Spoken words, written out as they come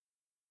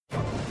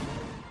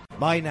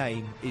My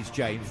name is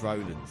James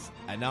Rowlands,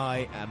 and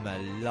I am a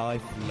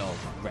lifelong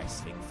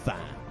wrestling fan.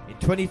 In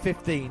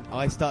 2015,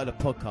 I started a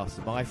podcast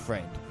with my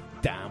friend,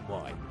 Dan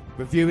White,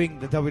 reviewing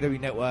the WWE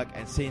Network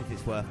and seeing if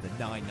it's worth the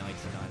 $9.99 a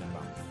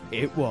month.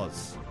 It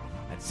was.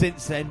 And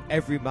since then,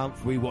 every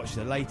month we watch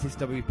the latest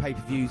WWE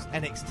pay-per-views,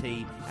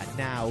 NXT, and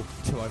now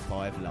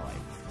 205 Live.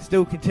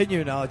 Still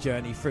continuing our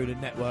journey through the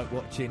network,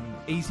 watching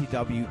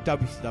ECW,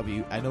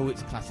 WCW, and all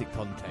its classic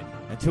content.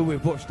 Until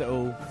we've watched it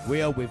all,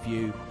 we are with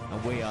you,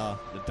 and we are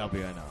the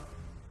WNR.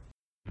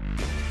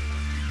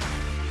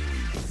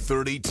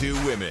 32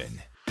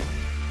 women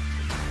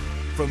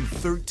from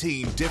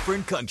 13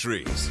 different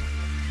countries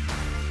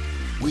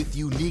with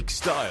unique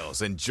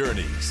styles and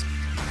journeys,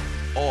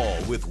 all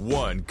with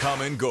one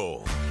common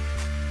goal: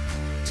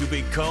 to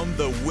become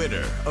the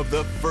winner of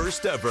the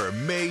first ever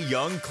Mae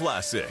Young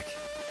Classic.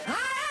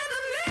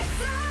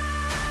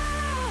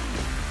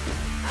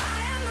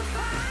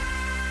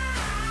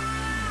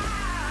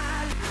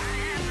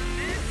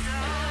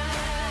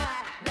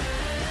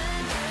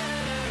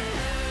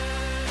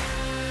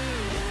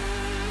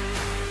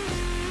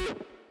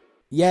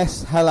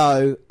 Yes,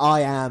 hello,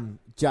 I am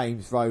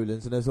James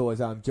Rowlands, and as always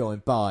I'm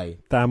joined by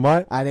Dan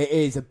White. And it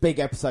is a big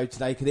episode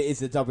today because it is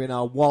the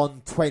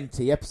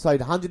WNR120, episode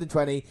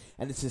 120,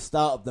 and it's the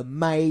start of the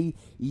Mae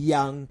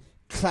Young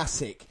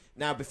Classic.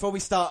 Now, before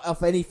we start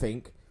off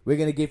anything, we're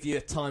going to give you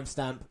a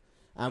timestamp,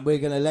 and we're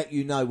going to let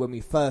you know when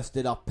we first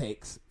did our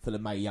picks for the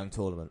Mae Young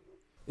tournament.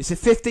 It's the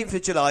 15th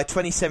of July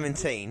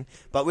 2017,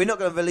 but we're not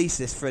going to release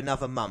this for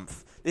another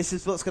month. This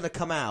is what's going to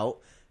come out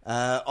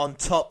on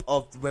top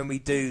of when we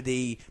do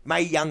the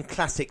Mae Young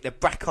Classic, the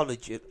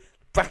bracketology.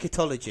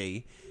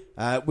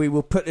 We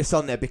will put this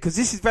on there because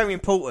this is very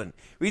important.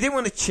 We didn't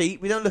want to cheat.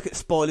 We don't look at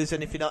spoilers or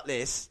anything like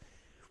this.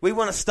 We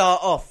want to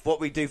start off what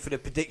we do for the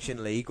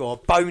prediction league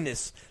or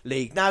bonus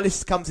league. Now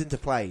this comes into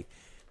play.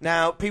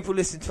 Now, people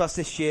listening to us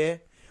this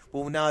year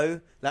will know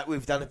that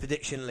we've done a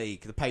prediction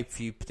league, the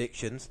pay-per-view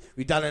predictions.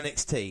 We've done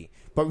NXT,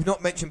 but we've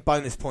not mentioned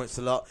bonus points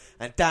a lot.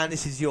 And Dan,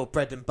 this is your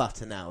bread and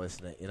butter now,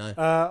 isn't it? You know,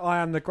 I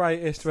am the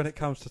greatest when it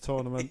comes to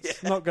tournaments.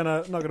 Yeah. Not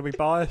gonna be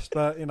biased,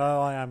 but you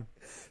know I am.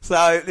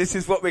 So this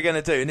is what we're going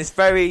to do in this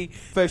very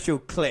special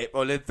clip,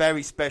 or the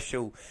very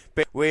special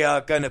bit. We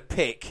are going to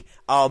pick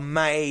our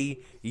Mae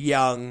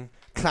Young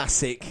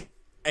Classic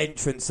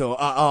entrance, or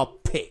our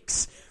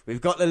picks. We've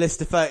got the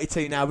list of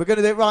 32 now. We're going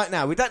to do it right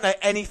now. We don't know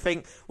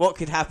anything what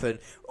could happen.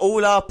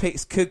 All our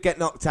picks could get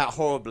knocked out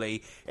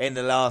horribly in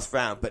the last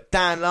round. But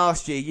Dan,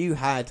 last year you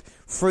had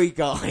three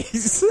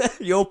guys,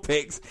 your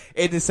picks,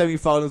 in the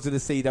semi-finals of the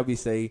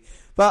CWC.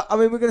 But I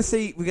mean, we're going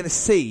to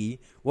see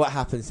what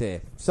happens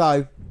here.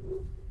 So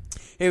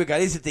here we go.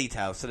 These are the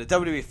details. So the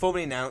WWE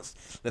formally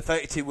announced the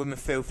 32 women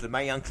field for the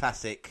Mae Young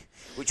Classic,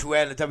 which will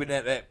air on the WWE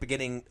Network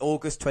beginning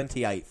August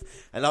 28th.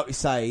 And like we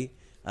say,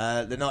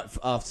 the night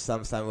after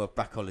SummerSlam were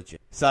Brackology.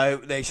 So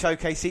they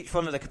showcase each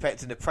one of the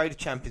competitors in the Parade of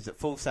Champions at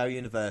Full Sail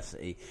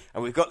University.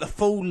 And we've got the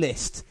full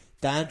list.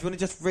 Dan, do you want to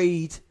just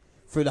read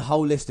through the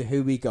whole list of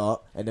who we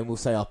got, and then we'll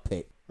say our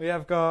pick? We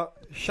have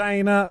got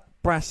Shayna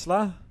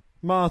Baszler,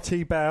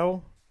 Marty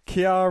Bell,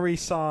 Kiari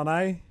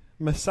Sane,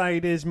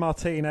 Mercedes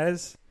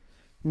Martinez,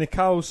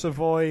 Nicole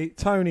Savoy,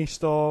 Toni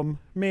Storm,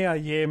 Mia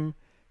Yim,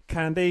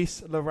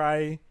 Candice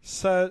LeRae,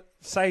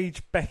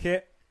 Sage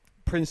Beckett,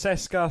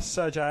 Princesca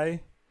Sergey,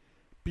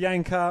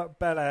 Bianca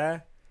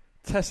Belair,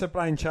 Tessa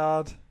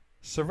Blanchard,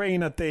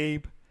 Serena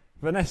Deeb,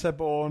 Vanessa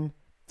Bourne,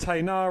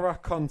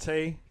 Tainara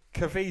Conti,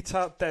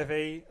 Kavita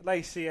Devi,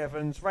 Lacey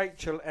Evans,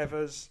 Rachel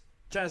Evers,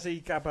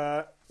 Jazzy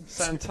Gabbert,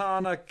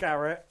 Santana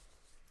Garrett,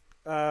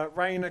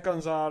 Reina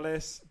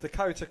Gonzalez,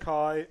 Dakota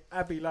Kai,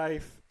 Abby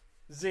Leif,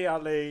 Zia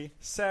Lee,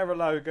 Sarah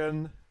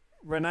Logan,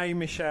 Renee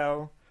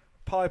Michelle,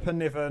 Piper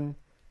Niven,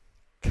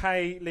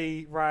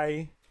 Kaylee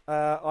Ray,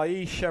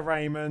 Aisha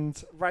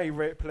Raymond, Ray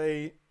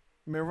Ripley,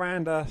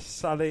 Miranda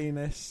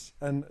Salinas,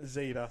 and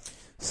Zeta.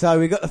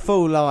 So we've got the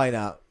full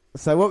lineup.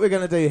 So what we're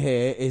going to do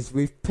here is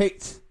you've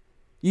picked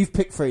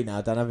three now,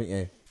 Dan, haven't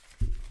you?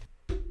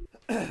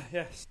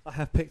 Yes, I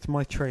have picked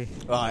my tree.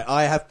 Right,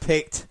 I have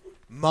picked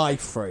my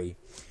three.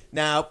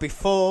 Now,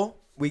 before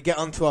we get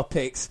onto our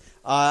picks,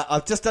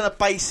 I've just done a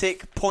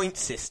basic point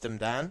system,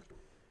 Dan.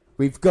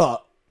 We've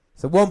got,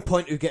 so 1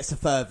 point who gets the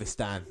furthest,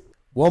 Dan.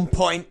 1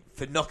 point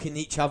for knocking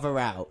each other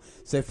out.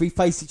 So if we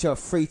face each other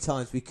 3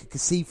 times, we could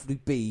conceivably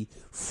be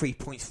 3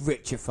 points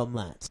richer from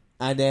that.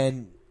 And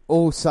then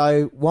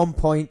also 1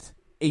 point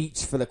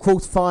each for the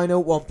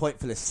quarterfinal, 1 point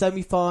for the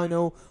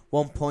semi-final,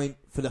 1 point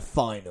for the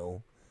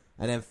final.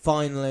 And then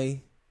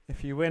finally,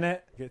 if you win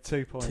it, you get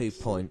 2 points. 2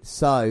 points.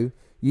 So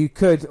you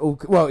could,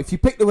 well, if you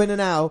pick the winner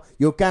now,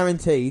 you're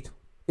guaranteed.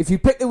 If you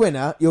pick the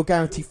winner, you're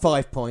guaranteed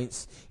 5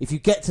 points. If you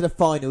get to the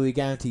final, you're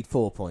guaranteed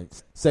 4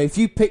 points. So if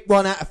you pick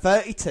one out of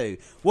 32,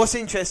 what's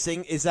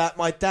interesting is that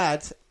my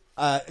dad,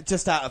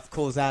 just out of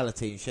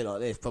causality and shit like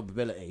this,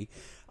 probability,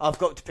 I've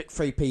got to pick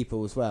 3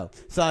 people as well.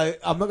 So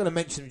I'm not going to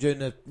mention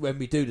them when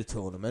we do the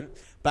tournament,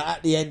 but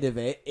at the end of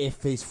it,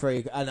 if he's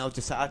 3, and I'll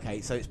just say,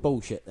 okay, so it's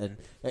bullshit then.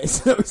 We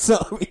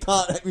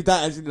don't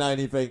actually know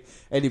anything.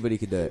 Anybody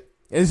can do it.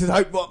 This is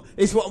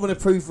what I'm going to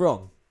prove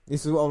wrong.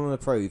 This is what I'm going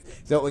to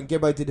prove. So when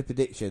Gibbo did the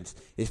predictions,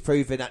 it's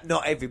proving that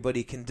not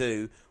everybody can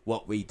do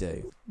what we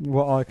do.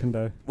 What I can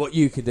do. What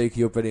you can do because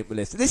you're brilliant with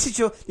this. This is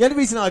the only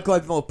reason I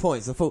got more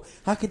points. I thought,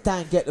 how can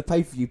Dan get the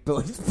pay-per-view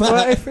points back?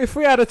 Well, if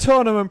we had a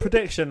tournament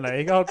prediction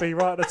league, I'd be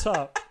right at the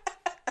top.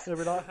 It'd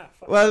be like,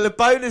 well, the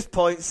bonus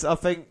points, I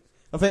think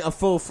I'm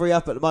 4-3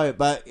 up at the moment.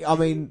 But, I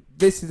mean,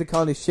 this is the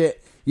kind of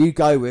shit you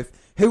go with.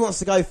 Who wants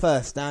to go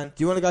first, Dan?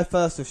 Do you want to go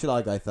first or should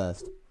I go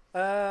first?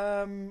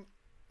 We're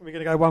going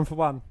to go one for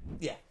one.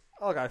 Yeah.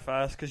 I'll go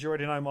first because you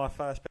already know my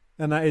first pick.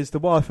 And that is the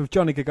wife of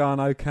Johnny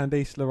Gargano,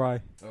 Candice LeRae.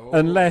 Oh.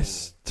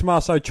 Unless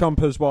Tommaso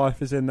Ciampa's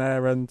wife is in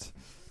there and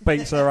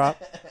beats her up.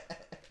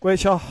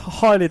 Which I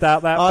highly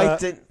doubt that. I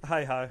didn't.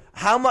 Hey ho.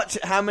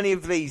 How many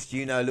of these do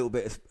you know a little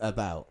bit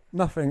about?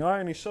 Nothing. I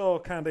only saw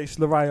Candice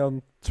LeRae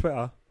on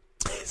Twitter.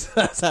 So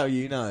that's how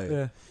you know.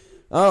 Yeah.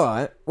 All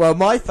right. Well,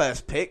 my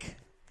first pick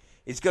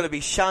is going to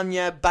be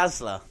Shayna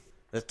Baszler,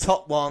 the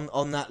top one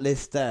on that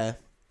list there.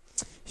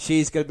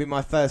 She's going to be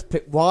my first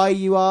pick. Why,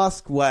 you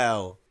ask?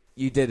 Well,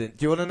 you didn't.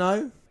 Do you want to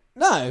know?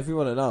 No, if you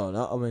want to know or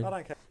not. I mean, I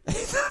don't care.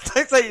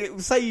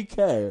 Don't say you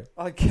care.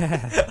 I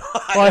care.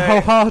 I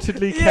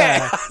wholeheartedly care.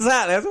 Yeah,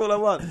 exactly. That's all I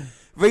want.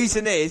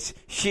 Reason is,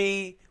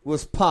 she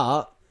was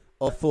part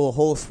of 4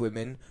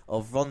 horsewomen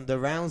of Ronda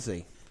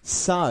Rousey.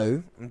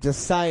 So, I'm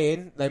just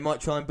saying, they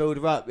might try and build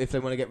her up if they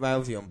want to get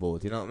Rousey on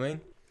board. You know what I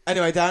mean?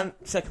 Anyway, Dan,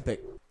 second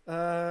pick.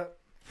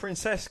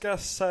 Francesca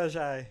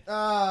Sergei. Oh,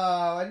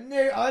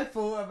 I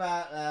thought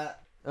about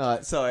that.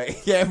 Alright, sorry.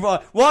 Yeah,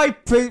 right. Why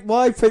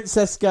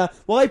Princess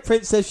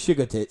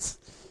Sugar Tits?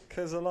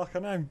 Because I like her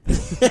name.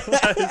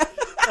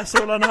 That's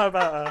all I know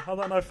about her. I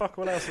don't know fuck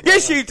all else about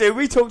Yes, her. you do.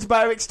 We talked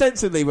about her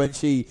extensively when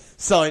she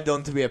signed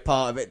on to be a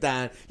part of it,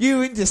 Dan. You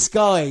were in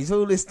disguise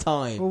all this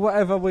time. Well,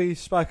 whatever we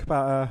spoke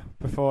about her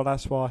before,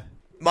 that's why.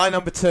 My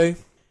number 2,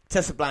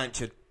 Tessa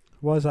Blanchard.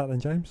 Why is that then,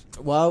 James?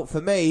 Well,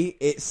 for me,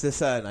 it's the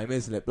surname,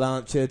 isn't it?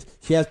 Blanchard.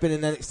 She has been in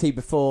NXT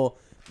before.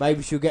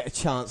 Maybe she'll get a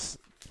chance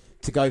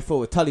to go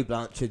forward. Tully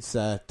Blanchard's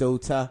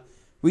daughter.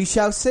 We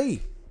shall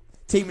see.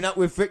 Teaming up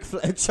with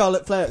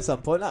Charlotte Flair at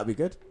some point. That'd be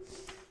good.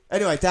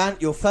 Anyway, Dan,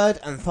 your third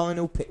and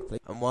final pick, please.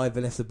 And why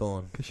Vanessa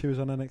Bourne? Because she was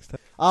on NXT.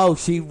 Oh,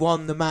 she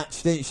won the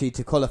match, didn't she,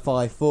 to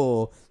qualify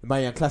for the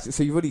Mae Young Classic.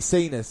 So you've already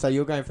seen her. So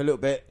you're going for a little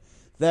bit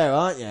there,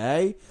 aren't you,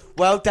 eh?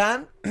 Well,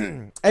 Dan,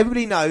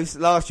 everybody knows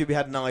last year we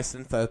had an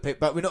Iceland third pick,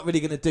 but we're not really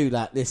going to do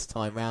that this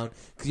time round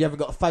because you haven't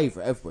got a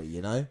favourite, have we,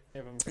 you know?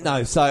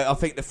 No, so I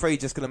think the 3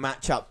 just going to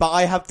match up. But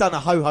I have done a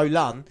ho-ho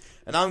lun,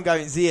 and I'm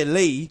going Xia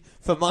Li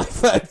for my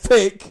third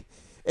pick.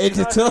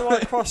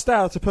 I crossed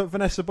out to put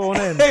Vanessa Bourne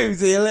in. Who,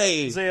 Xia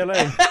Li? Xia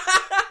Li.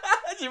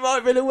 She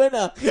might be the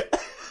winner.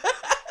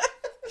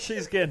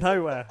 She's getting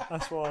nowhere.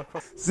 That's why I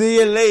crossed.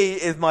 Xia Li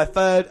is my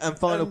third and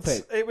final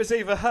pick. It was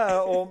either her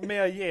or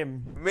Mae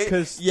Yim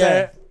because yeah.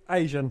 they're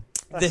Asian.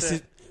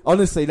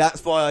 Honestly,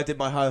 that's why I did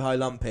my Ho-Ho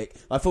Lun pick.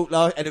 I thought,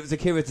 and it was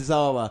Akira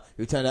Tozawa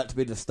who turned out to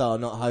be the star,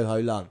 not Ho-Ho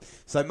Lun.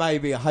 So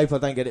maybe, I hope I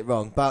don't get it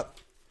wrong. But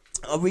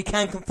we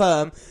can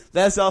confirm,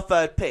 there's our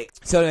third pick.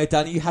 So anyway,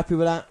 Dan, are you happy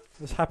with that?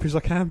 As happy as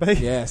I can be.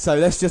 Yeah, so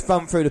let's just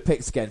run through the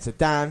picks again. So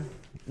Dan,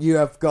 you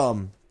have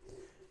gone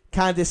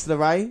Candice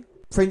LeRae,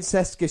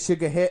 Princesca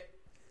Sugar Hit,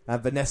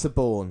 and Vanessa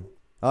Bourne.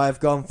 I have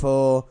gone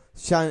for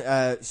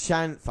Shayna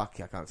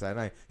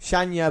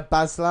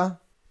Baszler,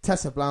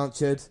 Tessa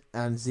Blanchard,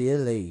 and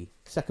Xia Li.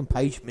 Second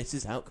page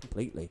misses out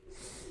completely.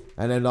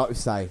 And then, like we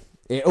say,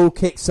 it all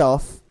kicks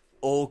off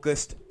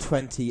August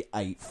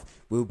 28th.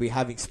 We'll be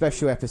having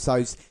special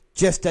episodes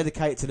just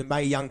dedicated to the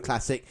Mae Young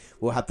Classic.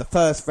 We'll have the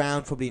first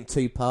round probably in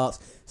 2 parts,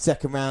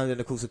 second round,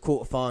 and of course the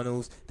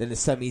quarterfinals, then the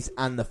semis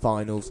and the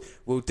finals.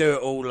 We'll do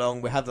it all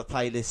along. We'll have the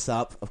playlists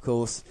up, of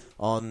course,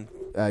 on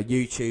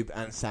YouTube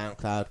and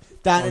SoundCloud.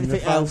 Dan,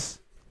 anything else?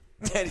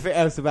 Anything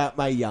else about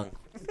Mae Young?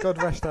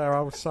 God rest her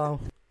old soul.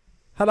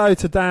 Hello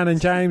to Dan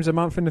and James a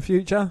month in the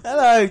future.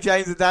 Hello,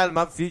 James and Dan a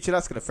month in the future.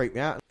 That's going to freak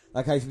me out.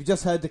 Okay, so we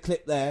just heard the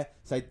clip there.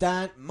 So,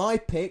 Dan, my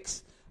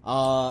picks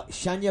are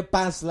Shayna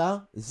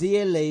Baszler,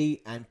 Xia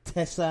Li, and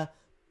Tessa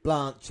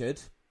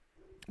Blanchard.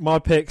 My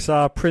picks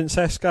are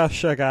Princesca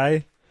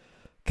Sugar,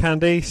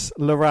 Candice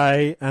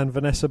LeRae, and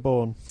Vanessa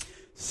Bourne.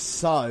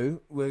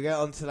 So, we'll get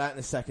on to that in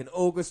a second.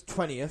 August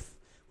 20th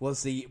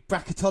was the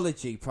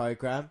bracketology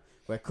programme,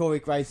 where Corey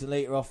Graves and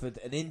Lita offered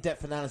an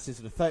in-depth analysis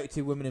of the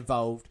 32 women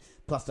involved,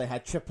 plus they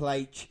had Triple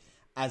H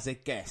as a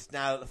guest.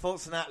 Now, the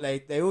thoughts on that,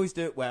 they always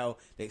do it well.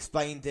 They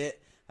explained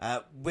it.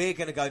 We're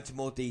going to go into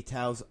more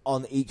details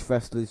on each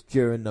wrestler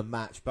during the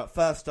match. But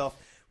first off,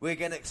 we're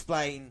going to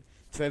explain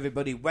to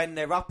everybody when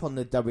they're up on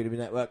the WWE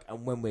Network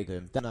and when we're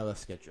going. Don't know our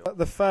schedule.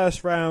 The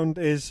first round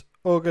is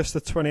August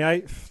the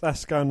 28th.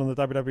 That's going on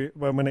the WWE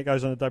when it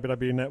goes on the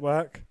WWE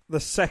Network.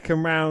 The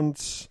second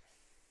round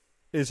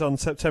is on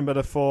September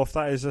the 4th.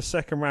 That is the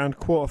second round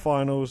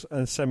quarterfinals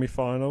and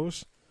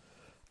semi-finals.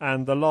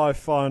 And the live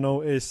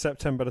final is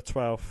September the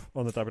 12th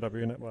on the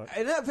WWE Network.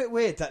 Isn't that a bit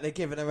weird that they're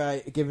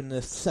giving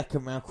the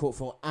second round,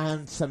 quarterfinal,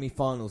 and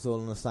semi-finals all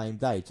on the same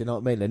day? Do you know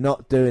what I mean? They're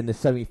not doing the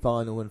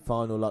semi-final and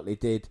final like they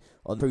did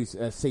on the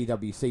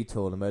CWC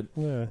tournament.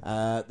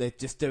 Yeah. They're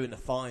just doing the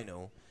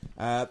final.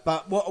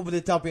 But what are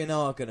the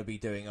WNR going to be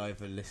doing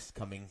over this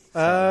coming?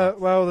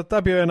 Well, the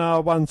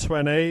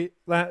WNR120,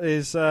 that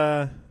is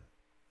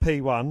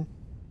P1.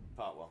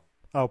 Part 1.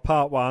 Oh,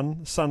 Part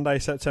 1, Sunday,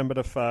 September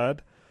the 3rd.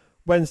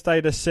 Wednesday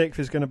the 6th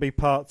is going to be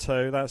Part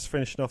 2. That's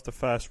finishing off the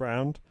first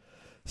round.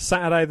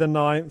 Saturday the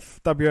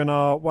 9th,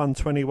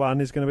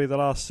 WNR121 is going to be the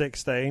last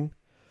 16.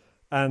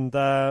 And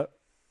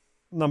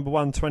number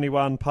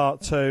 121,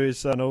 Part 2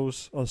 is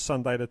on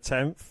Sunday the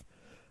 10th.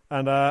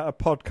 And a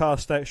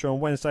podcast extra on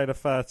Wednesday the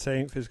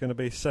 13th is going to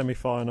be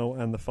semi-final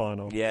and the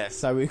final. Yeah,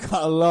 so we've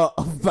got a lot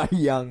of Mae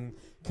Young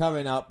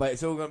coming up, but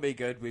it's all going to be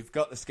good. We've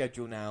got the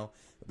schedule now.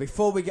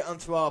 Before we get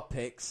onto our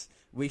picks,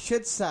 we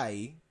should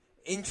say...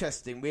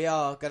 Interesting, we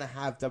are going to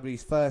have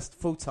WWE's first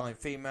full-time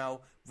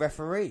female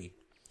referee.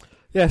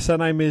 Yes, her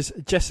name is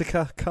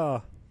Jessica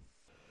Carr.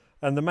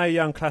 And the Mae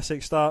Young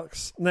Classic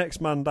starts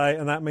next Monday,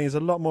 and that means a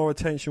lot more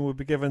attention will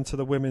be given to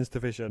the women's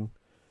division.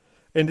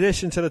 In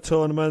addition to the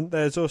tournament,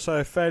 there's also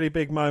a fairly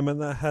big moment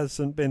that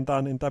hasn't been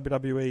done in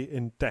WWE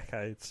in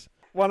decades.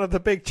 One of the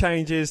big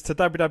changes to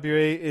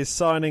WWE is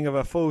signing of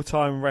a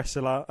full-time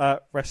wrestler.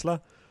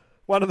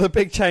 One of the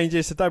big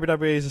changes to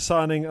WWE is the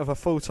signing of a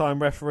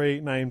full-time referee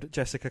named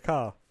Jessica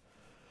Carr.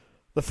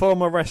 The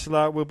former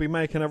wrestler will be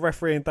making a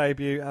refereeing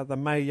debut at the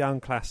Mae Young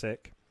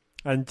Classic,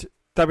 and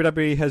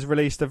WWE has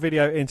released a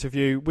video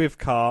interview with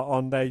Carr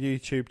on their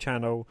YouTube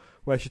channel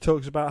where she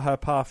talks about her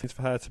pathings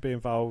for her to be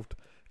involved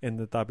in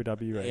the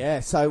WWE. Yeah,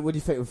 so what do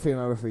you think of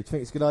female referee? Do you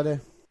think it's a good idea?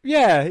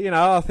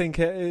 Yeah, I think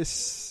it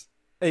is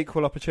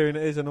equal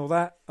opportunities and all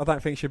that. I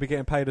don't think she'll be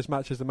getting paid as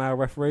much as the male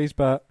referees,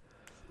 but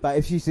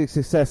if she's a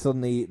success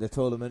on the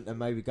tournament and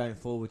maybe going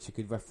forward she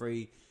could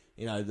referee,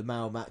 the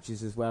male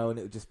matches as well, and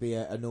it would just be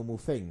a normal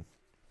thing.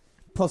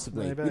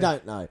 Possibly. Maybe. We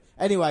don't know.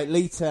 Anyway,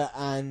 Lita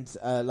and,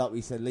 like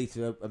we said,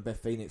 Lita and Beth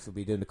Phoenix will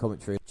be doing the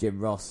commentary. Jim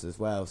Ross as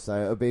well,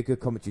 so it'll be a good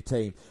commentary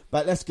team.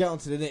 But let's get on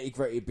to the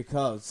nitty-gritty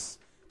because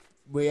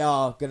we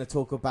are going to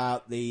talk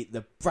about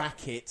the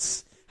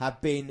brackets have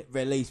been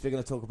released. We're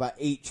going to talk about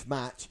each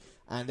match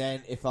and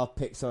then if our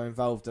picks are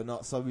involved or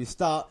not. So we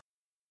start.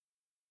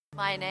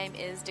 My name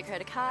is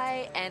Dakota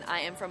Kai, and I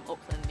am from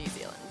Auckland, New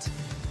Zealand.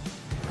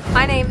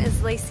 My name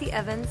is Lacey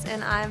Evans,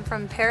 and I'm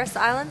from Paris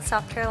Island,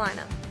 South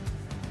Carolina.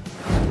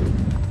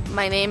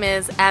 My name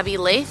is Abby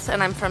Lath,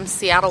 and I'm from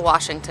Seattle,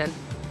 Washington.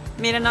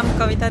 मेरा नाम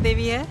कविता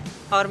देवी है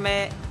और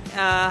मैं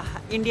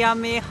India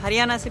में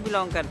हरियाणा से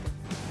belong करती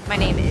हूँ. My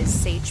name is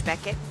Sage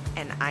Beckett,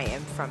 and I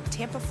am from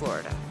Tampa,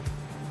 Florida.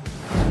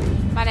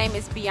 My name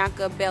is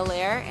Bianca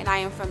Belair, and I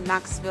am from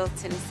Knoxville,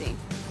 Tennessee.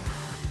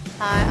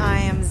 Hi,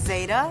 I am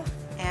Zeta,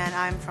 and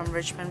I'm from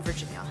Richmond,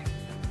 Virginia.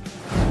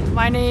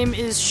 My name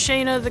is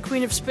Shayna, the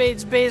Queen of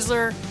Spades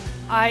Baszler.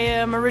 I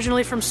am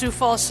originally from Sioux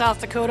Falls,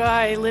 South Dakota.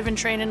 I live and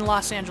train in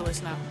Los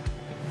Angeles now.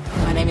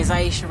 My name is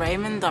Aisha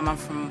Raymond. I'm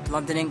from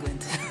London,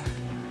 England.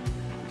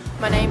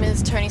 My name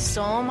is Tony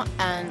Storm,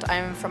 and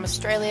I'm from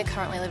Australia,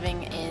 currently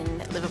living in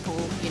Liverpool,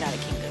 United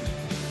Kingdom.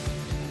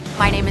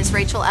 My name is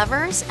Rachel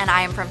Evers, and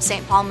I am from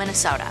St. Paul,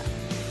 Minnesota.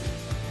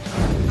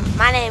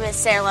 My name is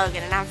Sarah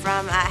Logan, and I'm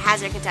from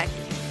Hazard, Kentucky.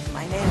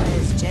 My name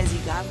is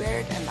Jazzy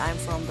Gobert, and I'm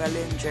from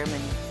Berlin,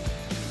 Germany.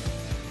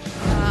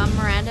 I'm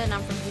Miranda, and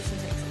I'm from Houston,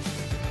 Texas.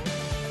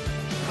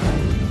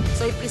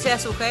 Soy Priscilla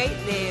Sujei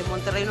de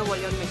Monterrey, Nuevo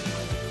León, México.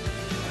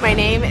 My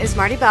name is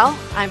Marty Bell.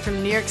 I'm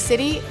from New York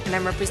City, and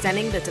I'm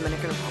representing the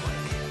Dominican Republic.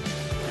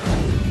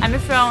 I'm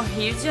from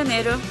Rio de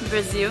Janeiro,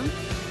 Brazil,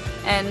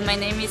 and my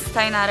name is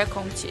Tainara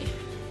Conti.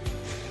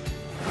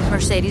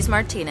 Mercedes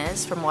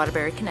Martinez from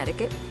Waterbury,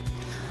 Connecticut.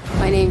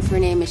 My name is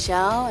Renee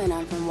Michelle, and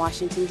I'm from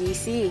Washington,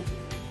 D.C.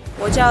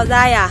 我叫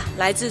Zaya,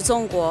 来自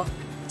中国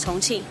重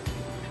庆.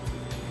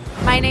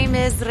 My name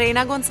is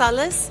Reina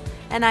Gonzalez,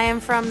 and I am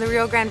from the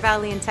Rio Grande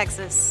Valley in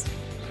Texas.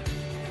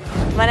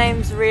 My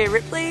name's Rhea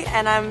Ripley,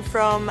 and I'm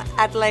from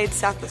Adelaide,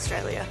 South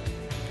Australia.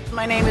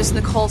 My name is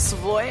Nicole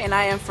Savoy, and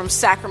I am from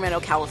Sacramento,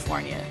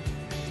 California.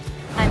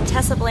 I'm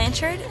Tessa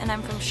Blanchard, and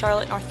I'm from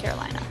Charlotte, North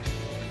Carolina.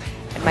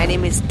 And my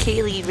name is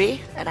Kaylee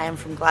Ray, and I am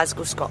from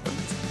Glasgow, Scotland.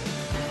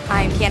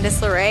 I'm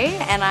Candice LeRae,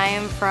 and I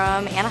am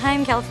from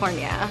Anaheim,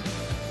 California.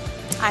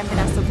 I'm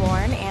Vanessa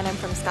Bourne, and I'm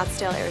from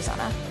Scottsdale,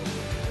 Arizona.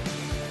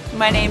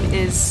 My name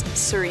is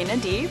Sereena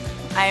Deeb.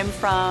 I am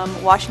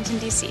from Washington,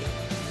 D.C.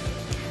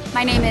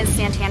 My name is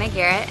Santana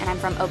Garrett, and I'm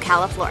from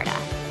Ocala, Florida.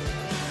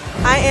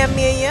 I am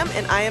Mae Young,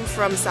 and I am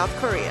from South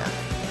Korea.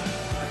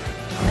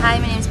 Hi,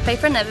 my name is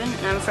Piper Niven,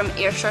 and I'm from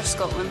Ayrshire,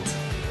 Scotland.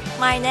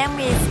 My name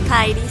is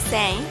Kairi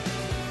Sen,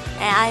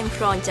 and I'm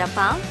from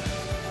Japan.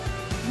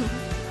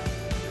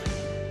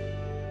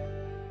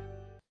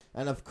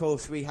 And of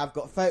course, we have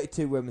got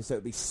 32 women, so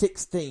it'll be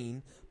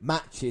 16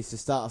 matches to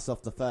start us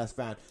off the first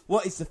round.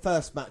 What is the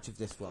first match of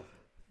this one?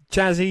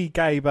 Jazzy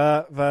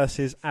Gabor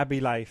versus Abby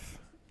Lath.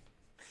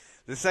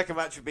 The second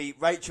match would be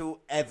Rachel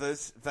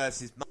Evers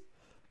versus...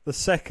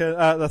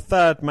 The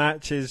third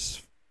match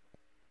is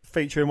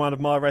featuring one of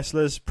my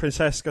wrestlers,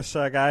 Princesca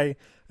Sergey,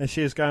 and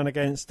she is going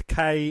against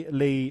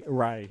Kaylee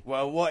Ray.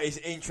 Well, what is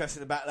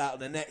interesting about that on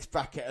the next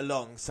bracket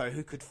along, so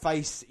who could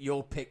face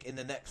your pick in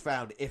the next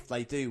round if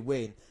they do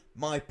win?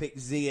 My pick,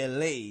 Zia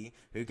Lee,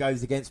 who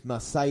goes against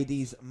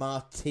Mercedes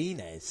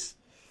Martinez.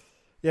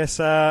 Yes,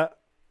 and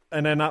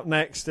then up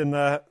next in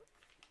the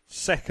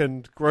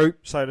second group,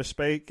 so to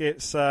speak,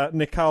 it's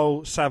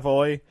Nicole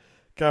Savoy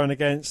going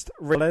against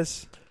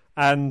Riles.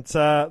 And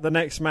the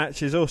next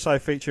match is also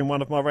featuring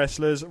one of my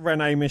wrestlers,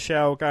 Renee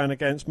Michelle, going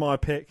against my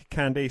pick,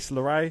 Candice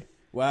LeRae.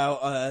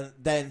 Well,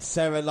 then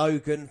Sarah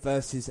Logan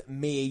versus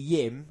Mia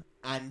Yim,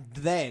 and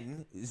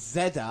then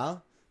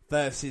Zedda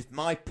versus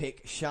my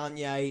pick,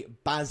 Shania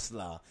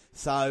Baszler.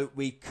 So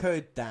we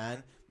could,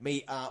 Dan,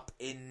 meet up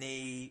in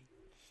the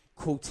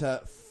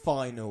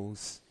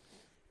quarter-finals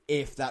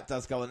if that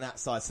does go on that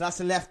side. So that's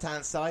the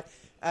left-hand side.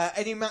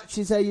 Any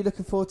matches there you're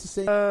looking forward to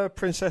seeing?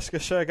 Princesca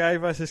Sergey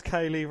versus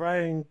Kaylee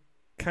Ray and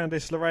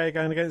Candice LeRae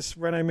going against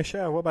Renee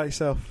Michelle. What about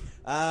yourself?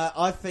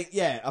 I think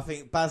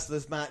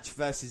Baszler's match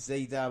versus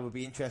Zedda would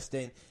be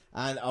interesting,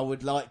 and I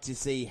would like to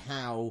see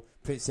how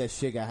Princess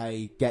Sugar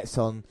Hay gets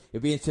on.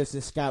 It'd be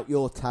interesting to scout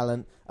your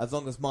talent as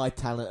long as my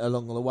talent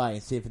along the way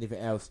and see if anything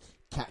else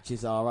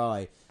catches our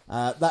eye.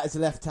 That is the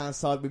left-hand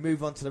side. We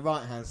move on to the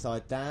right-hand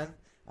side, Dan,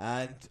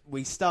 and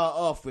we start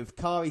off with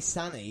Kari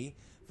Sani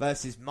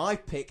versus my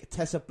pick,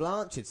 Tessa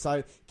Blanchard.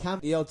 So,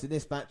 the odds in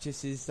this match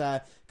is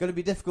going to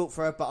be difficult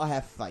for her, but I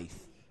have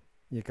faith.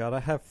 You gotta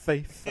have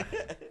faith.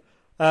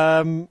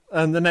 And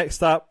the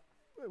next up,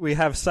 we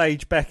have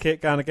Sage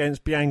Beckett going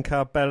against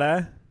Bianca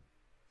Belair.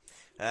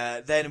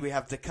 Then we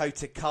have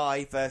Dakota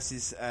Kai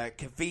versus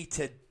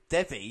Kavita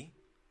Devi.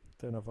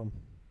 Don't have them.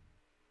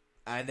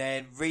 And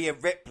then Rhea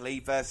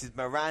Ripley versus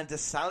Miranda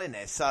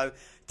Salinas. So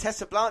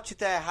Tessa Blanchard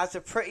there has a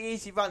pretty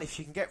easy run if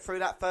she can get through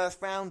that first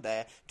round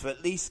there to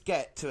at least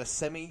get to a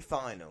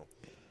semi-final.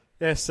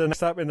 Yes, and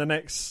next up in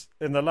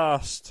the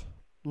last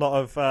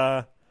lot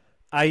of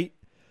 8,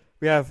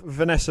 we have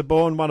Vanessa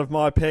Bourne, one of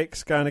my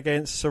picks, going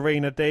against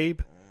Serena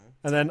Deeb.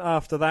 And then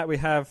after that we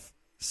have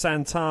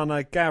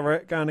Santana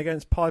Garrett going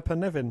against Piper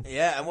Niven.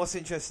 Yeah, and what's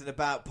interesting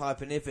about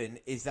Piper Niven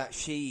is that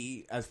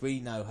she, as we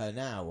know her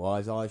now, or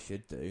as I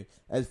should do,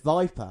 as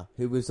Viper,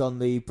 who was on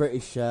the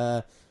British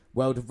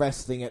World of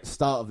Wrestling at the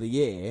start of the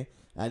year,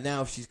 and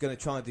now she's going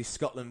to try and do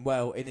Scotland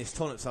well in this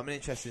tournament, so I'm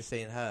interested in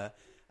seeing her.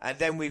 And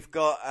then we've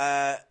got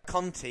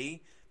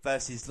Conti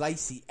versus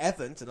Lacey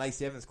Evans, and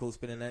Lacey Evans, of course,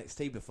 been in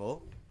NXT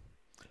before.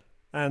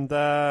 And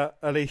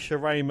Alicia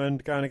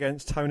Raymond going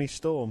against Toni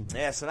Storm.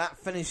 Yeah, so that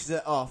finishes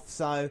it off.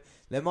 So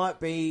there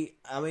might be,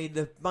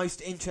 the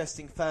most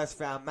interesting first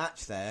round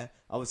match there,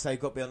 I would say,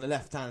 got to be on the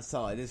left-hand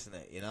side, isn't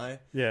it, you know?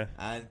 Yeah.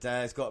 And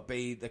it's got to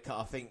be,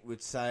 I think,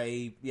 would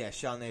say,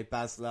 Shania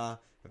Baszler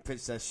and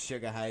Princess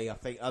Sugar Hay. I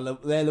think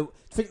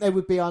they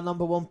would be our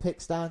number one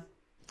picks, Dan?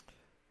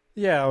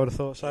 Yeah, I would have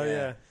thought so,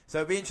 yeah. So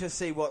it'd be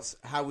interesting to see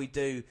how we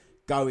do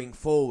going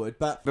forward.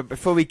 But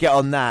before we get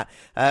on that,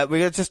 we're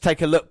going to just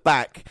take a look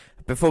back.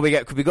 Before we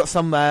we've got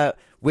some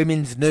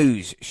women's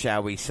news,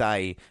 shall we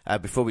say,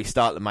 before we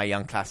start the Mae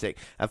Young Classic.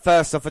 And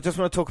first off, I just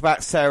want to talk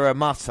about Sarah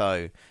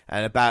Amato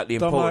and about the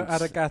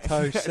importance.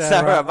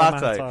 Sarah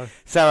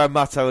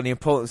Amato and the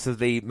importance of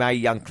the Mae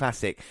Young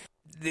Classic.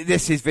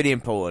 This is really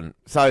important.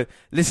 So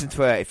listen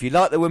to her. If you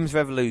like the Women's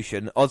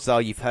Revolution, odds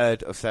are you've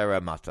heard of Sarah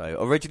Amato.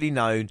 Originally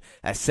known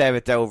as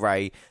Sarah Del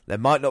Rey, there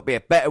might not be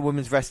a better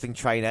women's wrestling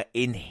trainer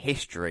in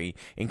history,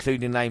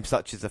 including names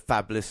such as the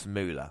Fabulous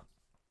Moolah.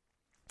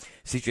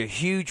 She's a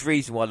huge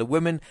reason why the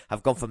women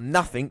have gone from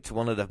nothing to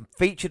one of the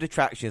featured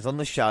attractions on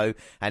the show,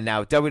 and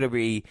now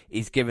WWE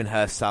is giving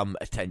her some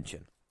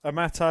attention.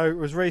 Amato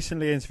was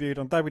recently interviewed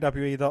on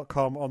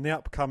WWE.com on the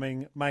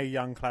upcoming Mae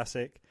Young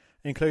Classic,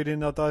 including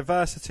the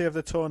diversity of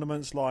the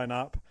tournament's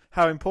lineup,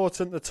 how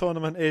important the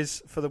tournament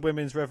is for the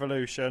Women's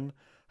Revolution,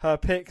 her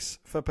picks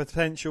for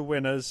potential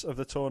winners of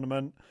the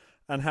tournament,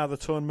 and how the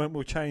tournament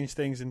will change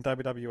things in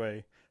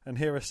WWE. And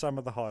here are some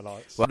of the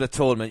highlights. Well, the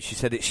tournament, she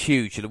said it's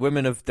huge. The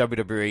women of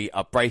WWE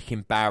are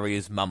breaking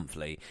barriers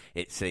monthly,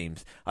 it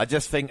seems. I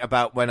just think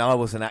about when I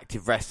was an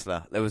active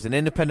wrestler. There was an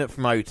independent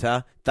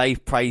promoter,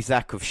 Dave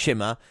Prazak of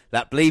Shimmer,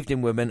 that believed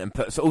in women and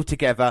put us all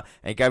together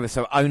and gave us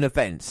our own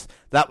events.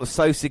 That was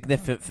so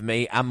significant for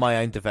me and my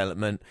own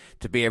development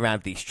to be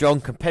around these strong,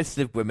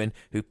 competitive women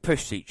who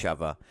pushed each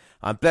other.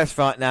 I'm blessed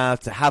right now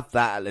to have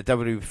that at the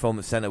WWE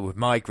Performance Centre with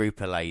my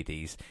group of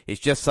ladies. It's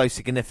just so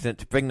significant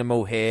to bring them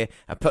all here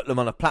and put them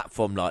on a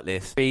platform like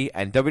this.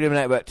 And WWE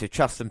Network to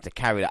trust them to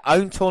carry their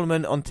own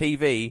tournament on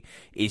TV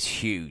is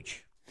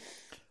huge.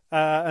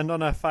 And on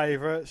her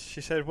favourites,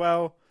 she said,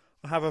 well,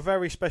 I have a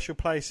very special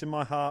place in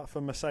my heart for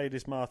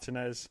Mercedes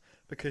Martinez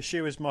because she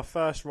was my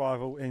first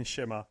rival in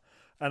Shimmer.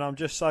 And I'm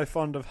just so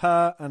fond of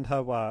her and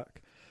her work.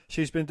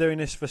 She's been doing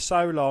this for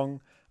so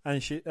long,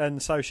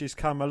 and so she's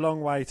come a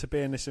long way to be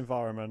in this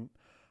environment.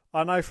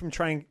 I know from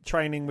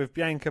training with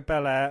Bianca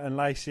Belair and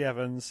Lacey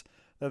Evans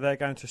that they're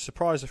going to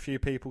surprise a few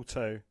people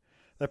too.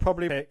 They're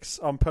probably picks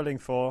I'm pulling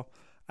for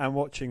and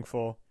watching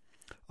for.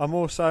 I'm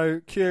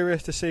also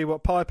curious to see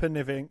Piper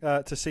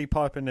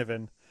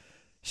Niven.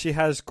 She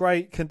has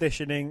great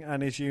conditioning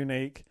and is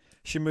unique.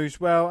 She moves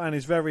well and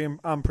is very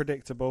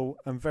unpredictable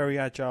and very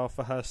agile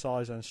for her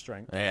size and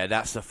strength. Yeah,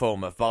 that's the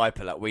form of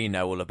Viper that we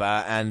know all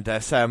about.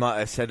 And Sarah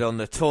Martin said on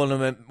the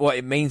tournament what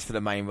it means for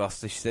the main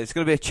roster. She said it's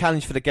going to be a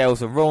challenge for the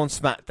girls on Raw and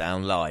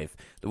SmackDown Live.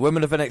 The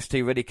women of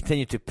NXT really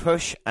continue to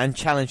push and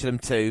challenge them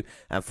too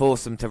and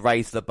force them to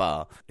raise the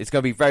bar. It's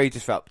going to be very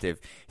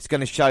disruptive. It's going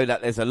to show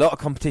that there's a lot of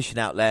competition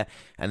out there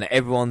and that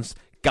everyone's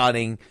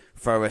gunning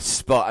for a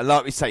spot. And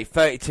like we say,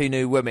 32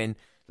 new women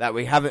that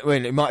we haven't,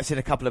 we might have seen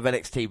a couple of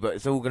NXT, but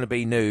it's all going to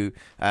be new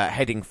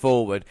heading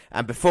forward.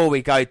 And before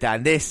we go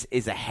down, this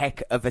is a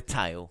heck of a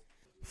tale.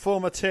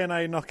 Former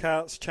TNA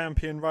Knockouts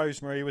champion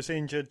Rosemary was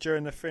injured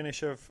during the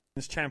finish of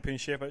the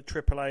championship at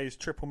AAA's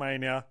Triple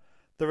Mania.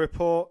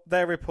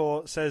 Their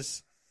report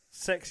says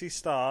Sexy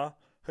Star,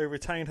 who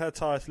retained her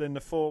title in the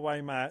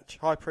four-way match,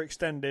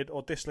 hyperextended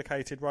or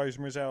dislocated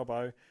Rosemary's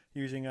elbow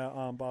using her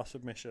armbar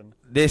submission.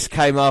 This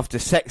came after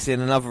Sexy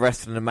and another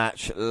wrestler in the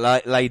match,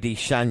 Lady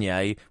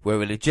Shania,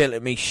 were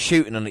legitimately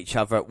shooting on each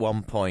other at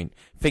one point.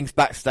 Things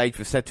backstage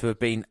were said to have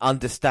been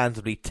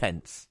understandably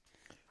tense.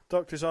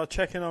 Doctors are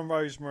checking on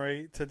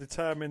Rosemary to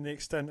determine the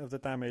extent of the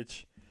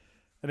damage.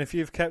 And if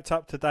you've kept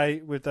up to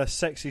date with the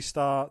Sexy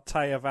Star,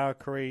 Taya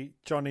Valkyrie,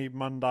 Johnny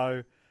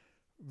Mundo,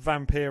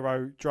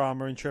 Vampiro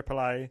drama in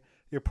AAA,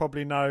 you'll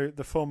probably know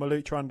the former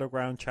Lucha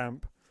Underground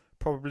champ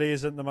probably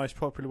isn't the most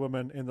popular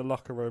woman in the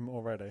locker room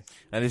already.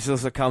 And this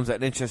also comes at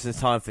an interesting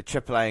time for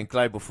AAA and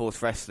Global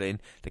Force Wrestling.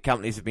 The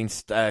companies have been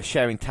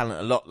sharing talent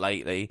a lot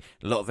lately,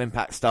 a lot of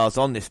Impact stars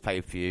on this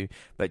pay-per-view,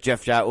 but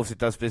Jeff Jarrett also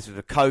does business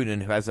with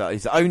Conan, who has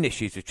his own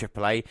issues with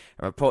AAA,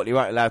 and reportedly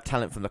won't allow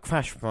talent from the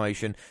Crash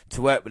promotion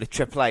to work with the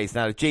AAAs.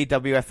 Now, the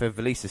GWF have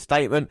released a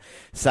statement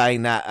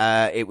saying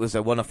that it was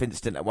a one-off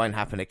incident that won't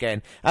happen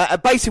again.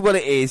 Basically what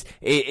it is,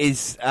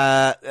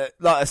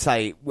 like I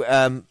say,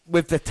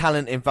 with the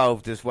talent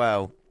involved as well.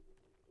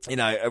 You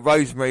know,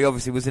 Rosemary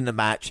obviously was in the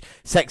match.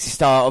 Sexy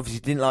Star obviously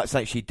didn't like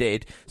something she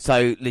did,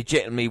 so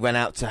legitimately went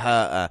out to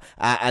hurt her.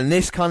 And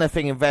this kind of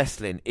thing in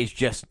wrestling is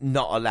just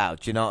not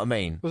allowed. Do you know what I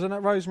mean? Wasn't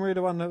that Rosemary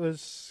the one that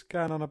was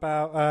going on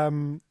about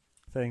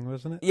thing,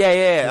 wasn't it?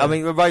 Yeah. I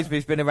mean,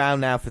 Rosemary's been around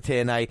now for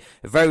TNA,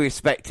 very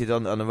respected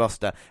on the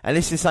roster, and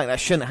this is something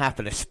that shouldn't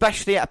happen,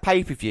 especially at a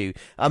pay-per-view.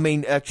 I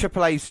mean,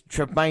 AAA's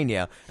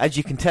Tripmania, as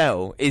you can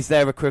tell, is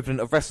their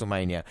equivalent of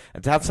WrestleMania,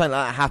 and to have something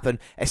like that happen,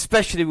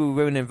 especially with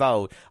women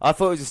involved, I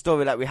thought it was a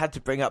story that we had to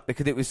bring up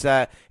because it was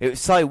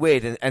so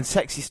weird, and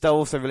Sexy Star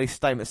also released a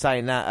statement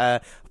saying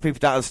that people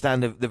don't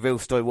understand the real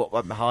story, what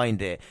went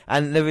behind it,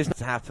 and there is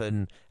nothing to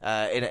happen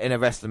in a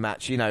wrestling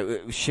match, you know,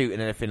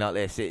 shooting and everything like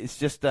this. It's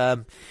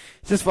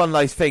just one of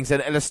those things,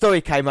 and a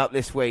story came up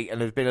this week, and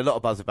there's been a lot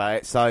of buzz about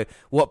it. So,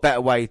 what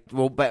better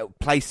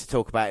place to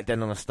talk about it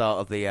than on the start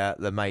of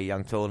the Mae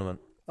Young tournament?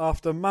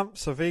 After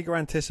months of eager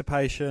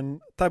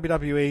anticipation,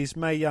 WWE's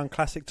Mae Young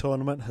Classic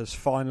tournament has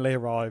finally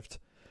arrived.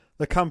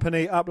 The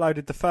company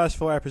uploaded the first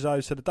 4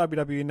 episodes to the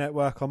WWE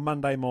Network on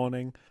Monday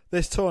morning.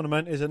 This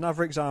tournament is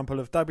another example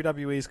of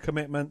WWE's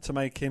commitment to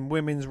making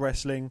women's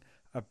wrestling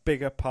a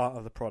bigger part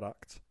of the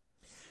product.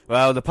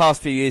 Well, the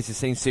past few years have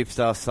seen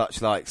superstars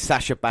such like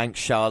Sasha Banks,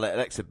 Charlotte,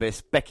 Alexa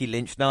Bliss, Becky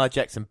Lynch, Nia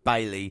Jax and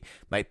Bayley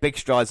make big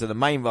strides on the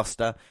main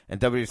roster, and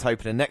WWE is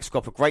hoping the next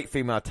crop of great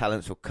female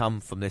talents will come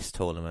from this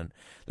tournament.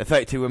 The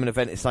 32 women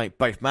event is something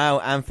both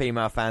male and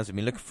female fans have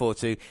been looking forward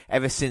to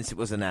ever since it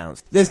was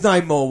announced. There's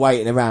no more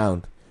waiting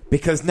around,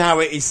 because now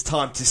it is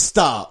time to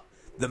start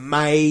the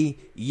Mae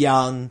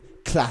Young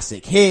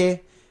Classic. Here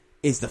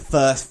is the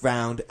first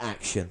round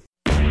action.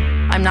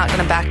 I'm not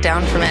going to back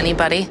down from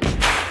anybody.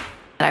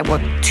 I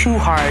worked too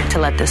hard to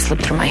let this slip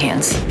through my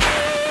hands.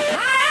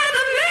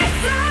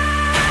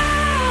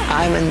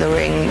 I'm in the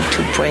ring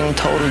to bring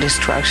total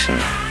destruction.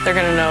 They're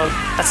going to know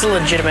that's a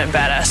legitimate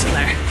badass in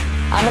there.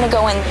 I'm going to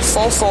go in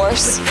full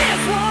force.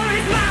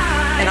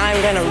 And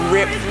I'm going to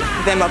rip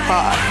them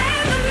apart.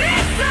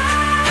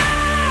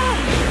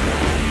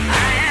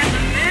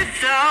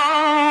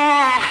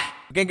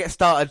 We're going to get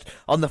started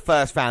on the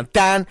first round.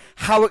 Dan,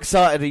 how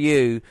excited are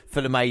you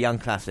for the Mae Young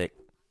Classic?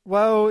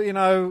 Well, you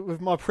know,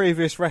 with my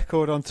previous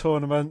record on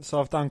tournaments,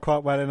 I've done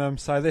quite well in them.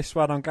 So this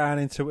one, I'm going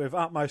into it with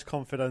utmost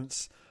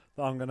confidence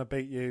that I'm going to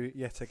beat you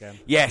yet again.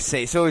 Yes,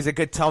 it's always a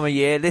good time of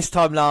year. This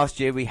time last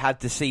year, we had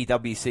the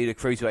CWC, the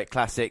Cruiserweight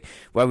Classic,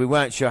 where we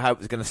weren't sure how it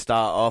was going to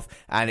start off,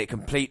 and it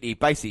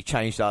basically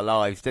changed our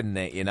lives, didn't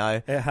it, you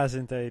know? It has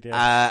indeed,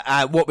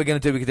 yeah. What we're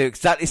going to do, we can do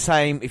exactly the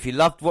same. If you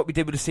loved what we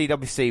did with the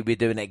CWC, we're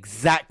doing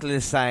exactly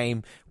the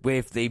same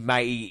with the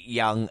Mae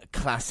Young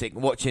Classic,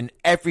 watching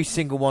every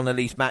single one of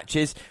these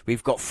matches.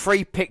 We've got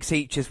 3 picks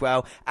each as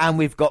well, and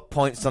we've got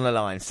points on the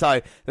line.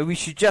 So we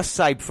should just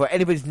say, before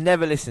anybody's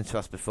never listened to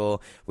us before,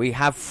 we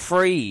have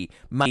 3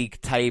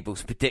 league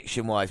tables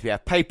prediction-wise. We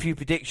have pay-per-view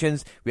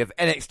predictions, we have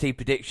NXT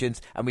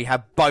predictions, and we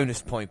have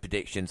bonus point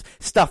predictions.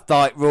 Stuff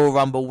like Royal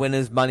Rumble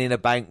winners, Money in the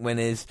Bank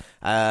winners,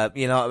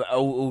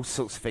 all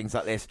sorts of things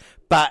like this.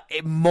 But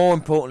more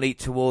importantly,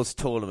 towards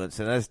tournaments.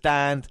 And as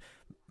Dan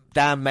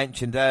Dan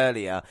mentioned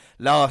earlier,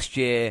 last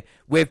year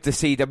with the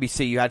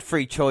CWC you had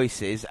 3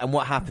 choices, and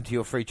what happened to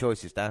your 3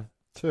 choices, Dan?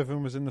 2 of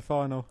them was in the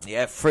final.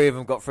 Yeah, 3 of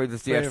them got through the...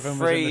 3 of them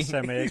was in the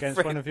semi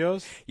against one of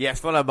yours.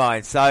 Yes, one of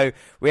mine. So,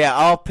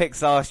 our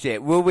picks last year.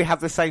 Will we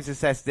have the same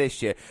success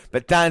this year?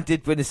 But Dan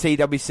did win the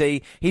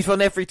CWC. He's won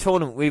every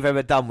tournament we've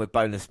ever done with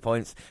bonus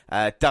points.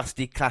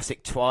 Dusty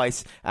Classic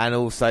twice, and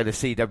also the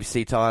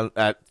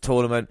CWC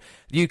tournament.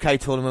 UK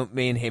tournament,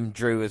 me and him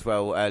drew as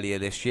well earlier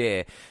this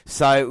year.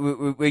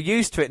 So we're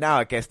used to it now,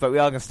 I guess, but we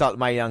are going to start the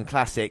Mae Young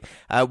Classic.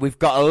 We've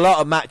got a lot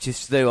of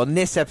matches to do. On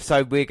this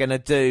episode, we're going to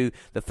do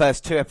the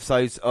first 2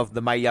 episodes of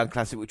the Mae Young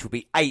Classic, which will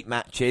be 8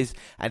 matches,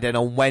 and then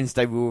on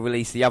Wednesday we will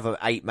release the other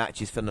 8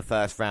 matches from the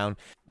first round.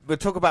 We'll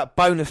talk about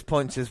bonus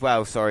points as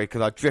well, sorry,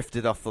 because I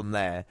drifted off from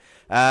there.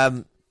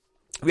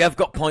 We have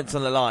got points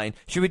on the line.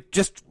 Should we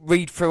just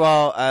read through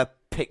our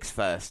picks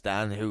first,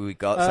 Dan? Who we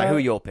got? So who are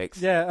your picks?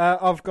 Yeah,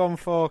 I've gone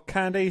for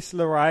Candice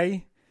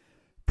LeRae,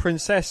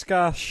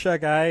 Princesca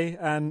Shagay,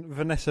 and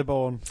Vanessa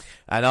Bourne.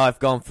 And I've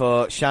gone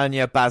for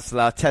Shania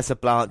Baszler, Tessa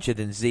Blanchard,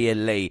 and Zia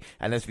Lee.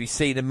 And as we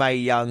see the Mae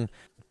Young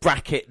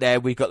bracket there,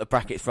 we've got the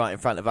brackets right in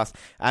front of us,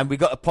 and we've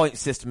got a point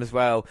system as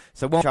well.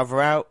 So one each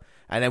other out,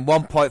 and then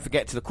 1 point for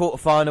get to the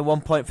quarterfinal,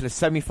 1 point for the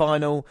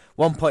semi-final,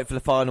 1 point for the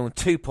final, and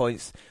 2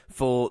 points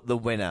for the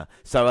winner.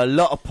 So a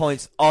lot of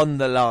points on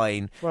the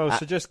line. Well,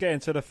 so just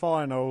getting to the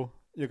final,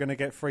 you're going to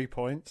get 3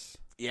 points.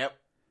 Yep.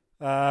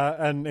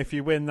 And if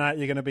you win that,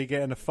 you're going to be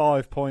getting a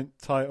 5-point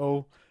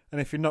title. And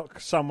if you knock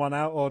someone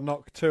out, or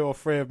knock 2 or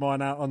 3 of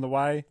mine out on the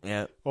way,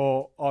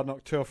 or I'll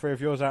knock 2 or 3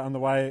 of yours out on the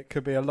way, it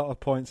could be a lot of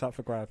points up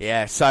for grabs.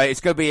 Yeah, so it's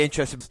going to be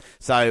interesting.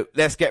 So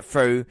let's get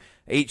through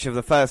each of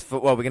the first...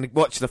 Well, we're going to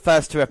watch the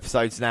first 2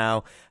 episodes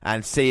now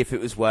and see if it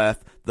was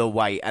worth the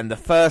wait. And the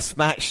first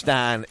match,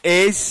 Dan,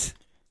 is...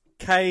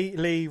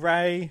 Kaylee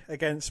Ray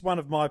against one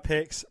of my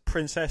picks,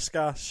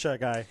 Princesca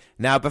Shagay.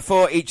 Now,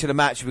 before each of the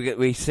matches,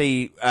 we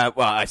see,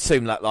 I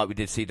assume like we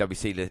did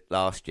CWC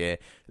last year,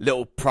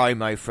 little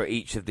promo for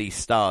each of these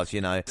stars,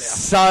 you know. Yeah.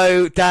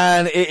 So,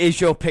 Dan, it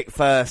is your pick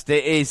first.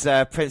 It is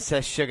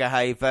Princess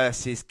Shagay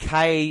versus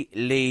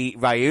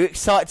Kaylee Ray. Are you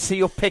excited to see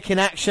your pick in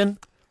action?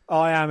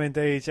 I am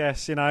indeed,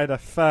 yes. You know, the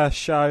first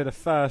show, the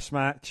first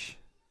match.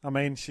 I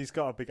mean, she's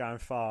got to be going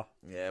far.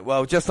 Yeah,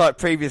 well, just like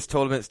previous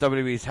tournaments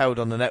WWE's held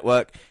on the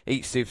network,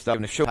 each superstar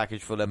in a short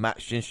package for their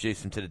match to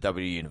introduce them to the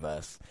W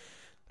Universe.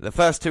 The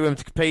first 2 women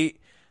to compete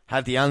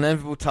had the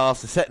unenviable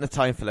task of setting the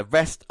tone for the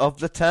rest of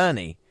the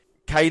tourney.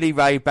 Kaylee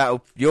Ray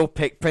battled your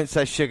pick,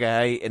 Princess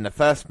Shagay, in the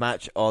first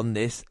match on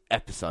this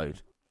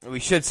episode. We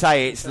should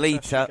say it's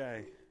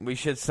Lita. We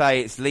should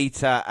say it's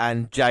Lita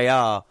and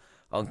JR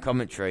on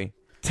commentary.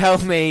 Tell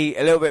me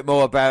a little bit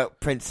more about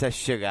Princess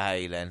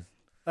Shagay then.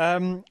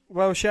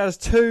 Well, she has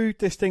 2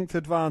 distinct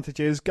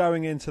advantages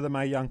going into the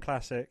Mae Young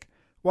Classic.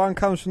 One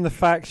comes from the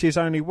fact she's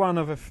only one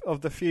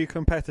of the few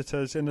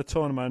competitors in the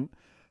tournament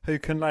who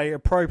can lay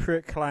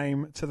appropriate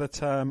claim to the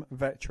term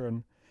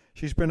veteran.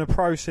 She's been a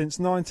pro since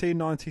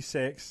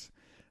 1996,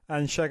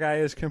 and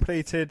Shagay has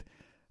competed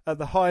at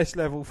the highest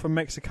level for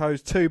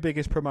Mexico's 2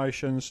 biggest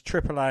promotions,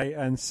 AAA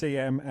and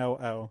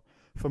CMLL,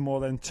 for more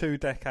than 2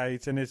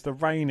 decades, and is the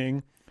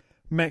reigning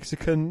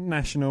Mexican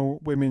national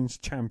women's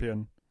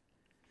champion.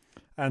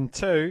 And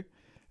 2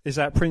 is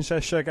that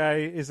Princess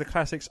Shagay is the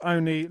Classic's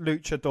only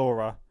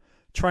luchadora.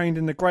 Trained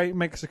in the great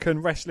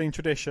Mexican wrestling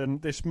tradition,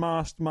 this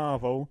masked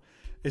marvel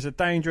is a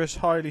dangerous,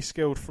 highly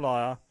skilled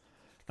flyer,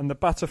 and the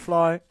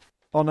butterfly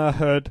on her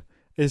hood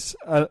is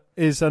a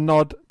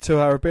nod to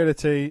her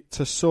ability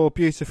to soar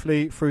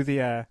beautifully through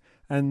the air,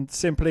 and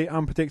simply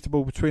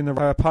unpredictable between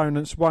her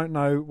opponents won't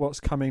know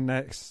what's coming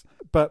next,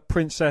 but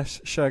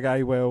Princess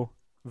Shagay will.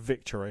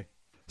 Victory.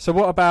 So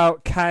what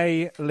about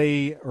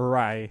Kaylee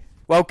Ray?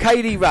 Well,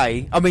 Kaylee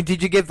Ray, I mean,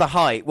 did you give the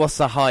height? What's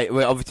the height?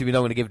 Well, obviously, we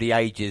don't want to give the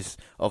ages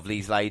of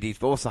these ladies,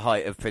 but what's the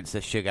height of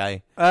Princess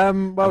Shagay?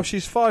 Well,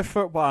 she's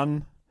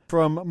 5'1"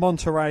 from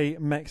Monterrey,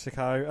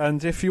 Mexico.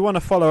 And if you want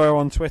to follow her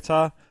on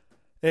Twitter,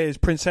 it is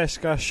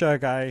Princesca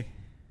Shagay.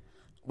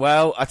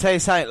 Well, I tell you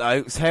something,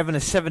 though, having a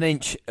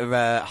 7-inch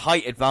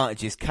height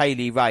advantage is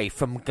Kaylee Ray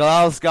from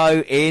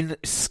Glasgow in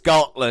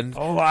Scotland.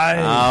 Oh,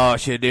 wow. Oh,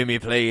 she'll do me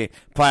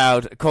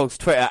proud. Of course,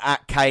 Twitter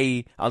at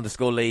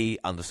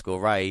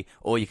K_Lee_Ray,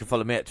 or you can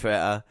follow me at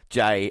Twitter,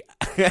 J.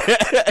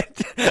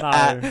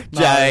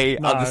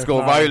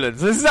 J_Rowlands.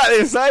 It's exactly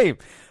the same.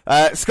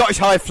 Scottish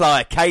high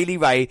flyer Kaylee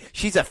Ray.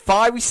 She's a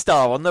fiery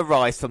star on the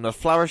rise from the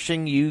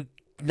flourishing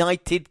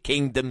United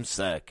Kingdom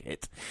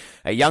circuit.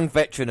 A young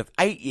veteran of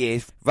 8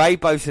 years, Ray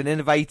boasts an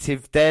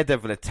innovative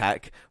daredevil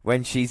attack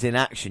when she's in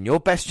action.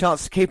 Your best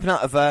chance of keeping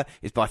out of her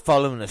is by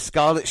following a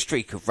scarlet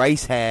streak of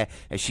Ray's hair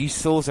as she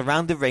soars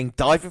around the ring,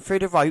 diving through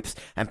the ropes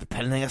and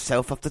propelling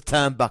herself off the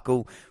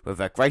turnbuckle with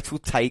her graceful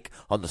take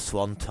on the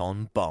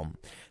Swanton Bomb.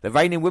 The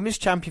reigning women's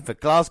champion for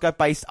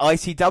Glasgow-based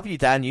ICW,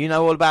 Dan, you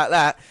know all about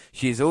that.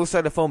 She is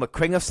also the former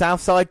Queen of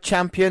Southside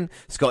champion,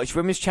 Scottish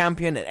women's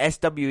champion and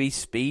SWE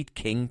Speed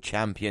King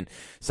champion.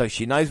 so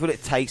she knows what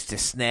it takes to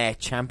snare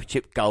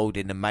championship gold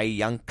in the Mae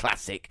Young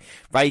Classic.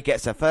 Ray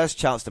gets her first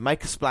chance to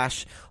make a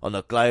splash on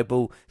a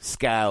global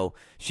scale.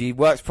 She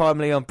works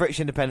primarily on British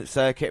Independent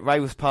Circuit. Ray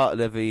was part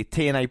of the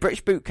TNA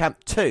British Boot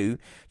Camp 2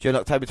 during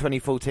October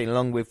 2014,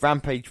 along with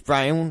Rampage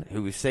Brown,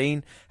 who we've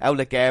seen, El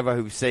Ligero,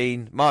 who we've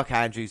seen, Mark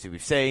Andrews, who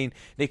we've seen,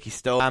 Nikki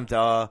Storm,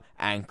 Amdar,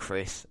 and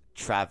Chris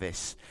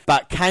Travis.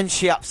 But can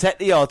she upset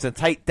the odds and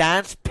take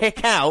Dan's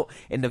pick out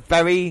in the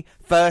very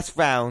first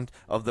round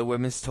of the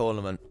women's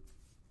tournament?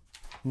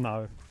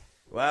 No.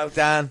 Well,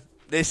 Dan,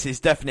 this is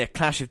definitely a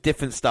clash of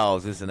different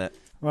styles, isn't it?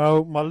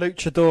 Well, my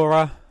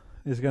luchadora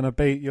is going to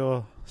beat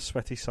your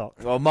sweaty sock.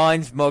 Well,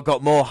 mine's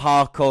got more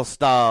hardcore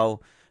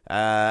style,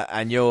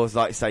 and yours,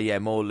 like I say, yeah,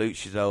 more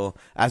luchador,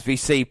 as we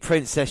see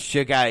Princess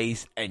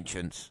Sugar's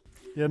entrance.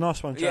 Yeah,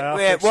 nice one, JR.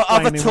 Yeah, what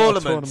other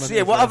tournaments?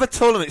 What other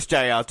tournaments,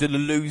 JR, do the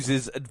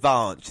losers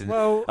advance? And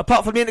well,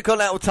 apart from the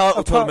Intercontinental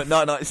title tournament,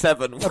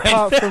 1997.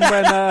 Apart from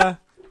when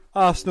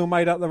Arsenal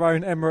made up their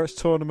own Emirates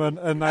tournament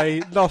and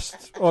they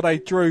lost or they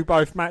drew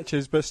both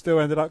matches, but still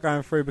ended up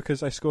going through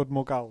because they scored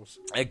more goals.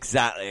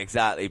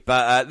 Exactly.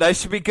 But those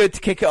should be good to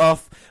kick it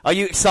off. Are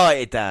you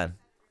excited, Dan?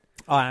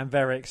 I am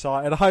very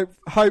excited.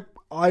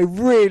 I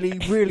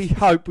really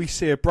hope we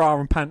see a bra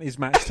and panties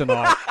match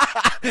tonight.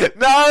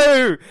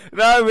 No,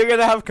 we're going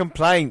to have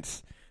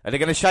complaints. Are they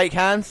going to shake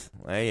hands?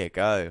 There you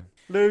go.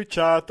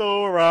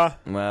 Luchadora.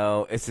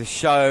 Well, it's a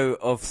show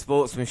of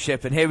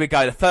sportsmanship, and here we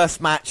go. The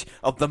first match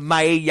of the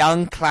Mae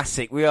Young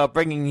Classic. We are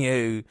bringing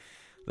you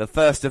the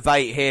first of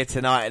 8 here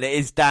tonight, and it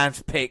is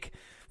Dan's pick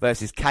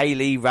versus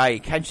Kaylee Ray.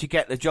 Can she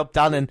get the job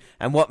done,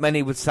 and what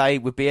many would say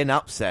would be an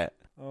upset?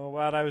 Oh,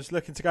 well, I was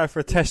looking to go for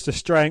a test of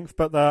strength,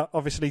 but the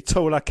obviously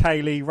taller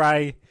Kaylee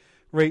Ray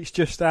reached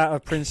just out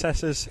of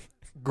Princess's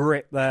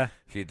grip there.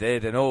 She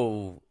did, and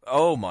oh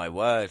my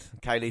word.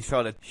 Kaylee's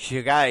trying to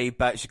shigay,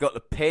 but she got the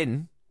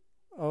pin.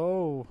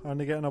 Oh,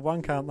 only getting a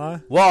 1 count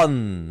though.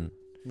 1.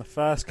 The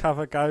first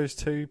cover goes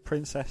to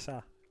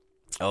Princessa.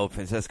 Oh,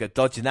 Princessa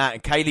dodging that,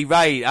 and Kaylee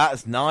Ray,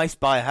 that's nice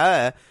by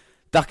her.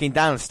 Ducking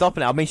down and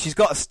stopping it. I mean, she's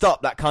got to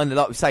stop that kind of,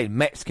 like we say,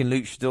 Mexican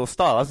luchador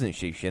style, hasn't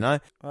she, you know?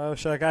 Oh,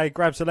 Sergey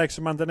grabs the legs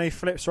from underneath,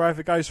 flips her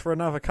over, goes for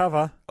another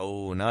cover.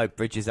 Oh, no,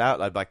 bridges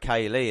outlaid by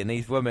Kaylee, and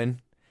these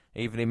women,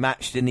 evenly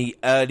matched in the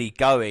early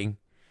going.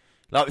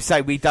 Like we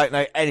say, we don't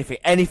know anything.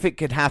 Anything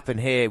could happen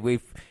here.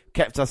 We've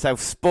kept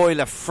ourselves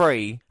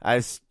spoiler-free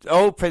as,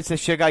 Princess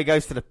Sugar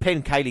goes for the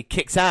pin. Kaylee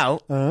kicks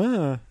out.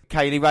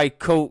 Kaylee Ray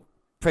caught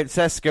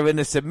Princesca in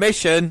the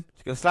submission.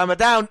 She's going to slam her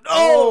down.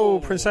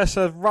 Oh!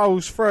 Princessa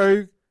rolls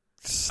through,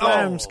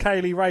 slams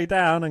Kaylee Ray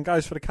down and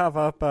goes for the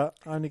cover, but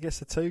only gets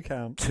a 2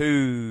 count.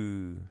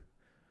 2.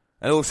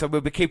 And also,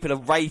 we'll be keeping a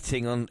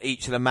rating on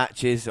each of the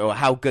matches, or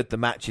how good the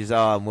matches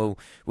are, and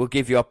we'll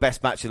give you our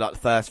best matches, like the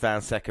first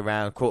round, second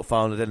round,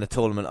 quarterfinal, then the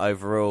tournament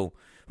overall.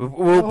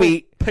 We'll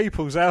be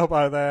people's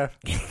elbow there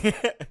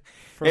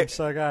from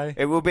Sergey.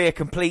 It will be a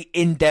complete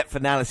in-depth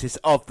analysis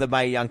of the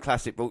Mae Young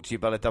Classic, brought to you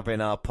by the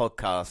WNR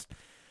podcast.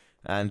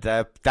 And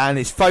Dan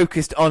is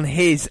focused on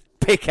his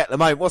pick at the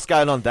moment. What's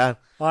going on, Dan?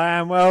 I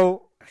am.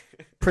 Well,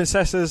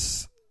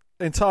 Princessa's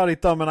entirely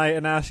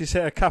dominated now. She's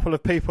hit a couple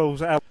of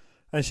people's out,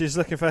 and she's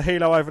looking for a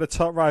helo over the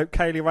top rope.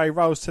 Kaylee Ray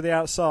rolls to the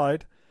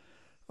outside.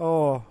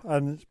 Oh,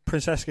 and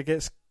Princessa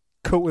gets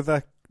caught with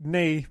a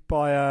knee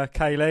by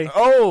Kaylee.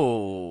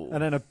 Oh!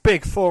 And then a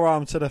big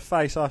forearm to the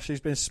face after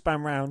she's been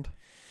spun round.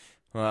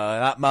 Well,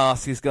 that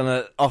mask is going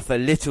to offer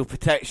little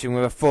protection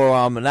with a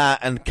forearm and that,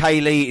 and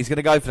Kaylee is going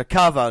to go for the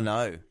cover.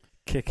 No.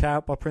 Kick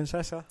out by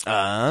Princessa.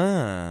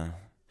 And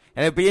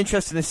it'll be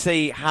interesting to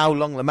see how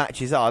long the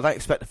matches are. I don't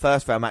expect the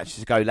first round matches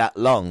to go that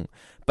long,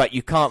 but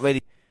you can't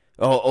really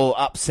or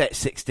upset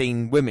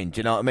 16 women. Do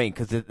you know what I mean?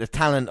 Because the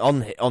talent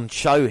on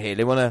show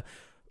here,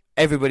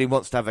 everybody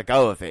wants to have a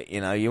go of it.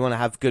 You know, you want to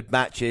have good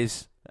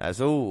matches. As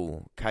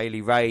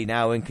Kaylee Ray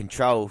now in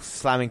control,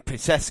 slamming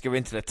Princesca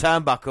into the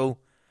turnbuckle.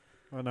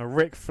 And a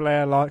Ric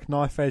Flair-like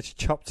knife edge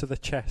chop to the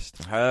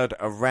chest. Heard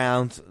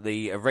around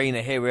the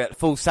arena here. We're at the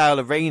Full Sail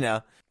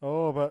Arena.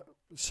 Oh, but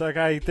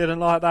Sergey didn't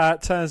like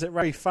that. Turns it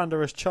very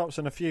thunderous chops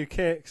and a few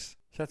kicks.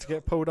 She had to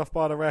get pulled off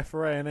by the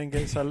referee and then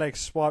gets her legs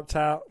swiped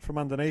out from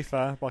underneath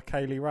her by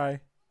Kaylee Ray.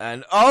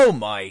 And oh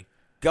my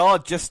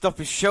God, just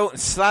stopping short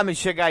and slamming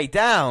Sergey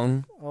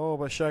down. Oh,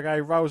 but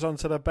Sergey rolls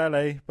onto the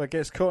belly but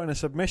gets caught in a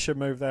submission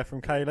move there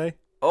from Kaylee.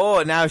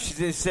 Oh, now she's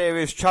in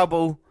serious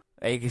trouble.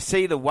 You can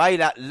see the way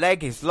that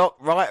leg is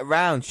locked right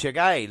around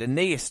Sergey. The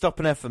knee is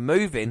stopping her from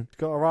moving.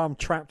 Got her arm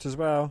trapped as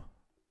well.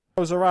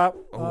 Pulls her up.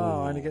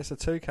 Only gets a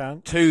 2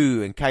 count.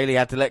 2, and Kaylee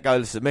had to let go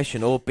of the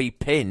submission or be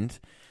pinned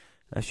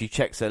as she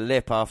checks her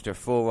lip after a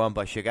forearm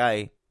by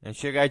Sergey. And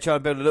Sergey trying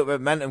to build a little bit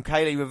of momentum.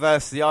 Kaylee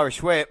reversed the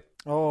Irish whip.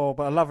 Oh,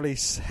 but a lovely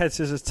head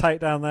scissors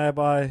takedown there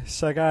by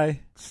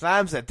Sergey.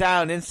 Slams her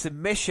down in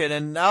submission,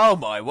 and oh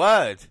my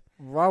word.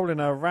 Rolling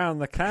her around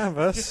the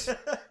canvas.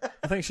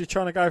 I think she's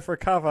trying to go for a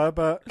cover,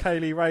 but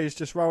Kaylee Ray's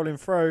just rolling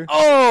through.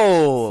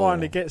 Oh!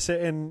 Finally gets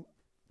it in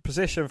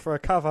position for a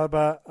cover,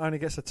 but only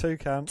gets a 2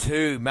 count.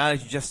 2,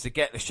 managing just to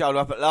get the shoulder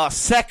up at last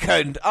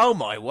second. Oh,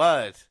 my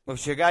word. Well,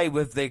 Shigei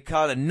with the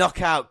kind of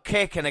knockout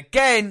kick, and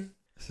again.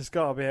 This has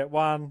got to be at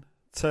 1,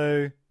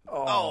 2.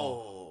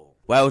 Oh.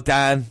 Well,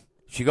 Dan,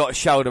 she got a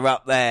shoulder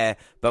up there,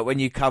 but when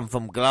you come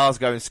from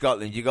Glasgow in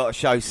Scotland, you got to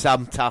show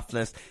some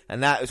toughness,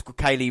 and that was what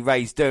Kaylee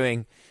Ray's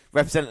doing,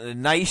 representing the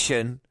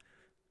nation.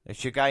 And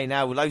Shigei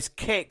now with those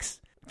kicks.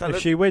 If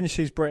she wins,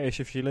 she's British.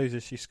 If she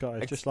loses, she's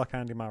Scottish, just like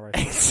Andy Murray.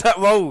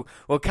 well,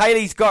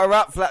 Kaylee's got her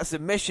up for that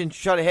submission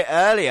she tried to hit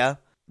earlier.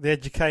 The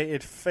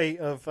educated feet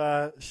of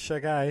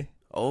Shigei.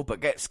 Oh,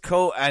 but gets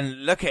caught,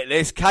 and look at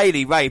this.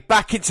 Kaylee Ray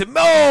back into...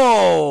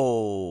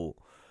 Oh!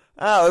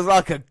 That was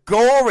like a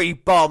gory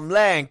bomb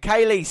there, and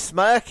Kaylee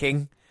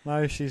smirking.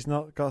 No, she's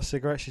not got a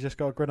cigarette. She's just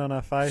got a grin on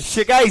her face.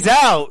 Shigei's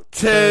out.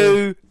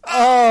 2.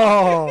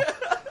 Oh!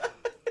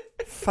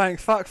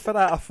 Thank fuck for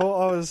that. I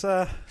thought I was...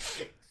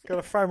 Got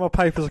to throw my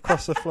papers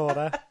across the floor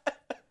there.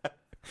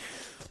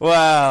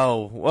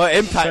 Wow, what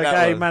impact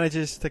that was.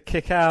 Manages to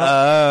kick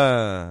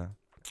out.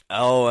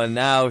 And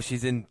now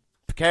she's in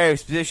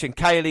precarious position.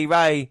 Kaylee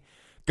Ray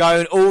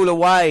going all the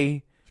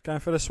way. She's going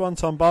for the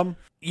swanton bomb.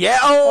 Yeah.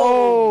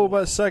 Oh,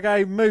 but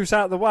Sergey moves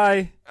out the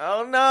way.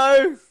 Oh,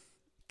 no.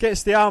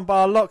 Gets the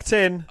armbar locked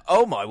in.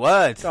 Oh, my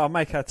word. Gotta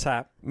make her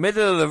tap.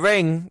 Middle of the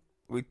ring.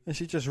 And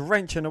she's just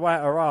wrenching away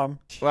at her arm.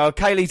 Well,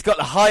 Kaylee's got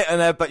the height on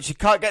her, but she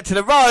can't get to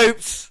the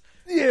ropes.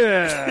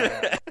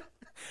 Yeah.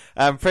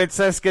 And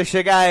Francisca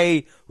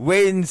Shigei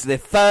wins the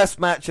first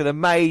match of the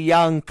Mae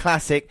Young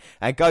Classic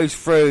and goes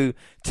through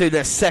to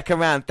the second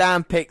round.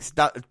 Dan Picks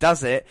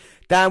does it.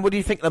 Dan, what do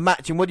you think of the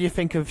match and what do you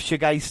think of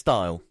Shigei's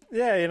style?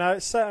 Yeah,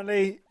 it's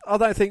certainly... I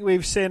don't think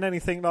we've seen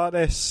anything like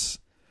this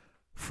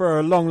for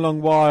a long,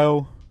 long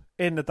while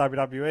in the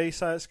WWE,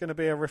 so it's going to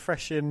be a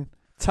refreshing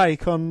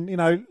take on,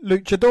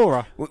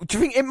 luchadora. Well, do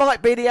you think it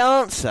might be the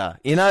answer?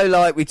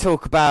 Like we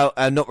talk about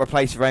not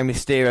replacing Rey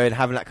Mysterio and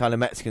having that kind of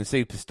Mexican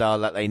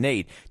superstar that they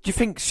need. Do you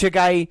think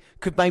Shigei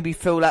could maybe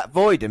fill that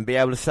void and be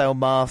able to sell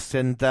masks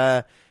and, be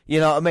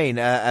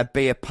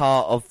a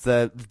part of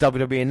the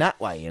WWE in that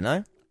way,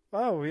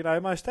 Oh,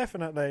 most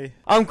definitely.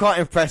 I'm quite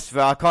impressed with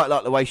her. I quite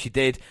like the way she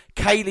did.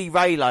 Kaylee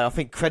Ray, I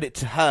think credit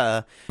to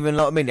her.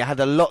 They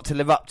had a lot to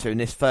live up to in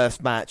this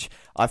first match.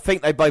 I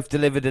think they both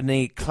delivered in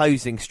the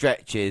closing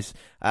stretches.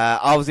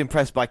 I was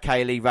impressed by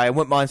Kaylee Ray. I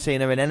wouldn't mind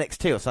seeing her in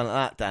NXT or something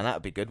like that, Dan. That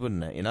would be good,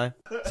 wouldn't it,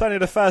 It's only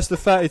the first of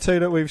 32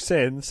 that we've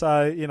seen,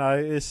 so,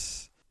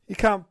 you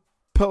can't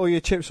put all your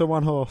chips on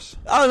one horse.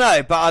 Oh,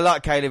 no, but I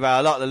like Kaylee Ray.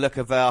 I like the look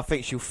of her. I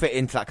think she'll fit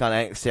into that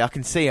kind of NXT. I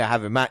can see her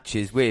having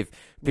matches with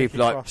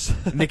people like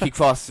Nikki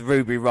Cross,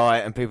 Ruby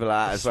Riott, and people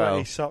like that as well.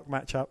 Sweaty sock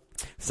matchup.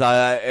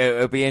 So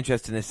it'll be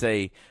interesting to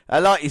see.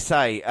 Like you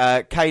say,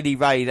 Kaylee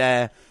Ray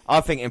there,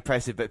 I think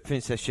impressive, but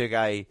Princess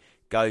Shigei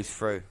goes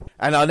through.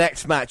 And our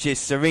next match is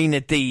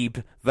Sereena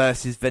Deeb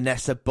versus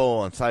Vanessa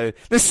Bourne. So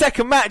the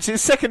second match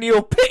is second of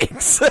your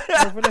picks.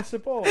 Vanessa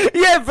Bourne?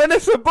 Yeah,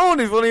 Vanessa Bourne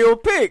is one of your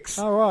picks.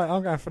 Oh, right,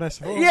 I'm going for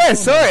Vanessa Bourne. Yeah,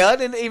 sorry,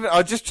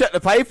 I just checked the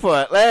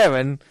paperwork there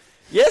and...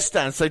 Yes,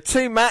 Dan, so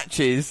 2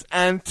 matches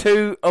and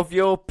 2 of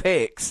your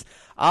picks.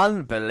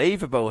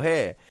 Unbelievable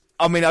here.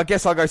 I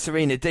guess I'll go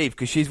Sereena Deeb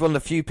because she's one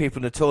of the few people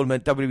in the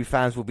tournament WWE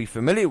fans will be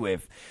familiar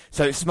with.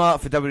 So it's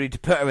smart for WWE to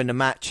put her in the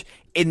match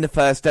in the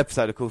first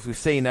episode. Of course, we've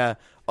seen her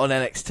on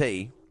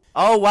NXT.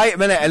 Oh, wait a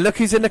minute, and look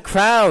who's in the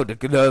crowd.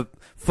 The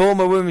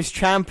former women's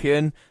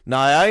champion,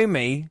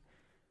 Naomi.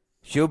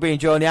 She'll be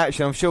enjoying the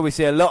action. I'm sure we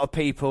see a lot of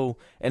people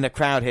in the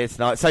crowd here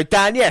tonight. So,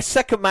 Dan, yes,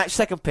 second match,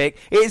 second pick.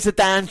 It is a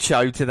Dan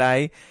show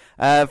today.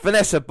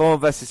 Vanessa Bourne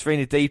versus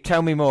Sereena Deeb.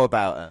 Tell me more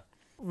about her.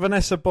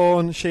 Vanessa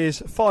Bourne,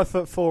 she's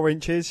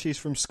 5'4". She's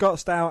from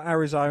Scottsdale,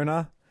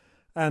 Arizona,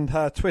 and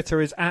her Twitter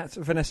is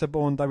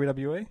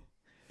 @VanessaBourneWWE.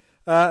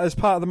 As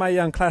part of the Mae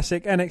Young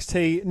Classic,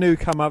 NXT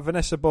newcomer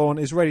Vanessa Bourne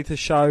is ready to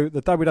show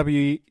the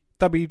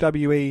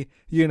WWE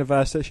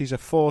universe that she's a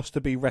force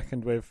to be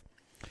reckoned with.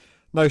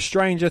 No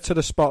stranger to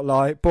the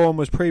spotlight, Bourne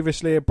was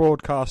previously a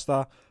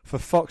broadcaster for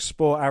Fox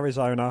Sport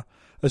Arizona,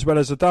 as well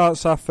as a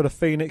dancer for the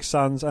Phoenix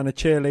Suns and a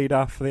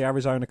cheerleader for the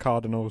Arizona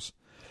Cardinals.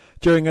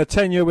 During her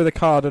tenure with the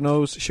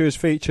Cardinals, she was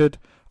featured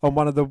on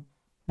one of the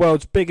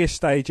world's biggest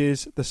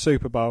stages, the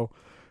Super Bowl,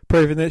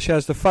 proving that she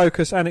has the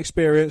focus and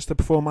experience to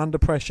perform under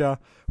pressure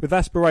with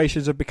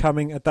aspirations of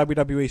becoming a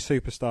WWE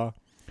superstar.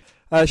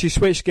 She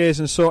switched gears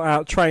and sought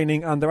out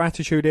training under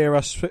Attitude Era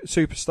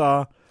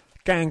superstar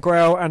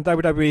Gangrel and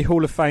WWE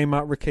Hall of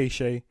Famer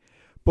Rikishi.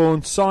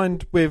 Bourne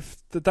signed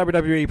with the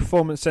WWE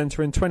Performance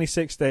Center in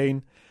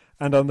 2016,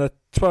 and on the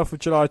 12th of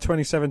July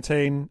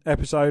 2017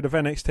 episode of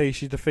NXT,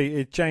 she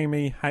defeated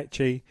Jamie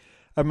Hatchie,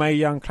 a Mae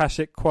Young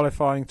Classic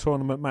qualifying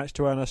tournament match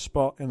to earn a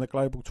spot in the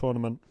global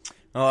tournament.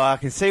 Oh, I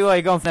can see why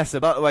you're going, Vanessa,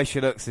 about the way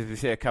she looks if you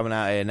see her coming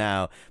out here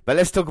now. But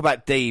let's talk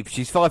about Deeb.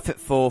 She's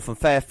 5'4" from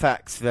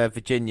Fairfax,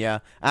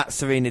 Virginia,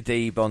 @Sereena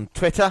Deeb on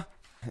Twitter.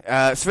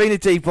 Serena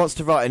Deeb wants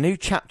to write a new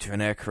chapter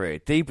in her career.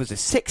 Deeb was a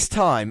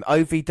 6-time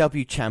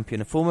OVW champion,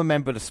 a former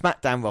member of the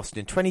SmackDown roster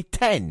in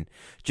 2010,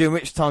 during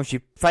which time she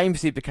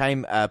famously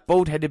became a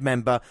bald-headed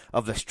member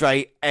of the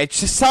Straight Edge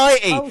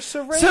Society. Oh,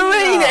 Serena!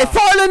 If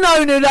I'd have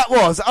known who that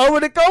was, I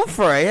would have gone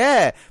for it,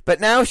 yeah. But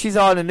now she's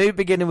on a new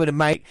beginning with a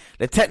mate.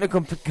 The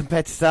technical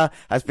competitor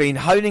has been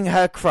honing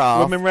her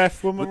craft. Woman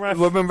ref.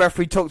 Woman ref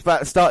we talked about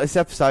at the start of this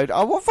episode.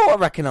 I thought I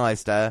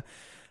recognised her.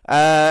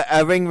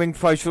 A ring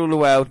pro for all the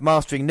world,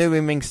 mastering new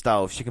ring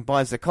styles. She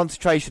combines the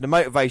concentration and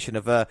motivation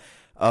of a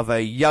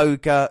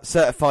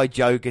certified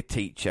yoga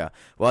teacher.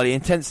 While the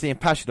intensity and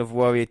passion of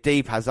Warrior,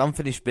 Deeb has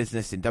unfinished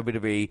business in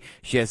WWE.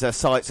 She has her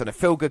sights on a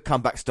feel-good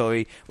comeback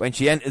story when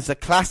she enters the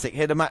Classic.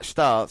 Here the match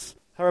starts.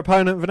 Her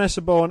opponent,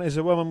 Vanessa Bourne, is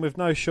a woman with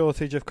no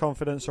shortage of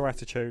confidence or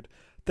attitude.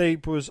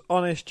 Deeb was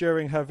honest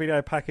during her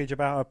video package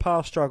about her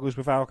past struggles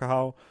with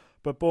alcohol,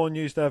 but Bourne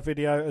used her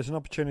video as an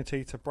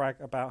opportunity to brag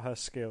about her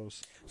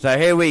skills. So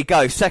here we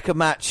go. Second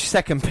match,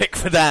 second pick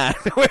for Dan.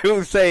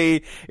 We'll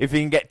see if he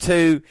can get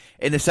 2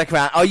 in the second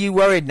round. Are you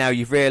worried now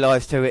you've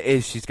realised who it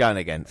is she's going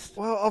against?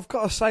 Well, I've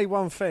got to say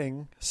one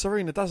thing.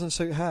 Serena doesn't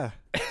suit her.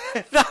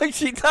 No,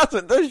 she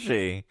doesn't, does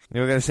she?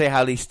 We're going to see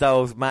how these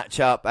styles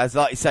match up. As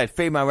like you said,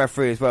 female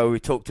referee as well,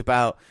 we talked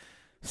about.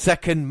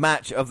 Second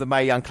match of the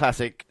Mae Young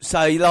Classic.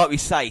 So, like we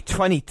say,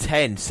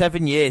 2010,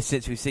 7 years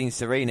since we've seen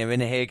Serena in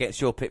here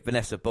against your pick,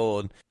 Vanessa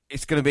Bourne.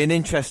 It's going to be an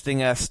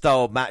interesting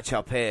style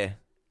match-up here.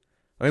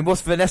 I mean, what's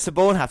Vanessa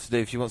Bourne have to do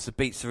if she wants to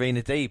beat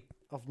Serena Deeb?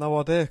 I've no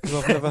idea, because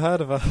I've never heard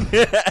of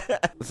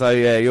her. So,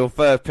 yeah, your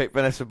third pick,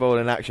 Vanessa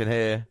Bourne in action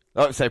here.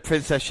 Like I say,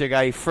 Princess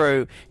Sugar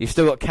through. You've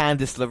still got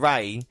Candice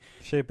LeRae.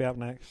 She'll be up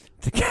next.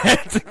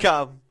 To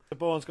come.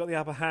 Bourne's got the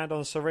upper hand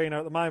on Serena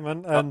at the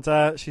moment,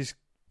 and she's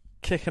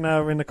kicking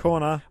her in the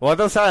corner. Well, I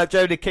don't say that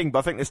Jodie King, but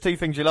I think there's 2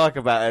 things you like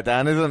about her,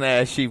 Dan, isn't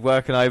there? She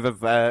working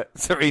over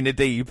Serena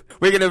Deeb.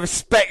 We're going to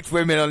respect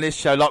women on this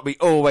show like we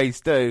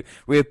always do.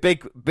 We're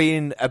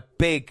being a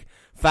big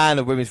fan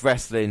of women's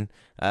wrestling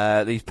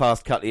these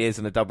past couple of years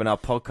on the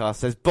WNR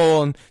podcast. As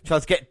Bourne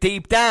tries to get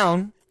Deeb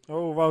down.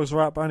 Oh, rolls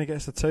her up, only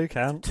gets a 2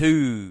 count.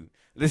 2.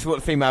 This is what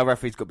the female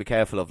referee's got to be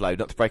careful of, though,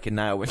 not to break a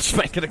nail when she's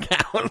making a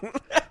count.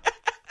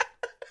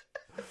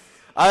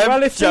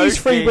 Well, if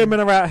these 3 women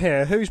are out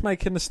here, who's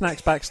making the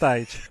snacks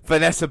backstage?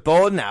 Vanessa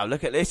Bourne now.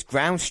 Look at this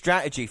ground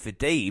strategy for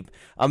Deeb.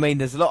 I mean,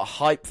 there's a lot of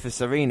hype for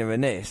Serena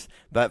in this,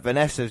 but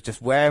Vanessa's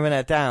just wearing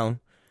her down.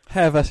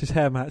 Hair versus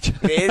hair match.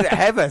 It is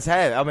hair versus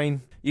hair. I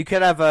mean, you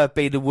could have her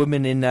be the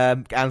woman in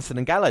Anderson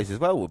and Gallows as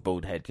well with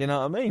bald head. You know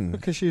what I mean?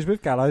 Because she was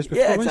with Gallows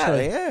before, yeah,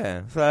 exactly.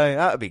 Yeah, so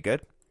that would be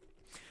good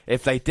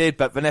if they did.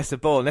 But Vanessa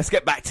Bourne. Let's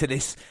get back to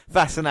this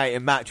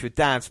fascinating match with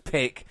Dan's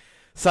pick.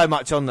 So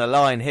much on the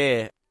line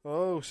here.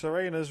 Oh,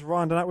 Serena's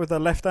winding up with her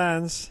left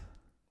hands.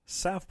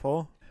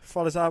 Southpaw.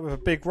 Follows up with a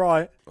big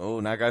right. Oh,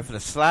 now go for the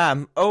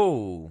slam.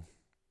 Oh.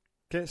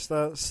 Gets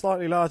the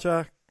slightly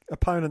larger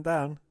opponent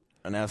down.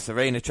 And now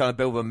Serena trying to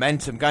build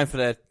momentum, going for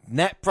the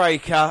net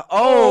breaker.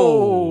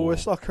 Oh.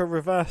 It's like a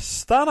reverse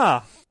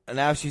stunner. And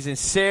now she's in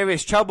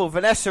serious trouble.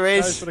 Vanessa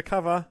is. Goes for the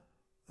cover.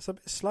 It's a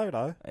bit slow,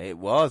 though. It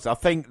was. I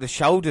think the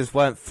shoulders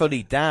weren't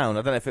fully down.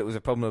 I don't know if it was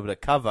a problem with the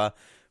cover.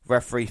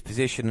 Referee's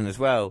positioning as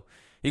well.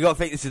 You got to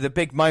think this is a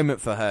big moment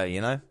for her, you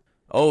know?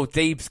 Oh,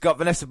 Deeb's got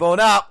Vanessa Bourne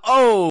up.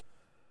 Oh!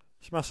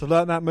 She must have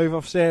learnt that move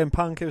off CM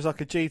Punk. It was like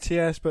a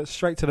GTS, but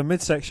straight to the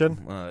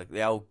midsection. Well,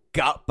 the old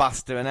gut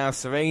buster, and now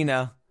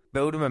Serena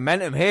building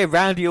momentum here.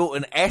 Randy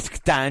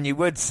Orton-esque, Dan, you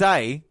would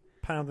say.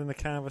 Pounding the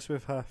canvas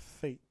with her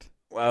feet.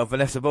 Well,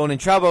 Vanessa Bourne in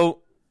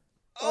trouble.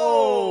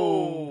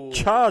 Oh!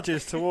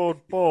 Charges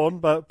toward Bourne,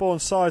 but Bourne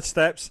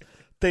sidesteps.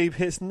 Deeb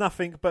hits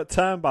nothing but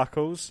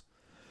turnbuckles,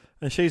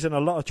 and she's in a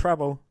lot of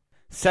trouble.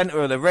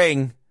 Centre of the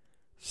ring.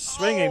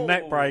 Swinging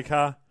neck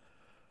breaker.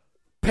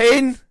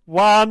 Pin.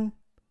 1,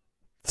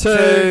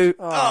 2.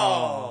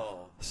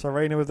 Oh.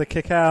 Serena with the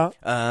kick out.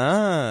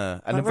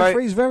 And the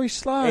referee's very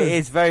slow. It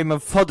is very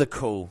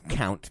methodical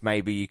count,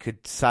 maybe you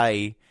could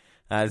say.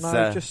 No,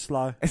 just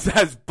slow.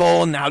 As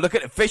Bourne now. Look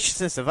at the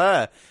viciousness of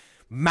her.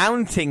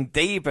 Mounting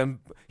Deeb and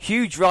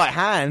huge right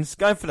hands.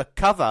 Going for the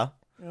cover.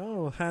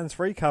 Oh,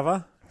 hands-free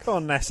cover. Go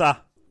on,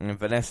 Nessa. And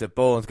Vanessa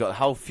Bourne's got the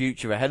whole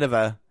future ahead of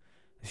her.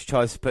 She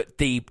tries to put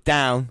Deeb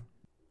down.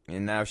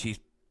 And now she's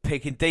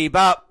picking Deeb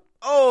up.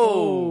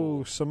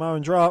 Oh!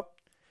 Samoan drop.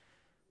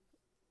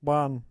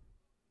 1,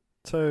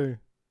 2.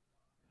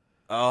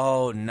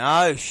 Oh,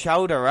 no.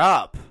 Shoulder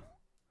up.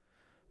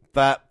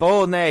 But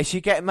Bourne there,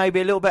 she's getting maybe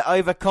a little bit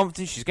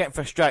overconfident. She's getting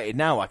frustrated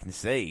now, I can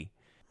see.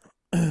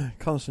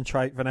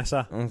 Concentrate,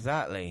 Vanessa.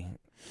 Exactly.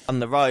 On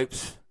the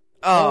ropes.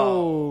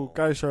 Oh!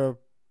 Goes for a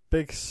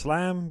big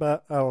slam,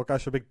 but... Oh,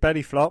 goes for a big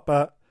belly flop,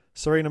 but...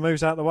 Serena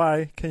moves out of the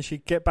way. Can she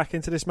get back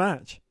into this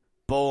match?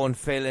 Bourne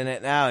feeling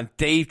it now, and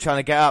Deeb trying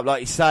to get up,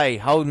 like you say,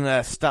 holding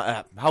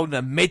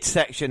her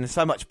midsection in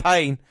so much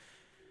pain.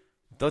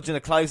 Dodging a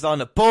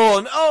clothesline of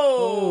Bourne.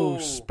 Oh!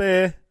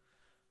 Spear.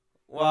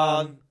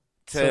 1,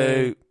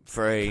 2,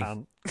 3.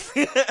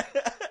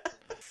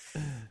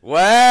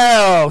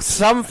 Well,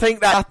 something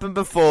that happened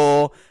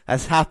before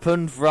has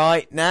happened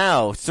right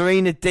now.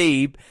 Sereena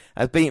Deeb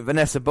has beaten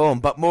Vanessa Bourne,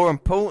 but more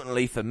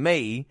importantly for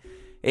me,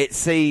 it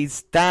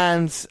sees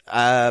Dan's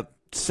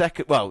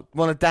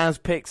one of Dan's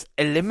picks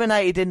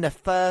eliminated in the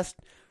first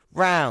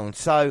round.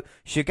 So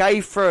she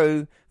gave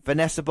through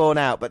Vanessa Bourne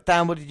out. But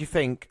Dan, what did you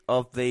think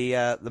of the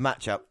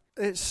matchup?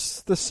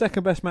 It's the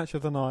second best match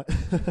of the night.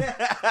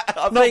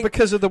 Not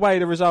because of the way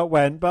the result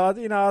went, but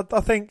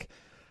I think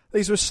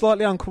these were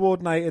slightly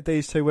uncoordinated,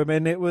 these two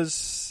women. It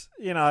was,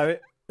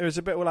 it was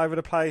a bit all over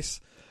the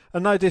place.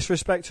 And no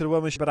disrespect to the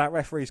woman, but that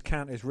referee's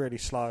count is really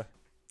slow.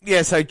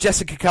 Yeah, so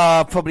Jessica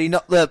Carr, probably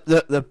not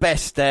the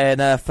best there in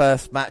her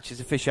first match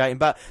as officiating,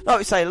 but like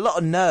we say, a lot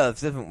of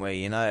nerves, haven't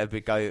we? As we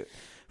go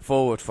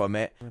forward from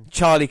it.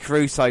 Charlie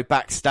Caruso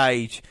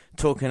backstage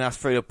talking us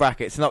through the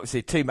brackets, and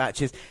obviously 2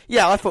 matches.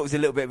 Yeah, I thought it was a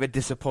little bit of a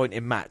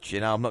disappointing match.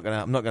 I'm not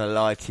gonna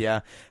lie to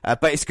you,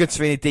 but it's good.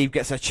 Sereena Deeb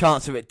gets a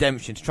chance of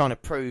redemption, trying to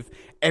prove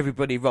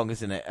everybody wrong,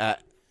 isn't it?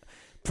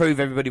 Prove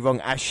everybody wrong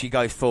as she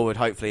goes forward,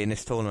 hopefully in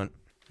this tournament.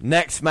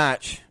 Next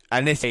match,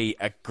 and this is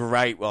a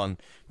great one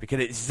because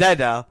it's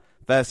Zedda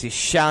versus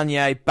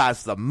Shania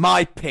Baszler.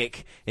 My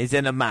pick is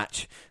in a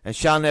match, and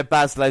Shania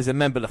Baszler is a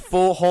member of the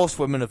 4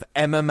 Horsewomen of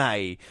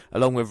MMA,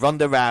 along with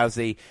Ronda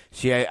Rousey.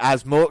 She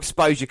has more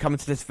exposure coming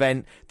to this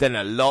event than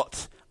a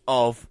lot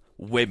of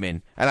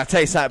women. And I'll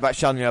tell you something about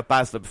Shania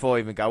Baszler before I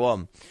even go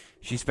on.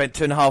 She spent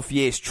 2.5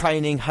 years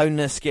training, honing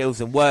her skills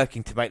and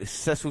working to make the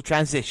successful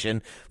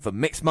transition from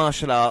mixed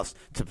martial arts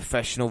to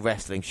professional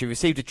wrestling. She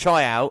received a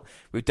tryout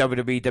with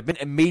WWE, didn't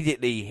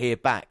immediately hear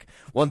back.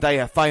 One day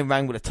her phone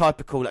rang with a type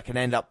of call that can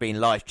end up being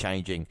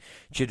life-changing.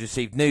 She had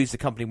received news the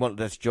company wanted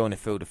her to join a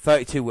field of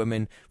 32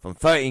 women from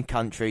 13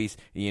 countries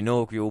in the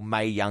inaugural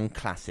Mae Young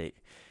Classic.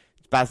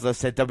 Baszler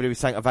said, WWE is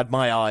something I've had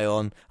my eye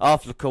on.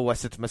 After the call, I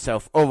said to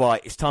myself, all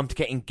right, it's time to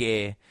get in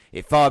gear.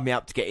 It fired me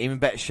up to get in even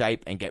better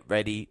shape and get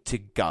ready to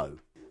go.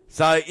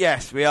 So,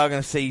 yes, we are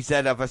going to see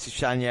Zedda versus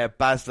Shania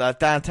Baszler.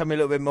 Dan, tell me a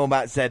little bit more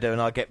about Zedda and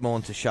I'll get more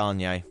into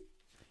Shania.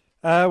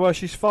 Well,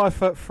 she's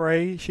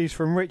 5'3". She's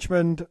from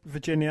Richmond,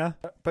 Virginia,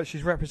 but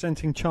she's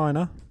representing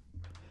China.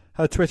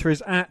 Her Twitter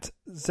is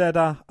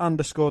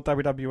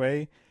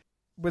 @Zedda_WWE.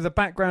 With a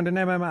background in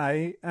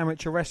MMA,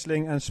 amateur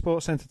wrestling and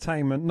sports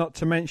entertainment, not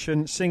to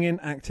mention singing,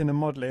 acting and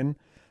modelling,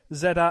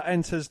 Zedda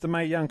enters the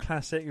Mae Young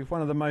Classic with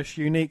one of the most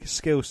unique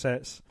skill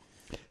sets.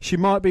 She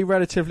might be a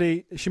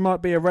relatively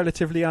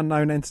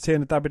unknown entity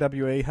in the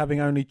WWE, having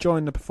only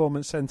joined the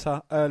Performance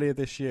Center earlier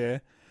this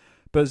year,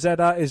 but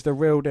Zedda is the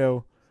real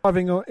deal.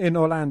 Arriving in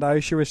Orlando,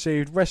 she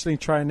received wrestling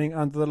training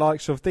under the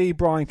likes of the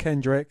Brian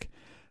Kendrick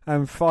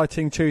and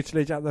fighting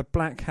tutelage at the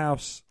Black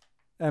House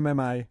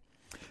MMA,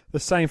 the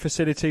same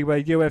facility where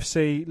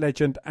UFC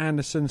legend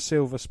Anderson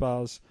Silva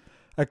spars.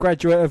 A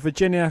graduate of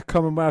Virginia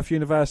Commonwealth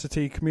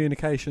University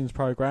Communications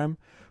Program,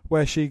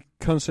 where she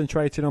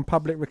concentrated on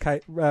public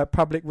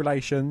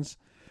relations,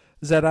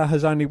 Zedda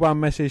has only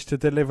one message to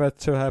deliver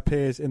to her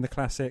peers in the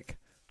Classic: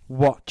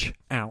 watch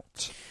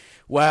out.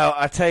 Well,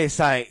 I tell you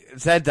something,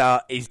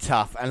 Zedda is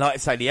tough, and like I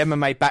say, the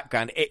MMA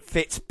background, it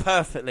fits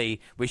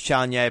perfectly with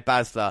Shania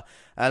Baszler.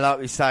 And like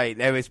we say,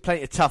 there is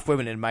plenty of tough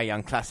women in the Mae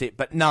Young Classic,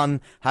 but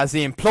none has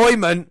the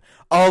employment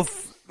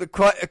of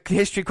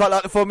history quite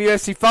like the former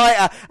UFC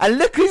fighter. And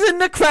look who's in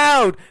the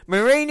crowd!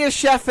 Marina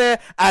Shafir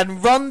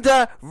and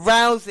Ronda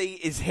Rousey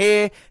is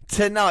here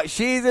tonight.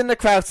 She's in the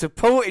crowd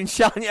supporting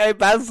Shania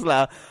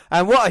Baszler.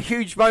 And what a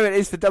huge moment it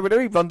is for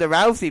WWE, Ronda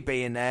Rousey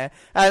being there.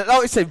 And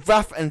like I said,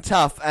 rough and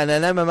tough, and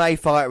an MMA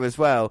fighter as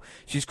well.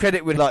 She's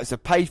credited with likes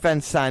of Paige Van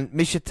Sant,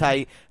 Misha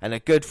Tate, and a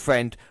good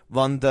friend,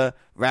 Ronda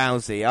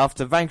Rousey.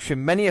 After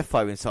vanquishing many a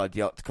foe inside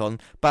the Octagon,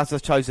 Baszler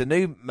chose a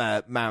new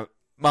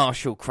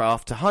martial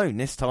craft to hone,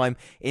 this time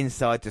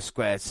inside the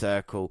squared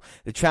circle.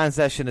 The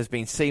transition has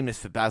been seamless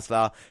for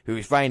Baszler, who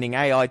is reigning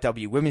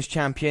AIW Women's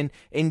Champion,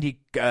 Indie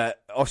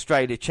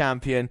Australia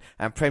Champion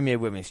and Premier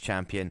Women's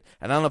Champion.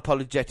 An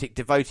unapologetic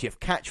devotee of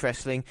catch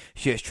wrestling,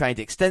 she has trained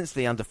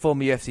extensively under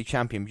former UFC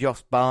Champion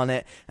Josh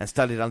Barnett and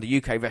studied under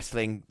UK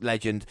wrestling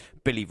legend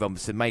Billy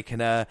Robinson, making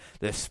her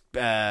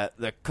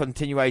the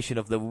continuation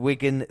of the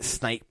Wigan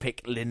snake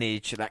pick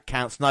lineage that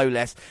counts no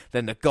less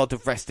than the god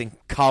of wrestling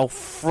Carl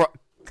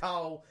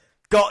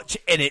Gotch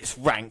in its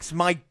ranks.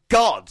 My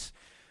God!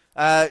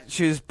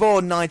 She was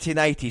born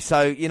 1980,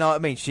 so you know what I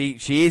mean.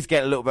 She is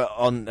getting a little bit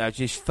on.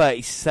 She's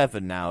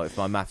 37 now, if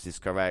my maths is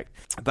correct.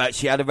 But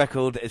she had a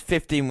record of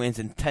 15 wins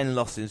and 10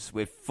 losses,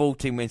 with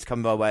 14 wins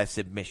coming by way of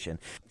submission.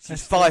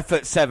 She's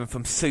 5'7"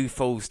 from Sioux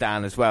Falls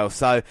down as well,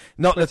 so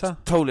not the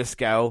tallest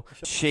girl.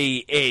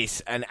 She is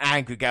an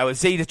angry girl.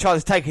 Zedda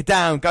tries to take her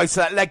down, goes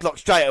to that leg lock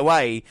straight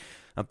away.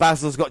 And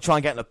Baszler's got to try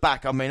and get in the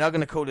back. I mean, I'm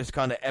going to call this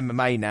kind of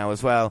MMA now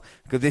as well,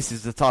 because this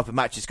is the type of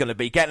match it's going to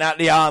be. Getting out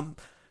the arm,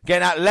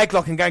 getting out the leg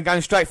lock and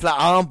going straight for that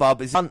arm bar.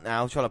 But he's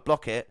now trying to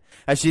block it.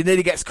 And she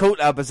nearly gets caught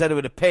out, but Zedda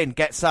with a pin,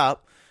 gets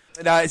up.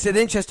 No, it's an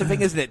interesting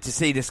thing, isn't it, to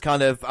see this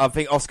kind of... I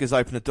think Oscar's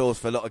opened the doors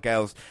for a lot of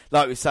girls.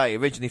 Like we say,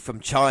 originally from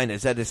China,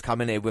 Zeda's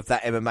coming in with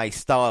that MMA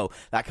style,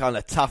 that kind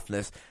of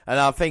toughness. And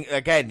I think,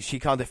 again, she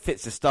kind of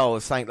fits the style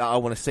of something that I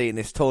want to see in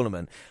this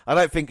tournament. I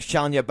don't think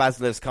Shania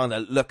Baszler's kind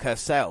of look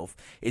herself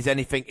is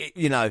anything...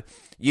 You know,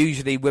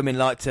 usually women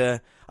like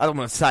to... I don't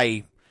want to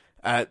say...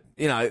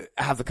 you know,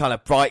 have the kind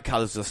of bright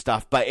colours or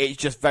stuff, but it's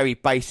just very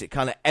basic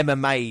kind of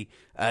MMA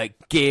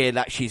gear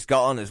that she's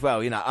got on as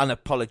well, you know,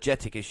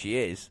 unapologetic as she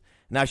is.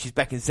 Now she's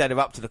becking Zeda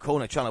up to the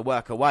corner trying to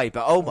work away,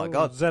 but oh my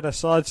God. Zeda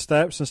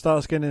sidesteps and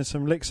starts getting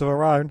some licks of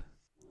her own.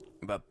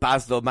 But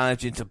Baszler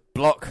managing to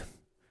block,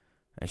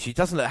 and she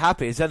doesn't look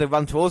happy. Zeda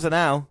run towards her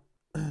now.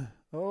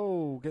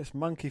 Oh, gets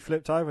monkey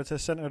flipped over to the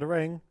centre of the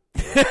ring.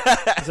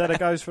 Zeda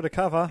goes for the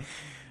cover.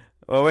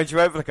 Well, when she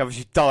went for the cover,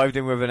 she dived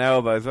in with an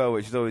elbow as well,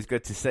 which is always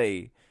good to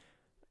see.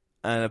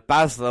 And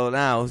Baszler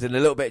now is in a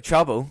little bit of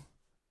trouble.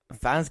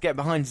 Fans get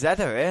behind Zeda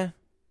here.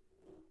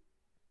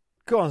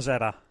 Go on,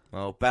 Zeda.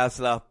 Well,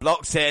 Baszler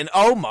blocks it, and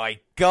oh my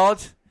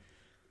God.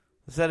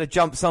 Zeda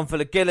jumps on for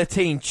the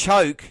guillotine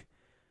choke.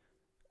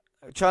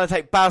 Trying to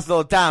take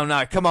Baszler down.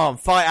 No, come on,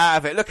 fight out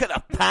of it. Look at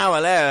the power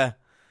there.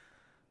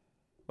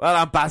 Well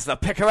done,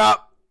 Baszler. Pick her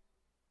up.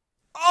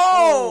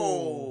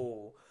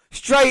 Oh!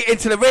 Straight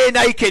into the rear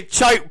naked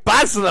choke.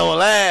 Baszler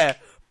there.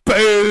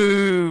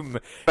 Boom!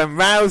 And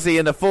Rousey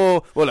and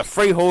the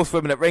three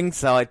horsewomen at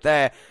ringside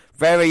there.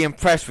 Very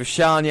impressed with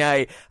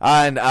Shania,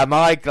 and am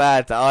I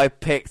glad that I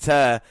picked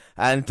her.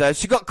 And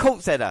she got caught,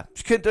 Zeda.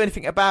 She couldn't do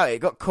anything about it.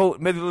 Got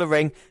caught middle of the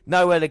ring,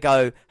 nowhere to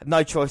go,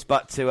 no choice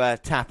but to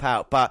tap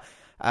out. But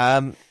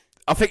I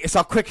think it's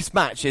our quickest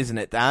match, isn't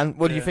it, Dan?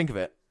 What do you think of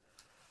it?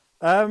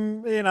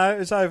 You know, it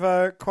was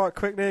over quite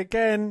quickly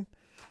again.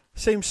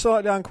 Seems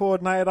slightly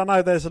uncoordinated. I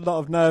know there's a lot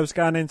of nerves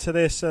going into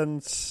this,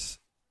 and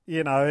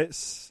you know,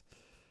 it's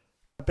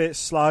a bit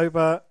slow,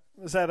 but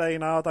Zeda, you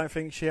know, I don't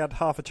think she had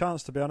half a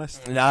chance, to be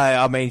honest. No,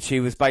 I mean,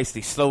 she was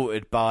basically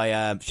slaughtered by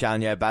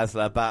Shania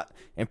Baszler, but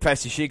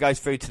impressive. She goes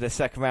through to the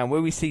second round.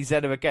 Will we see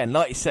Zeda again?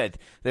 Like you said,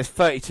 there's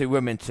 32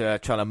 women to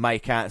trying to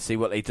make out and see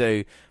what they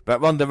do.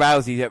 But Ronda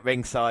Rousey's at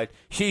ringside.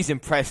 She's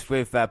impressed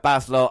with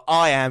Baszler.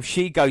 I am.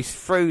 She goes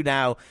through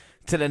now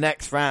to the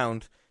next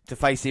round to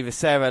face either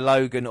Sarah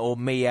Logan or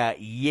Mae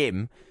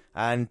Young.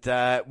 And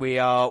we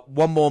are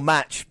one more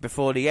match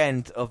before the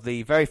end of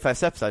the very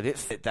first episode.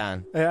 It's fit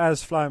down. It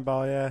has flown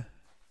by, yeah.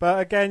 But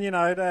again, you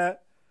know,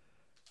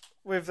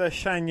 with the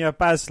Shania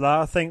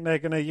Baszler, I think they're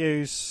going to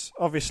use,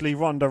 obviously,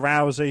 Ronda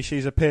Rousey.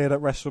 She's appeared at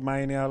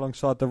WrestleMania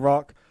alongside The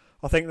Rock.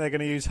 I think they're going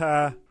to use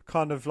her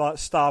kind of like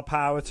star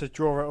power to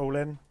draw it all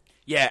in.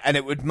 Yeah, and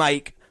it would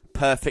make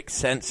perfect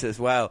sense as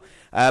well.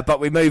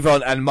 But we move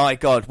on, and my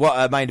God, what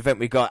a main event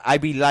we got.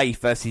 Abby Leif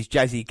versus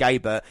Jazzy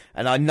Gabert.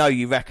 And I know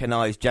you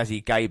recognise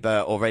Jazzy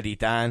Gabert already,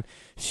 Dan.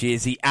 She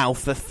is the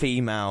alpha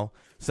female.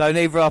 So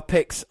neither are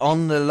picks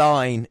on the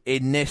line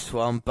in this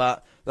one,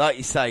 but like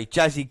you say,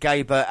 Jazzy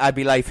Gabert,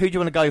 Abby Leif. Who do you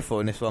want to go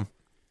for in this one?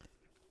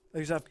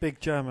 Who's that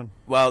big German?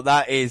 Well,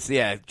 that is,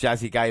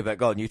 Jazzy Gabert.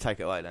 Go on, you take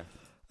it away then.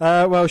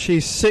 Well,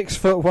 she's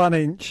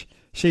 6'1".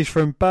 She's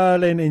from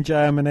Berlin in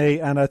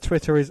Germany, and her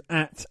Twitter is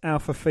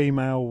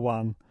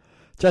 @alphafemale1.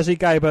 Jazzy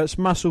Gabert's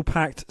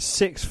muscle-packed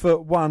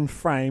 6'1"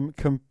 frame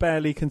can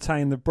barely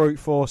contain the brute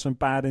force and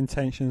bad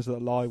intentions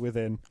that lie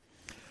within.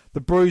 The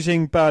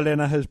bruising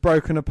Berliner has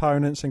broken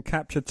opponents and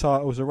captured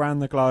titles around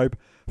the globe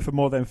for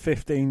more than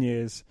 15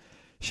 years.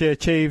 She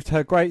achieved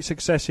her great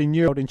success in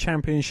Europe in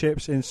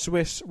championships in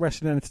Swiss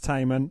Wrestling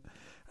Entertainment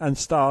and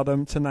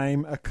Stardom, to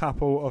name a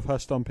couple of her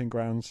stomping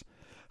grounds.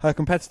 Her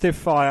competitive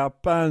fire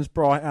burns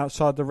bright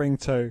outside the ring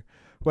too,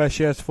 where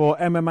she has fought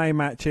MMA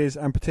matches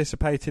and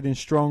participated in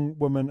strong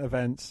woman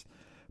events.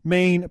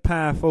 Mean,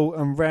 powerful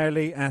and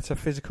rarely at a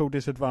physical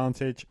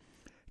disadvantage,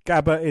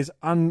 Gabert is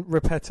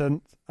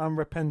unrepentant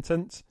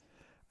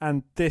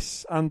and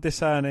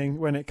undiscerning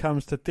when it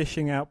comes to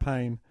dishing out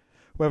pain.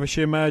 Whether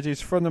she emerges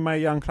from the Mae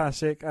Young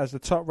Classic as the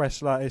top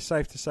wrestler, it's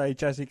safe to say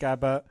Jazzy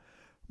Gabert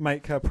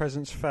make her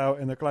presence felt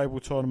in the global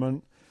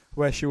tournament,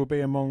 where she will be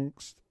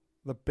amongst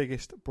the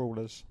biggest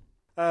brawlers.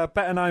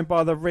 Better known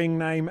by the ring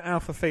name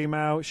Alpha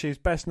Female, she's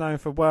best known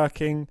for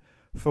working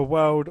for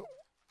World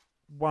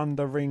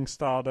Wonder Ring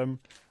Stardom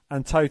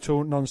and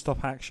Total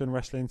Non-Stop Action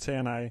Wrestling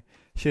TNA.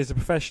 She is a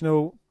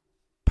professional,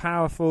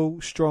 powerful,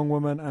 strong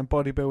woman and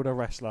bodybuilder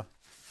wrestler.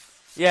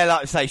 Yeah,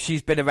 like I say,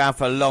 she's been around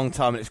for a long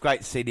time, and it's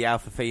great to see the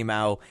alpha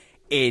female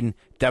in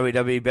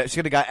WWE. But she's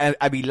going to go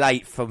Abby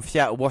Leif from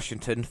Seattle,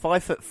 Washington,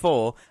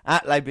 5'4",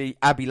 at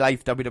Abby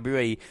Leif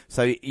WWE.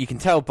 So you can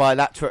tell by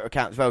that Twitter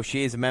account as well,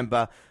 she is a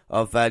member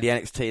of the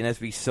NXT, and as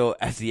we saw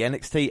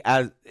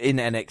in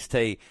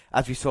NXT,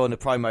 as we saw in the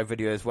promo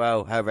video as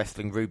well, her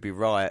wrestling Ruby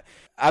Riott.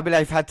 Abby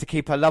Leif had to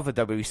keep her love of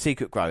WWE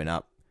secret growing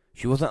up.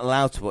 She wasn't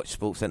allowed to watch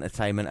sports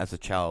entertainment as a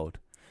child,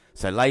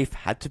 so Leif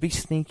had to be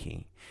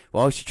sneaky.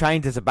 While she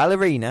trained as a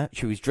ballerina,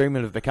 she was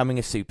dreaming of becoming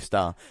a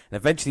superstar, and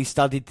eventually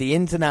studied the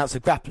ins and outs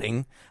of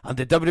grappling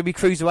under WWE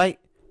Cruiserweight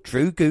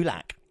Drew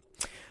Gulak.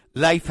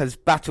 Leif has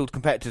battled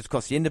competitors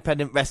across the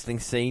independent wrestling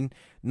scene,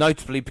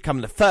 notably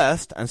becoming the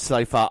first and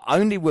so far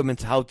only woman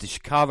to hold the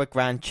Chicago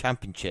Grand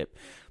Championship.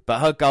 But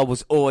her goal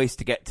was always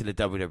to get to the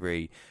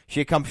WWE.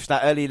 She accomplished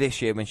that earlier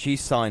this year when she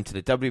signed to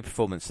the WWE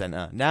Performance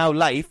Center. Now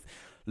Leif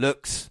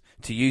looks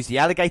to use the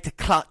alligator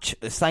clutch,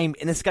 the same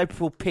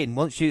inescapable pin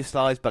once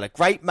utilised by the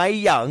great Mae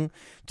Young,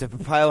 to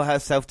propel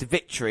herself to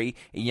victory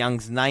in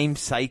Young's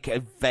namesake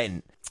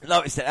event.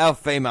 Like I said, our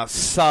female's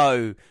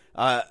so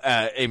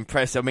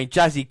impressive. I mean,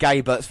 Jazzy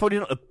Gabert's probably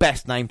not the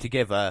best name to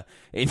give her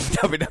in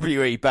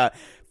WWE, but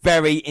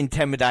very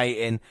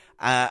intimidating.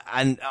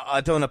 And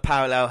I don't want to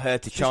parallel her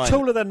to China. She's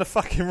taller than the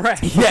fucking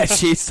ref. Yeah,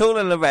 she's taller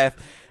than the ref,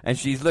 and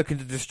she's looking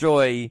to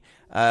destroy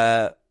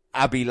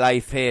Abby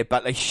Leif here,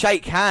 but they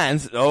shake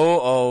hands.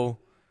 But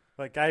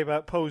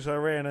Gabert pulls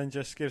her in and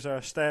just gives her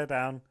a stare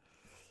down.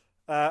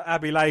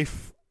 Abby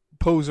Leif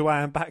pulls away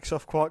and backs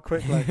off quite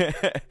quickly.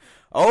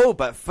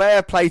 But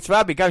fair play to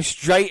Abby, going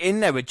straight in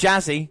there with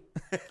Jazzy.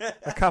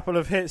 A couple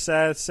of hits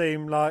there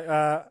seem like,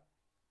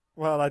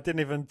 they didn't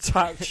even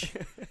touch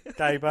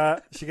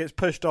Gabert. She gets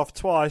pushed off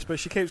twice, but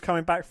she keeps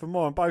coming back for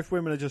more, and both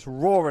women are just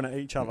roaring at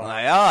each other.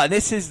 They are, and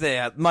this is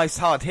the most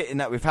hard hitting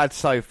that we've had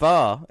so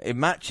far in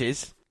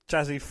matches.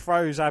 Jazzy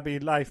throws Abby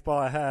Leif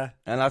by her hair.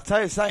 And I'll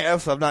tell you something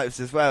else I've noticed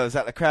as well, is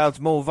that the crowd's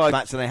more vote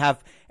match than they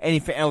have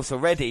anything else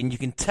already, and you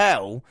can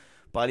tell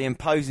by the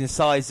imposing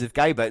size of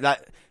Gabert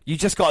that you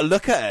just got to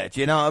look at her. Do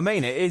you know what I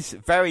mean? It is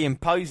very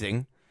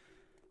imposing.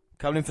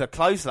 Coming in for the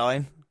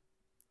clothesline.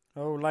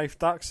 Oh, Leif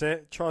ducks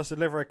it, tries to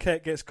deliver a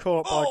kick, gets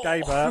caught by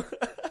Gabert.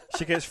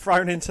 She gets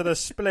thrown into the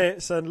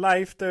splits, and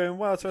Leif doing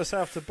well to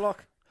herself to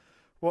block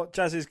what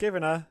Jazzy's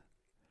giving her.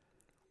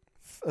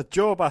 A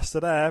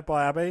jawbuster there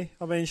by Abby.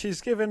 I mean,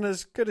 she's giving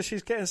as good as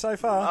she's getting so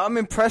far. I'm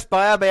impressed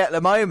by Abby at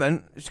the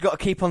moment. She's got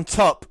to keep on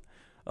top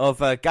of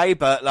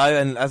Gabert, though,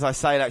 and as I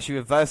say that, she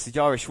reversed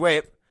the Irish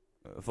whip.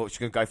 I thought she was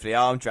going to go for the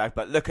arm drag,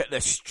 but look at the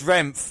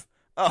strength.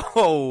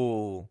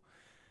 Oh!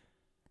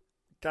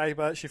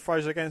 Gabert, she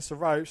throws her against the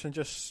ropes and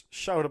just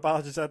shoulder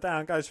barges her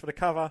down, goes for the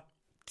cover.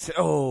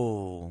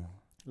 Oh!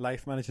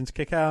 Leif managing to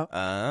kick out.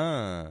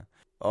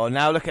 Oh,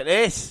 now look at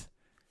this.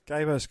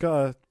 Gabert's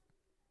got a...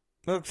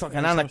 Looks like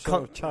an anaconda.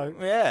 Sort of choke.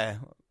 Yeah.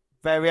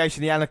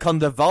 Variation of the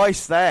anaconda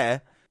vice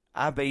there.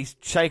 Abby's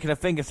shaking her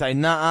finger saying,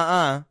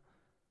 nah,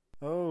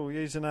 Oh,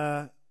 using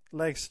her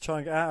legs to try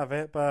and get out of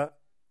it, but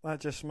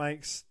that just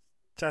makes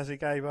Jazzy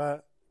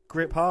Gabert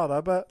grip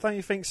harder. But don't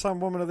you think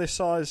some woman of this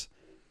size,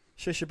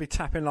 she should be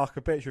tapping like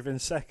a bitch within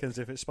seconds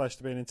if it's supposed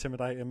to be an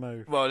intimidating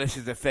move? Well, this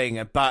is the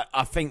thing, but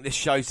I think this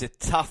shows the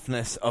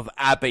toughness of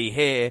Abby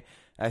here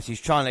as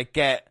she's trying to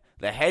get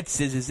the head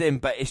scissors in,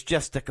 but it's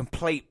just a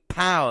complete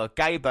power of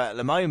Gabert at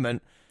the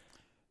moment.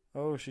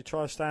 Oh, she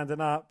tries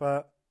standing up,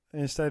 but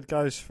instead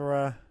goes for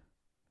a...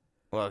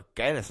 Well,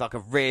 again, it's like a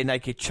rear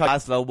naked choke.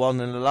 Laszlo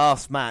won in the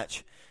last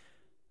match.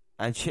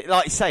 And she,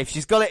 like you say, if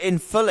she's got it in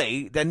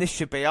fully, then this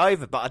should be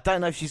over. But I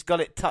don't know if she's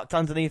got it tucked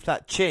underneath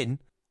that chin.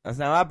 As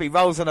now Abby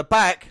rolls on her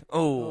back.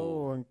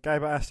 Oh, and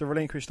Gabert has to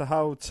relinquish the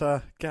hold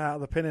to get out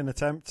of the pinning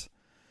attempt.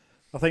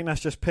 I think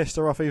that's just pissed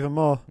her off even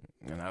more.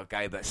 You know,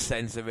 Gabert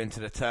sends her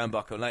into the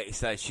turnbuckle. Like you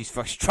said, she's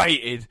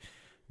frustrated.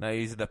 Now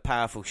using the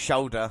powerful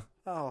shoulder.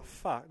 Oh,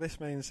 fuck. This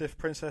means if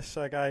Princess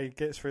Sergei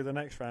gets through the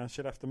next round,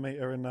 she'd have to meet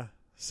her in the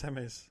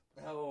semis.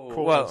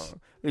 Oh, well,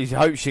 you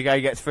hope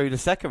Sergei gets through the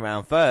second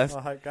round first.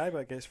 I hope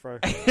Gabert gets through.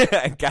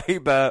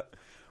 Gabert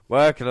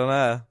working on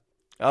her.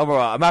 I'm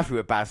alright. I'm happy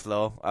with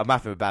Basler. I'm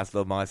happy with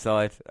Basler on my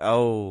side.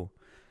 Oh,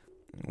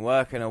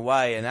 working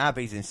away, and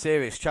Abby's in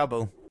serious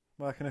trouble.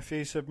 Working a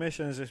few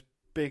submissions, this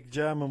big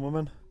German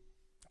woman.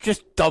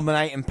 Just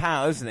dominating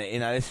power, isn't it? You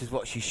know, this is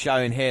what she's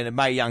showing here in the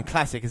Mae Young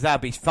Classic, as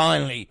Abby's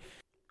finally...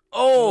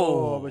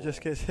 but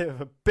just gets hit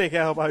with a big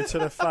elbow to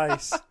the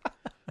face.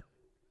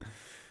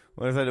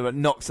 Well, I thought it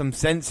knocked some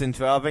sense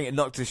into her. I think it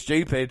knocked her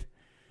stupid.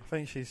 I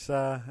think she's,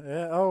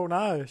 oh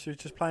no, she was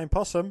just playing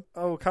possum.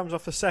 Oh, comes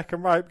off the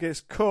second rope,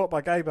 gets caught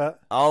by Gabert.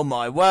 Oh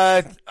my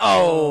word.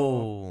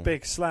 Oh.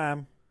 Big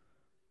slam.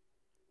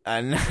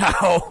 And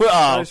now...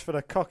 Goes for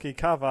the cocky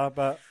cover,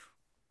 but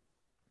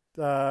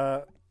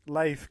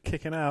Leif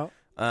kicking out.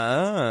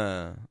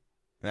 Now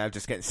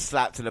just getting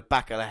slapped to the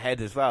back of the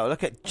head as well.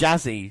 Look at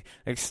Jazzy.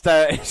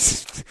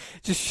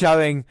 Just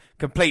showing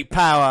complete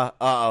power.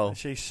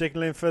 She's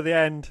signalling for the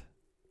end.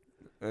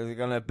 Is it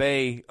going to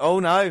be... Oh,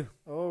 no.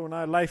 Oh,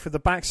 no. Leif with the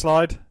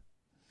backslide.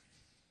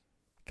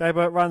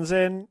 Gabert runs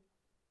in.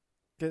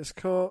 Gets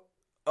caught.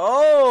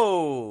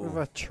 Oh!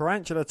 With a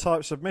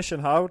tarantula-type submission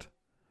hold.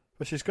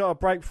 But she's got to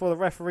break before the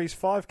referee's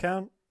 5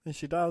 count. And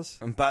she does.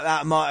 But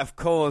that might have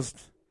caused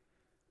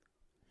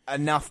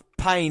enough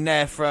pain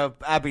there for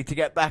Abby to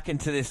get back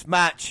into this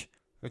match.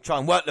 We'll try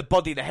and work the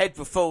body. The head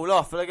will fall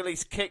off. Look at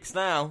these kicks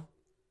now.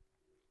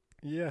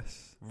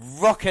 Yes.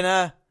 Rocking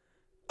her.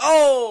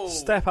 Oh!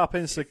 Step up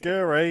in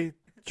Seguri.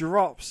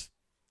 Drops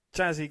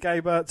Jazzy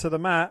Gabert to the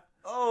mat.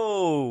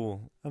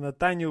 Oh! And the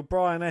Daniel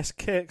Bryan-esque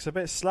kicks a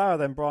bit slower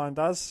than Bryan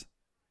does.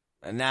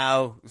 And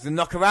now it's a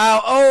knock her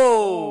out.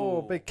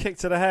 Oh! Big kick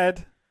to the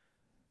head.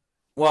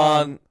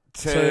 1,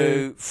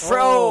 2,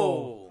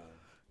 throw.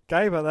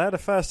 Gabert there, the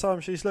first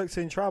time she's looked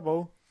in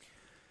trouble.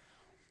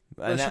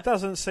 But she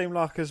doesn't seem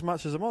like as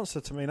much as a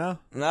monster to me now.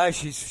 No,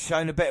 she's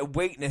shown a bit of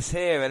weakness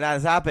here, and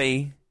as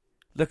Abby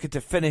looking to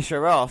finish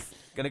her off,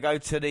 going to go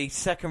to the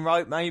second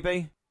rope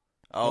maybe.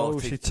 Oh,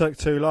 she took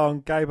too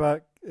long.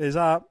 Gabert is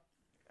up.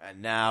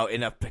 And now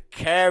in a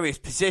precarious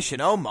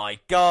position. Oh my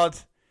God.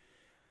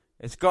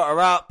 It's got her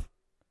up.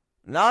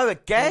 No,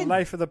 again.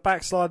 Lay for the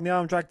backslide and the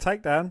arm drag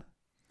takedown.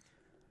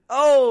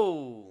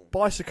 Oh.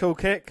 Bicycle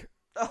kick.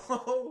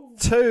 Oh.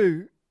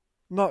 2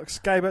 knocks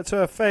Gabert to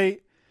her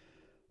feet.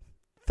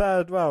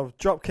 Third,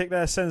 drop kick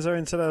there sends her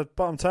into the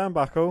bottom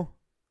turnbuckle.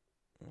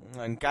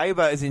 And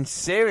Gabert is in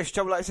serious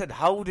trouble, like I said,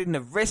 holding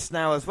the wrist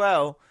now as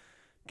well.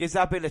 Gives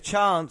Abby the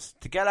chance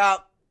to get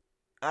up.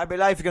 Abby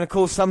Leif are going to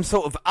cause some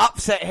sort of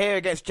upset here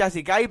against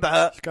Jazzy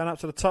Gabert. She's going up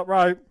to the top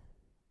rope.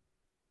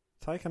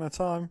 Taking her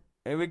time.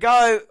 Here we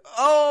go.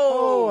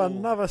 Oh!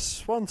 Another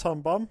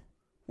swanton bomb.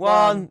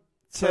 1,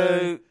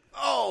 2.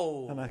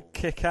 Oh! And a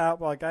kick out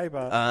by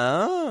Gabert.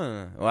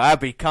 Well,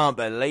 Abby can't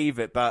believe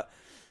it, but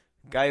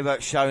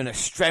Gabert showing her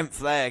strength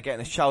there,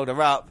 getting the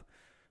shoulder up.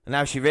 And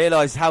now she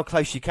realises how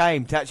close she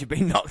came to actually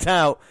being knocked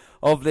out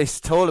of this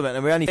tournament.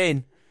 And we're only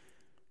in.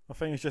 I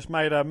think it's just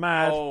made her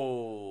mad.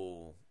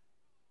 Oh.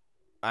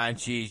 And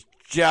she's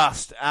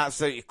just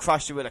absolutely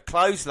crushed her with a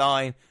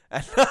clothesline.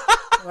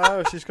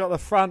 She's got the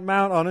front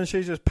mount on and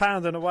she's just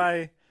pounding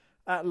away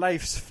at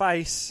Leif's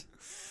face.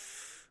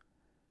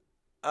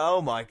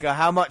 Oh my God,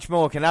 how much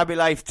more can Abby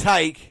Leif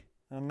take?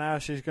 And now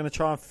she's going to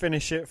try and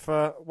finish it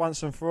for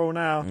once and for all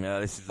now. No,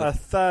 this is her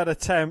third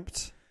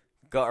attempt.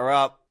 Got her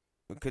up.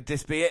 Could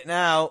this be it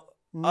now?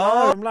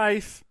 No,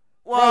 Leif.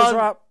 1,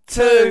 up.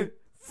 2,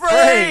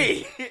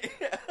 3.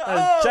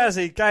 And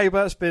Jazzy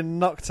Gabert's been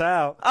knocked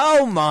out.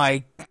 Oh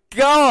my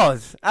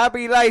God.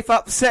 Abby Leif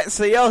upsets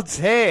the odds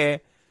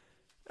here.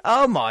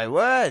 Oh my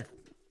word.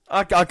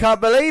 I can't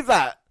believe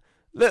that.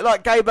 Looked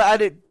like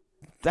Gabert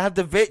had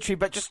the victory,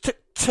 but just took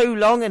too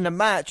long in the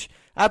match.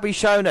 Abby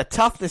showing her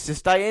toughness to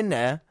stay in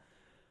there.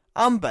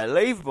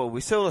 Unbelievable.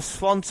 We saw the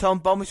swanton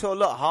bomb. We saw a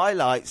lot of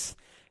highlights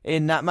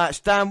in that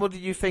match. Dan, what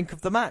did you think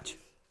of the match?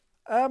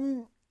 I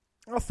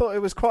thought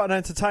it was quite an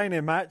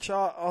entertaining match.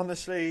 I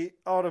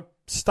would have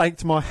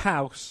staked my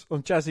house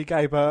on Jazzy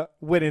Gabert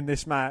winning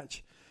this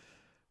match.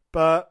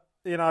 But,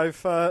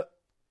 for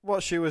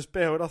what she was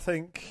billed, I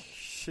think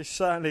she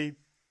certainly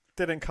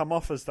didn't come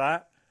off as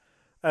that.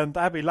 And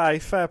Abby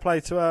Leif, fair play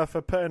to her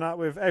for putting up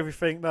with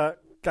everything that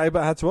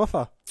Gabert had to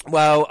offer.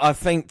 Well, I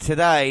think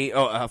today,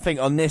 or I think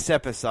on this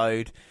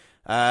episode,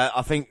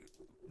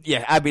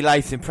 Abby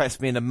Leif's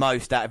impressed me the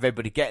most out of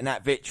everybody getting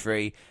that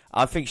victory.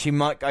 I think she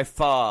might go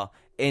far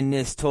in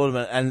this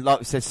tournament, and like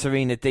we said,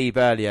 Sereena Deeb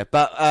earlier.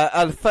 But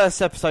the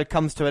first episode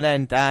comes to an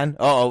end, Dan.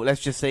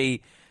 Let's just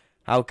see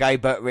how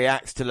Gabert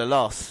reacts to the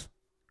loss.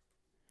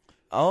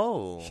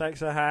 Oh. Shakes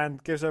her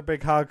hand, gives her a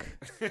big hug,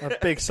 a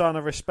big sign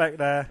of respect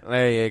there.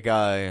 There you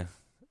go.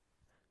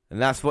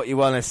 And that's what you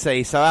want to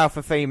see. So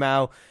Alpha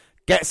Female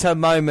gets her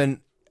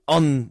moment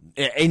in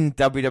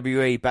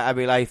WWE, but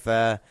Abby Leif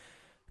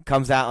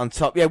comes out on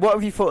top. Yeah, what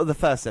have you thought of the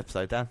first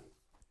episode, Dan?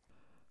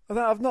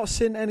 I've not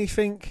seen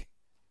anything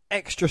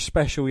extra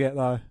special yet,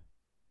 though.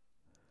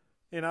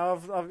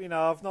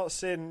 I've not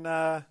seen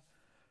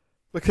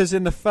because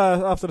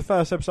after the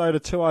first episode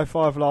of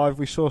 205 Live,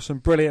 we saw some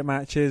brilliant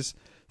matches.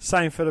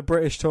 Same for the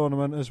British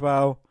tournament as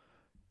well,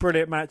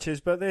 brilliant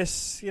matches. But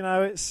this,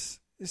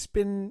 it's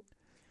been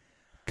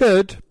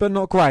good, but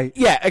not great.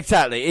 Yeah,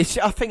 exactly.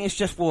 I think it's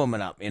just warming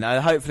up.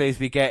 Hopefully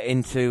as we get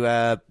into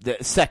the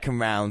second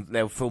round,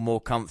 they'll feel more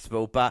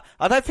comfortable. But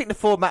I don't think the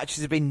 4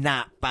 matches have been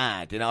that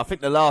bad. I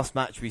think the last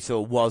match we saw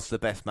was the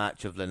best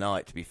match of the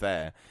night, to be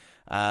fair.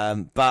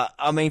 But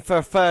I mean, for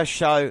a first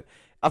show,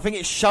 I think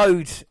it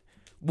showed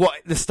what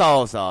the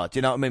styles are. Do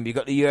you know what I mean? We've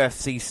got the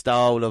UFC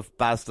style of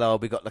Basler.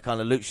 We've got the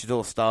kind of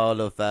luchador style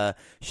of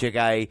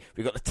Shige.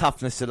 We've got the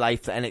toughness of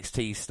Leif, the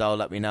NXT style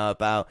that we know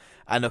about.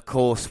 And, of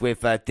course,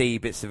 with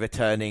Deeb, it's the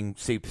returning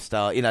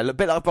superstar. A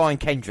bit like Brian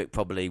Kendrick,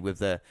 probably, with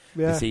the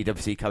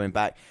CWC coming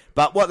back.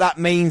 But what that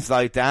means,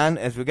 though, Dan,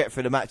 as we get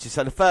through the matches.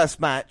 So the first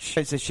match,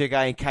 it's Shige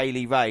and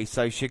Kaylee Ray.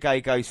 So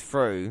Shige goes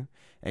through,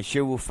 and she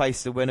will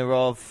face the winner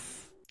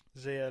of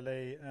Zia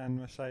Lee and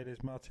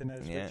Mercedes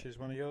Martinez, which is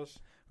one of yours.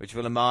 Which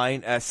one of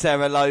mine?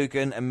 Sarah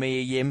Logan and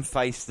Mae Yim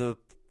face the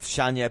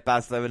Shania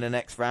Baszler in the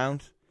next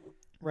round.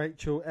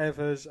 Rachel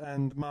Evers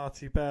and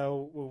Marty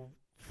Bell will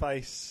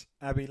face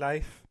Abby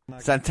Leif.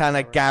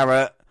 Santana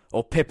Garrett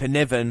or Pippa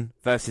Niven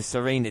versus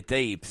Sereena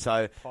Deeb.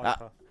 So,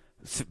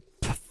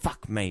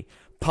 fuck me.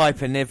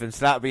 Piper Niven.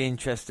 So that'll be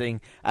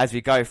interesting as we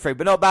go through.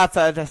 But not bad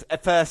for the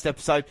first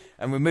episode.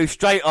 And we move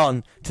straight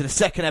on to the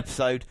second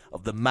episode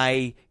of the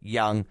Mae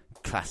Young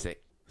Classic.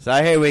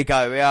 So here we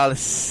go. We are the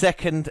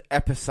second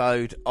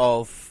episode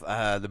of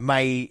the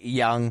Mae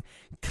Young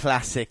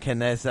Classic,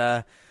 and there's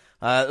a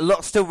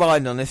lot still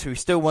riding on this. We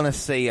still want to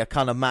see a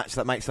kind of match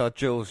that makes our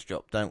jaws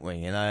drop, don't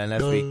we? And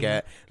as we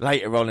get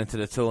later on into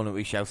the tournament,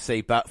 we shall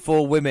see. But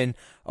 4 women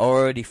are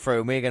already through,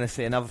 and we're going to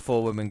see another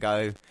 4 women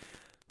go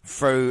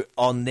through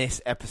on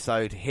this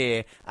episode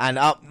here. And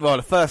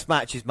the first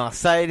match is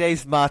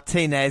Mercedes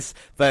Martinez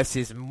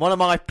versus one of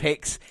my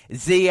picks,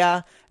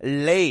 Xia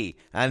Li.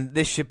 And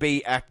this should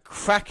be a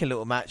cracking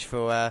little match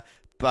for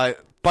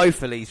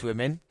both of these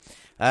women.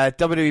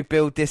 WWE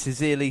billed this as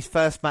Xia Li's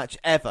first match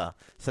ever,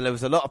 so there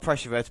was a lot of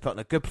pressure for her to put on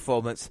a good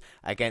performance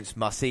against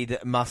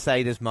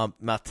Mercedes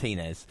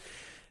Martinez.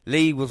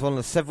 Li was one of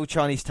the several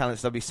Chinese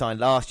talents that we signed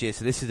last year,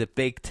 so this is a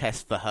big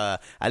test for her.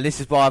 And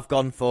this is what I've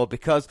gone for,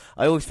 because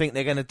I always think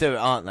they're going to do it,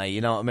 aren't they? You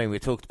know what I mean? We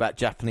talked about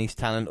Japanese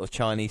talent or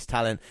Chinese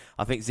talent.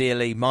 I think Xia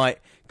Li might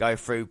go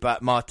through,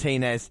 but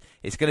Martinez,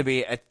 it's going to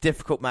be a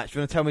difficult match.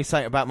 You want to tell me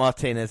something about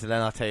Martinez, and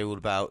then I'll tell you all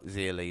about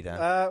Xia Li, Dan?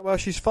 Well,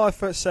 she's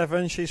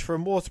 5'7". She's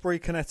from Waterbury,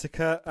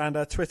 Connecticut, and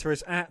her Twitter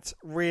is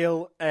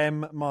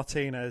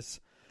 @RealMMartinez.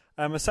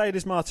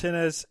 Mercedes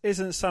Martinez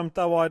isn't some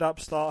doe-eyed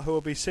upstart who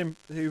will be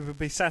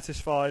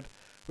satisfied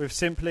with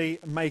simply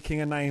making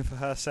a name for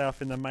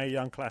herself in the Mae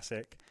Young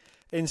Classic.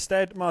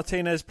 Instead,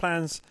 Martinez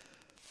plans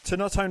to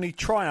not only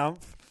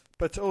triumph,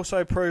 but to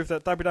also prove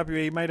that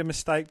WWE made a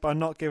mistake by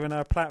not giving her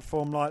a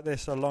platform like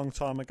this a long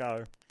time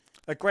ago.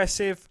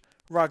 Aggressive,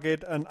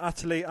 rugged, and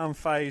utterly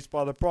unfazed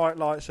by the bright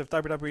lights of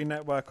WWE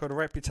Network or the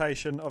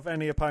reputation of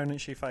any opponent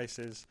she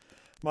faces,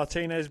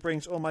 Martinez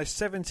brings almost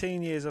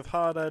 17 years of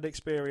hard-earned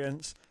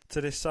experience to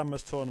this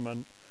summer's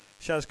tournament.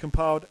 She has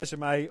compiled a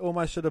resume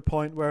almost to the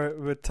point where it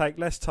would take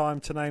less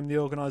time to name the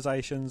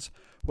organisations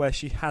where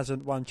she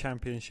hasn't won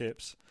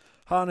championships.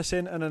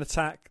 Harnessing an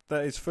attack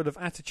that is full of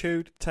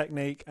attitude,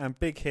 technique and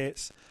big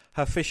hits,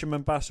 her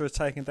fisherman buster has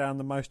taken down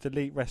the most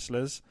elite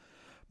wrestlers.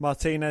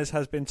 Martinez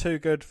has been too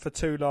good for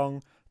too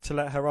long to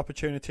let her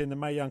opportunity in the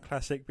Mae Young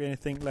Classic be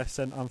anything less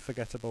than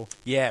unforgettable.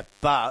 Yeah,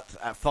 but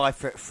at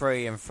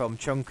 5'3" and from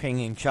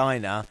Chongqing in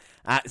China,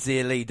 at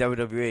Xia Li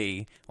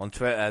WWE on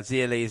Twitter,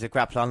 Xia Li is a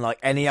grappler unlike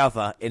any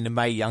other in the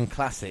Mae Young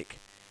Classic.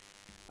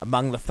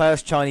 Among the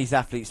first Chinese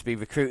athletes to be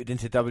recruited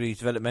into WWE's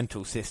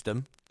developmental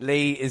system,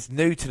 Li is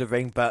new to the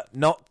ring but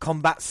not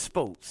combat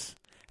sports.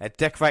 A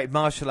decorated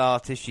martial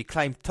artist, she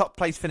claimed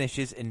top-place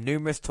finishes in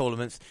numerous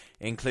tournaments,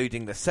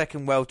 including the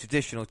second World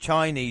Traditional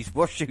Chinese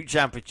Wushu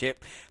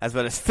Championship, as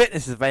well as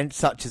fitness events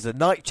such as a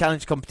night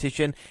challenge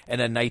competition in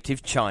her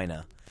native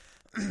China.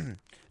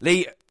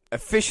 Li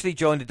officially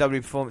joined the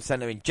WWE Performance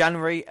Center in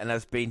January and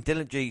has been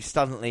diligently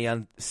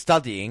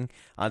studying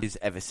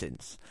ever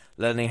since,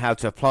 learning how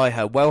to apply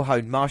her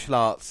well-honed martial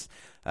arts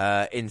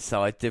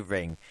inside the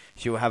ring.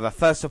 She will have her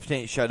first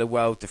opportunity to show the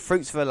world the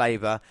fruits of her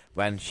labour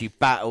when she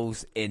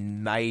battles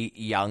in Mae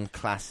Young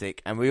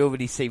Classic. And we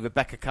already see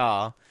Rebecca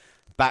Carr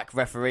back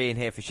refereeing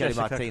here for Shelly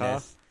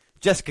Martinez.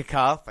 Jessica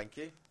Carr, thank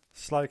you.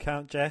 Slow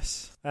count,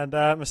 Jess. And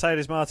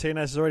Mercedes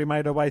Martinez has already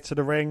made her way to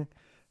the ring.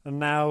 And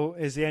now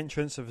is the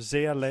entrance of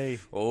Xia Li.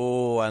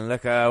 Oh, and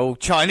look at all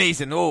Chinese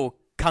and all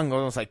I don't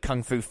want to say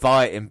kung fu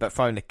fighting, but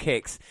throwing the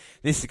kicks.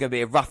 This is going to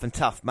be a rough and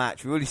tough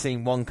match. We've already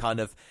seen one kind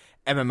of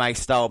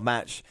MMA-style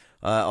match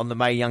on the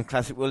Mae Young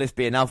Classic. Will this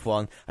be another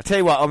one? I tell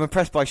you what, I'm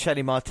impressed by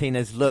Shelly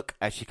Martinez's look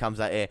as she comes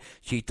out here.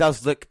 She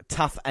does look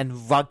tough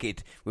and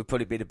rugged, would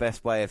probably be the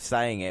best way of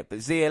saying it. But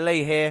Xia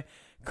Li here,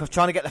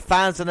 trying to get the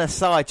fans on her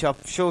side. I'm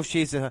sure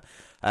she's a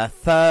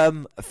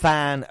firm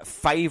fan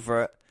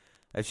favourite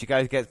as she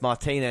goes against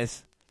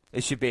Martinez.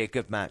 This should be a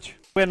good match.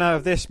 Winner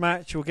of this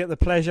match will get the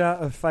pleasure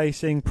of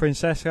facing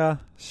Princesa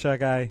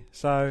Sergey.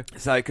 So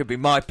it could be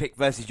my pick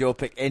versus your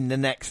pick in the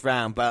next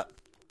round, but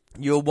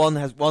your one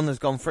has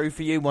gone through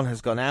for you, one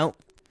has gone out.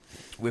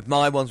 With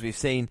my ones, we've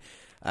seen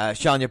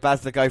Shania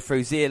Baszler go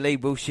through. Xia Li,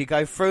 will she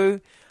go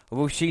through or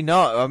will she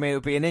not? I mean,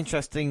 it'll be an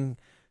interesting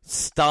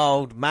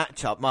styled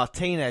matchup.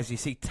 Martinez, you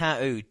see,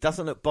 tattooed,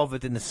 doesn't look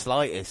bothered in the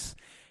slightest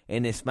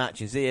in this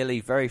match. And Xia Li,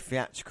 very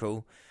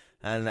theatrical.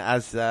 And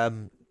as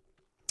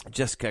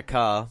Jessica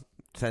Carr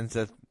sends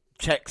her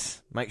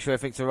checks, make sure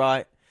everything's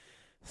alright,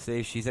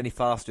 see if she's any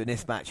faster in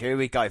this match. Here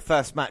we go,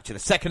 first match of the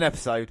second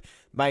episode,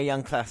 Mae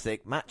Young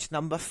Classic, match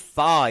number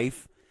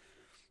 5.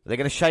 Are they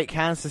going to shake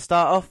hands to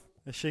start off?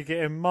 Is she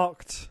getting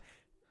mocked?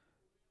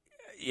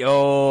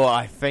 Oh,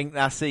 I think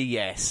that's a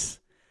yes.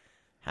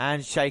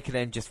 Handshake and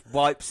then just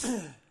wipes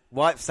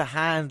the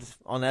hand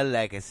on her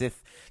leg as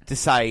if to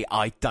say,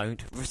 I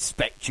don't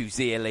respect you,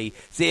 Xia Li.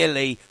 Xia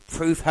Li,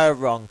 prove her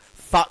wrong.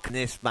 Fuck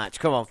this match.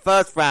 Come on,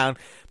 first round,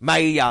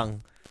 Mae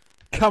Young.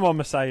 Come on,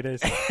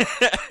 Mercedes.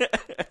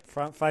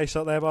 Front face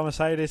up there by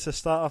Mercedes to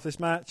start off this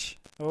match.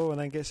 Oh, and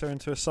then gets her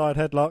into a side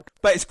headlock.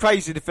 But it's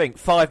crazy to think,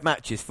 5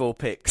 matches, 4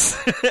 picks.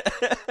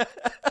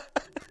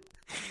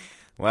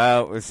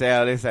 Well, we'll see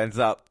how this ends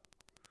up.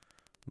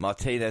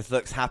 Martinez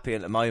looks happy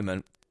at the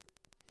moment.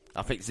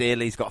 I think Xia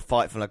Li's got to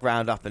fight from the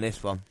ground up in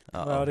this one.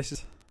 Well, this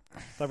is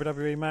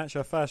WWE match,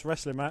 her first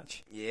wrestling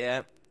match.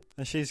 Yeah.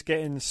 And she's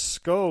getting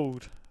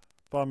schooled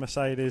by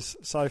Mercedes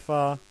so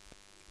far.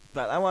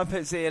 But that won't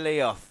put Xia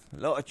Li off.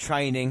 A lot of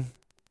training,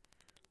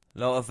 a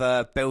lot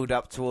of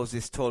build-up towards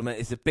this tournament.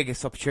 It's the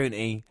biggest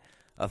opportunity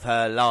of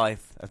her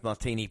life as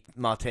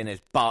Martinez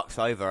barks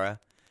over her.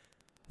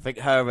 I think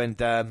her and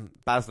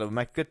Basler will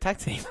make a good tag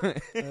team.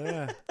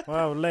 Yeah.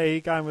 Well, Lee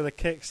going with the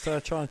kicks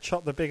to try and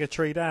chop the bigger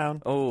tree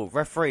down. Oh,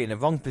 referee in the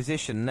wrong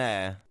position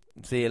there.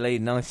 Zia Lee,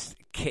 nice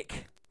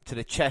kick to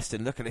the chest,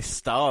 and look at this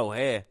style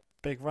here.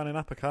 Big running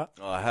uppercut.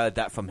 Oh, I heard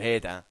that from here,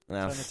 Dan.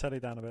 Turn the telly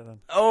down a bit then.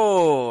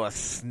 Oh, a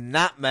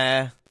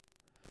snapmare.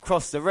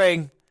 Across the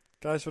ring.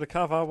 Goes for the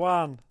cover.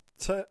 1,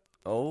 2.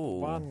 Oh.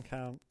 1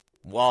 count.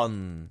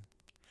 1.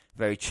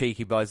 Very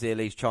cheeky by Zia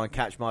Lee to try and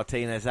catch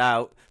Martinez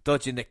out.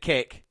 Dodging the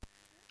kick.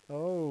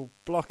 Oh,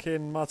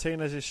 blocking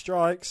Martinez's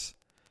strikes.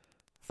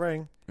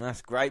 Ring.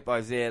 That's great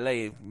by Zia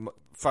Lee.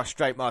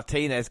 Frustrate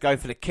Martinez. Go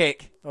for the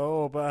kick.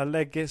 Oh, but her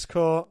leg gets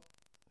caught.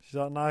 She's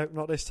like, no,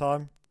 not this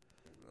time.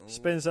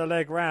 Spins her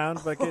leg round,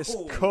 but gets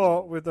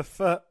caught with the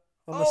foot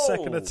on the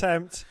second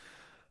attempt.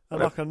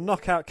 And like a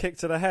knockout kick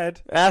to the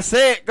head. That's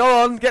it.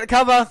 Go on, get the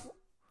cover.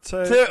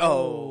 2.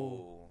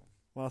 Oh.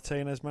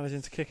 Martinez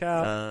managing to kick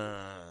out.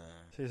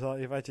 She's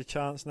like, you've had your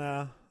chance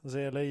now.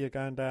 Zia Lee, you're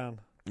going down.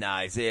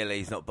 No, Zia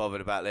Lee's not bothered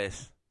about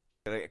this.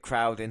 Gonna get a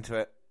crowd into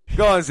it.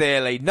 Go on,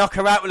 Zia Lee. Knock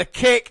her out with a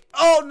kick.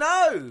 Oh,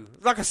 no.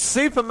 Like a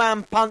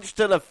Superman punch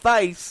to the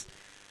face.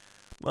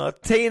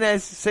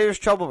 Martinez, serious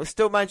trouble, but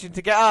still managing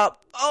to get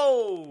up.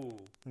 Oh.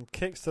 And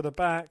kicks to the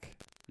back.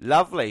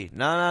 Lovely.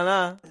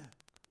 No.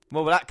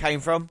 Where that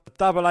came from?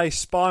 Double A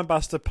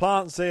spinebuster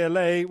plants Zia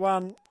Lee.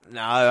 1.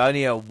 No,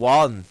 only a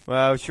 1.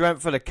 Well, she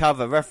went for the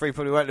cover. Referee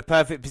probably went in the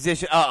perfect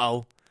position.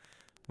 Uh-oh.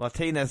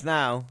 Martinez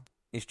now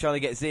is trying to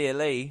get Zia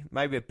Lee.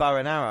 Maybe a bow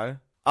and arrow.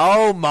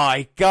 Oh,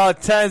 my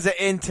God. Turns it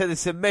into the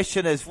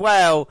submission as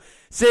well.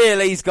 Zia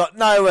Lee's got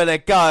nowhere to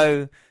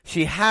go.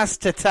 She has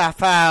to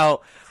tap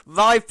out.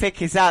 My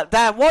pick is out.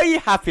 Dan, what are you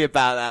happy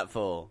about that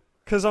for?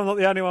 Because I'm not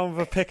the only one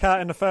with a pick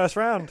out in the first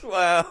round.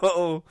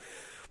 Well,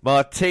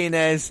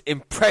 Martinez,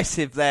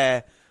 impressive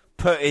there,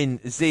 putting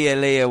Zia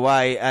Lee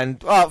away.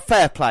 And,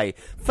 fair play.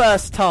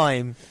 First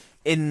time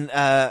in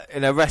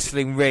a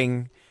wrestling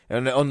ring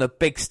on the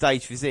big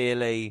stage for Zia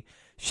Lee.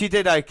 She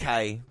did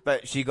okay,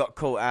 but she got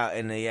caught out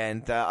in the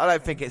end. I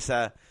don't think it's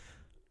a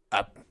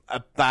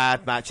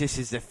bad match. This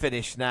is the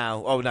finish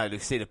now. Oh, no,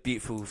 we've seen a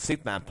beautiful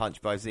Superman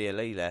punch by Zia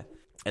Lee there.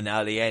 And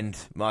now at the end,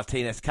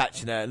 Martinez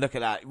catching her. Look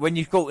at that. When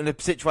you're caught in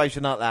a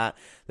situation like that,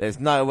 there's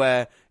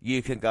nowhere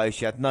you can go.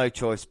 She had no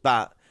choice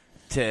but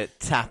to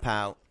tap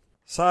out.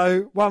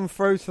 So, 1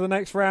 through to the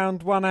next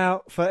round, 1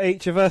 out for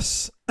each of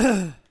us.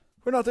 We're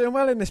not doing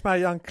well in this Mae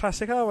Young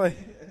Classic, are we?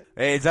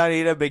 It's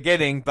only the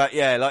beginning, but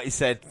yeah, like you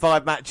said,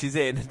 5 matches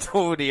in, and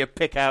already a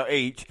pick out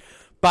each.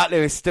 But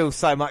there is still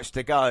so much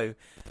to go.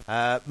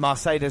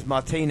 Mercedes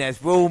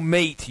Martinez will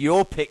meet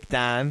your pick,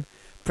 Dan,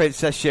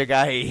 Princess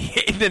Sugar,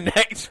 in the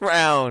next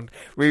round.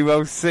 We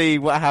will see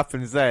what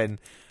happens then.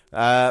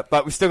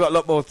 But we've still got a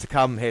lot more to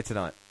come here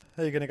tonight.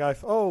 Who are you going to go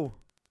for? Oh,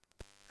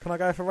 can I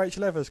go for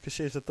Rachel Evers? Because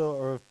she's the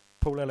daughter of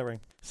Paul Ellering.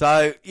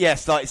 So,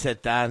 yes, like you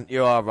said, Dan,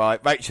 you are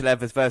right. Rachel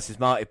Evers versus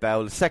Marty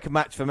Bell. The second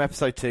match from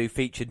episode 2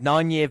 featured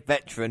 9-year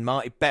veteran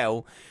Marty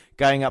Bell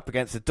going up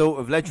against the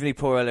daughter of legendary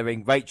Paul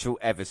Ellering, Rachel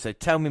Evers. So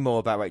tell me more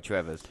about Rachel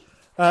Evers.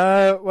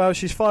 Well,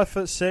 she's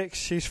 5'6".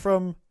 She's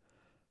from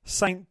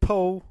St.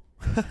 Paul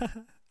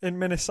in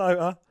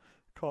Minnesota.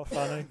 Quite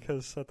funny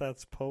because her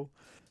dad's Paul.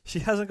 She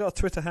hasn't got a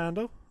Twitter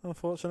handle,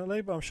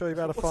 unfortunately, but I'm sure you'll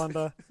be able to find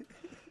her.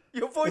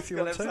 Your voice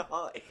got so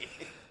high.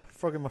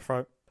 Frog in my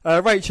throat.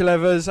 Rachel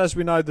Evers, as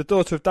we know, the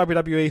daughter of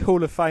WWE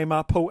Hall of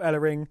Famer Paul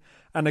Ellering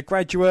and a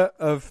graduate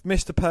of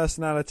Mr.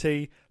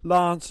 Personality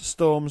Lance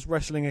Storm's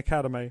Wrestling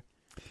Academy.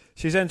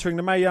 She's entering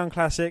the Mae Young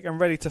Classic and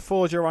ready to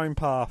forge her own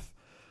path.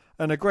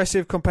 An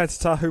aggressive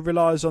competitor who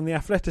relies on the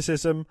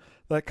athleticism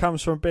that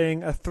comes from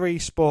being a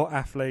 3-sport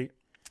athlete.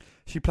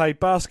 She played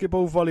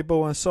basketball,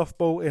 volleyball and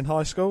softball in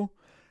high school.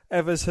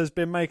 Evers has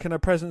been making her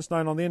presence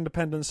known on the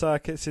independent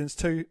circuit since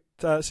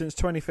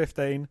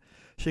 2015.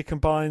 She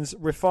combines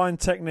refined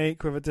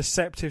technique with a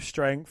deceptive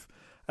strength,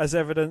 as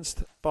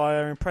evidenced by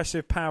her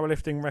impressive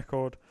powerlifting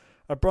record.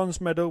 A bronze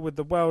medal with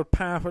the World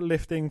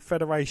Powerlifting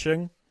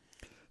Federation,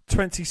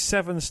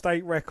 27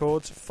 state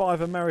records,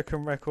 5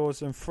 American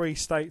records and 3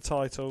 state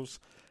titles.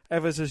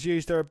 Evers has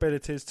used her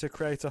abilities to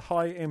create a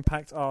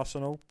high-impact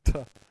arsenal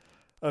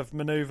of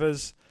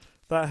manoeuvres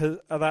that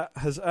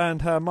has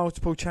earned her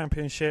multiple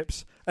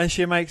championships, and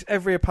she makes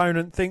every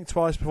opponent think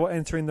twice before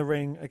entering the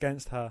ring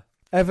against her.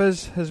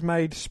 Evers has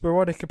made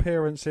sporadic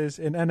appearances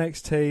in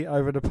NXT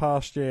over the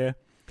past year,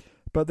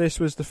 but this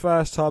was the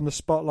first time the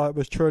spotlight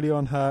was truly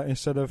on her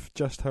instead of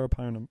just her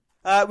opponent.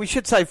 We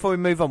should say before we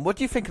move on, what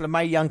do you think of the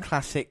Mae Young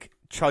Classic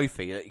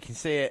trophy? You can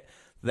see it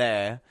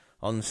there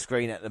on the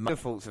screen at the moment.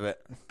 Thoughts of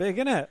it? Big,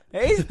 isn't it?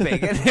 It is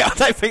big, isn't it? I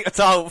don't think at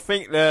all. I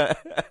think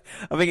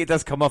it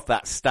does come off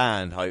that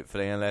stand,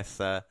 hopefully, unless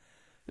they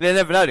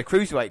never know. The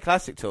Cruiserweight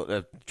Classic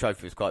the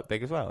trophy was quite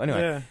big as well. Anyway.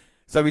 Yeah.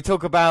 So we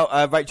talk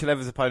about Rachel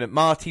Evers' opponent,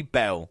 Marty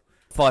Bell,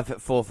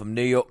 5'4" from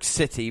New York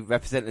City,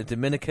 representing the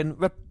Dominican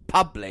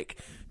Republic.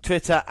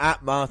 Twitter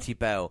at Marty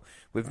Bell.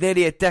 With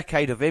nearly a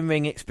decade of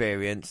in-ring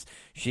experience,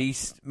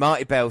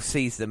 Marty Bell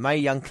sees the Mae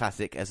Young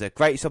Classic as her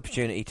greatest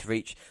opportunity to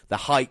reach the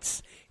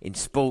heights in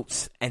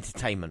sports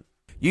entertainment.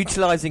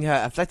 Utilising her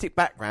athletic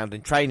background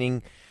and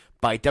training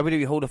by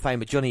WWE Hall of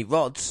Famer Johnny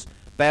Rodz,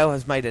 Belle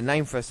has made a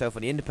name for herself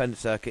on the independent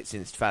circuit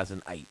since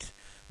 2008.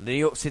 The New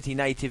York City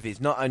native is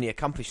not only an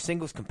accomplished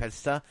singles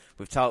competitor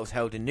with titles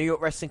held in New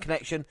York Wrestling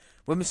Connection,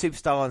 Women's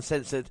Superstar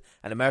Uncensored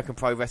and American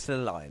Pro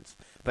Wrestling Alliance,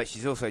 but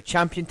she's also a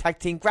champion tag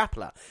team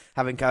grappler,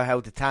 having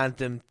co-held the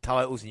tandem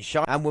titles in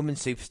Shine and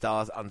Women's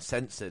Superstars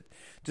Uncensored.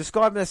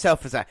 Describing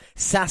herself as a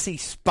sassy,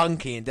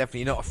 spunky and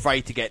definitely not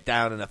afraid to get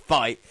down in a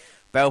fight,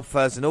 Belle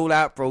prefers an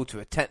all-out brawl to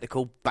a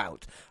technical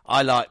bout.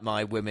 I like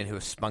my women who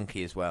are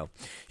spunky as well.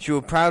 She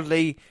will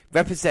proudly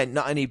represent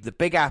not only the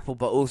Big Apple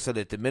but also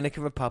the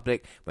Dominican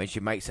Republic when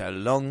she makes her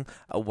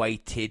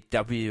long-awaited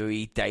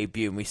WWE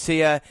debut. And we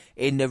see her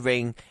in the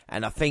ring,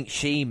 and I think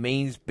she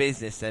means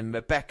business. And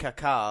Rebecca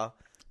Carr,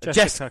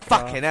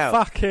 fucking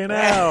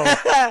hell,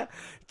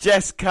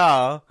 Jess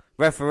Carr,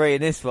 referee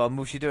in this one,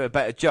 will she do a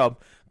better job?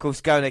 Of course,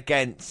 going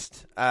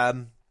against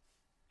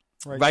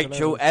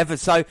Rachel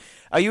Evers. So,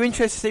 are you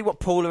interested to see what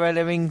Paula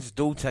Ellering's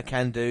daughter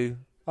can do?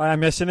 I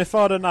am, yes. And if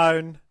I'd have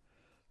known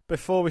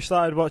before we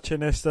started watching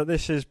this that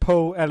this is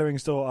Paul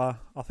Ellering's daughter,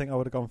 I think I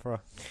would have gone for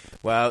her.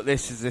 Well,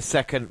 this is the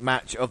second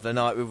match of the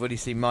night. We've already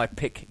seen my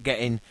pick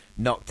getting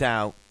knocked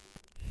out.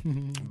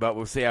 But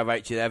we'll see how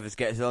Rachel Evers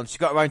gets on. She's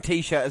got her own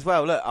T-shirt as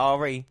well. Look,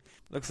 RE.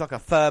 Looks like a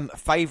firm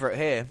favourite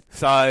here.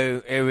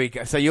 So, here we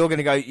go. So, you're going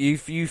to go... You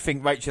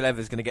think Rachel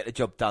Evers is going to get the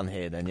job done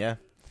here then, yeah?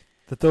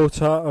 The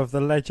daughter of the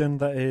legend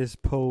that is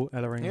Paul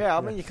Ellering. Yeah,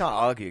 I mean, you can't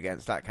argue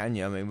against that, can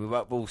you? I mean,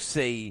 we'll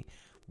see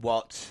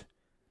what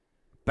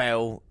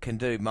Belle can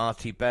do,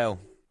 Marty Belle.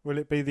 Will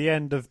it be the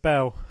end of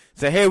Belle?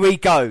 So here we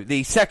go.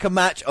 The second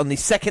match on the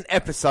second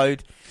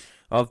episode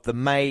of the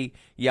Mae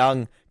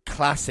Young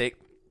Classic.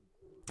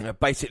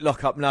 Basic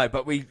lock-up, no.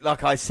 But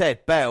like I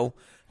said, Belle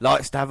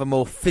likes to have a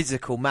more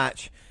physical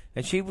match.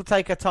 And she will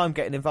take her time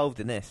getting involved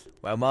in this.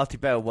 Well, Marty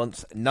Belle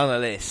wants none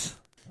of this.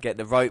 Get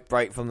the rope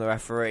break from the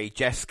referee,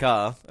 Jess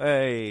Carr.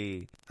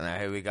 Hey. Now,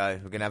 here we go.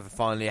 We're going to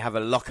finally have a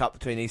lock-up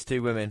between these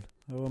two women.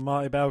 Oh,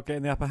 Marty Belle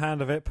getting the upper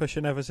hand of it,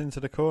 pushing Evers into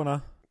the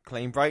corner.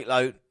 Clean break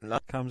load.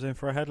 Comes in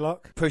for a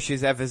headlock.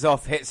 Pushes Evers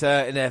off, hits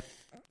her in the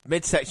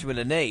midsection with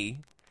a knee.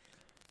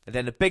 And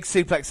then a big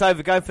suplex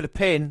over, going for the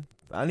pin.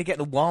 Only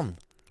getting a one.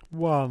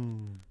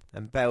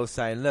 And Belle's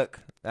saying, look,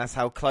 that's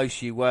how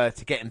close you were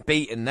to getting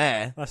beaten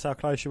there. That's how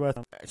close you were.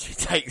 She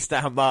takes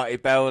down Marty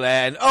Belle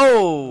there, and a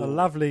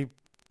lovely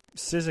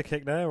scissor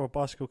kick there, or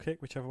bicycle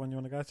kick, whichever one you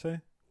want to go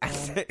to.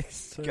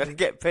 Got to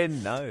get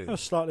pinned, no. A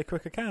slightly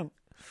quicker count.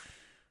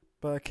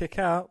 But a kick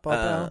out by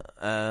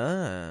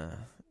Belle.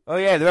 Oh,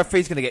 yeah, the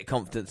referee's going to get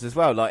confidence as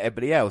well, like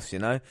everybody else, you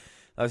know. Like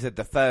I said,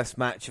 the first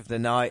match of the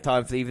night,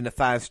 time for even the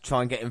fans to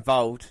try and get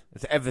involved.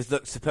 As Evers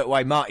looks to put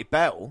away Marty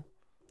Belle,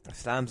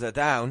 slams her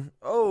down.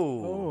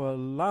 Oh, a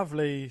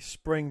lovely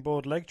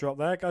springboard leg drop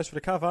there. Goes for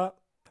the cover.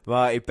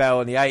 Marty Belle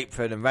on the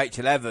apron, and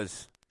Rachel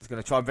Evers is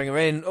going to try and bring her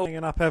in.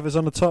 Bringing up Evers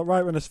on the top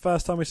rope, when it's the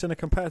first time we've seen a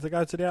competitor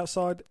go to the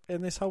outside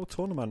in this whole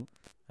tournament.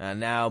 And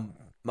now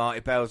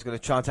Marty Belle's going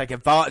to try and take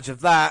advantage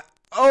of that.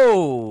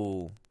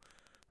 Oh!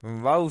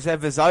 Rolls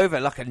Evers over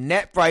like a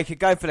net breaker,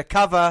 going for the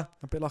cover.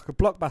 A bit like a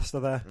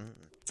blockbuster there.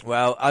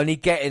 Well, only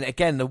getting,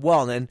 again, the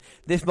one, and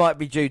this might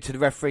be due to the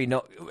referee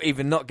not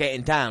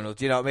getting down, or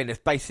do you know what I mean? It's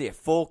basically a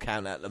 4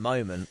 count at the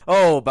moment.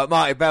 Oh, but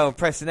Marty Belle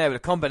impressing there with a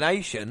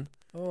combination.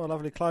 Oh, a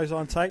lovely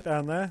clothesline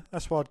takedown there.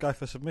 That's why I'd go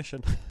for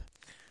submission.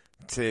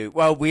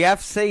 Well, we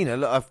have seen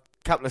a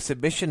couple of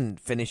submission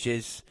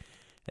finishes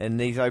in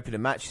these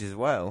opening matches as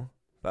well.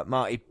 But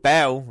Marty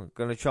Belle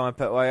going to try and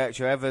put away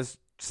Rachel Evers,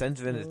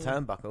 centre into the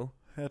turnbuckle.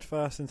 Head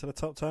first into the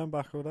top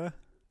turnbuckle there.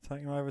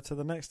 Taking her over to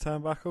the next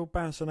turnbuckle,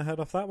 bouncing her head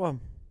off that one.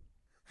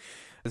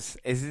 Is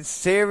it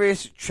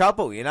serious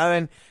trouble, you know?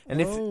 And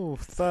if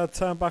third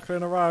turnbuckle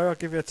in a row, I'll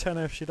give you a 10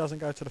 if she doesn't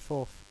go to the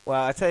fourth.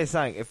 Well, I tell you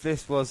something, if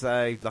this was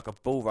a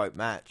bull rope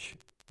match,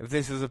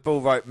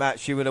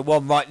 she would have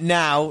won right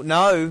now.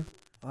 No.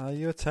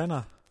 You a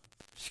 10er.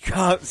 She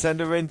can't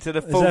send her into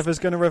the fourth. Is Evers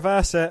going to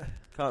reverse it?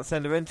 Can't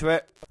send her into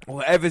it.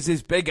 Well, Evers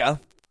is bigger.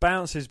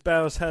 Bounces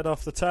Belle's head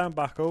off the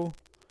turnbuckle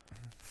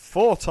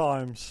 4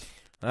 times.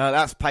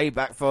 That's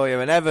payback for you.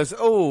 And Evers,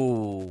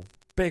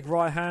 big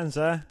right hands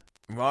there.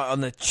 Right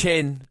on the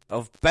chin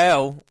of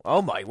Belle.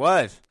 Oh, my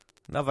word.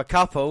 Another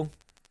couple.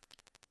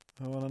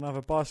 And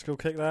another bicycle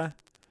kick there.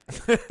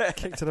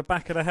 Kick to the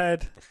back of the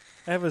head.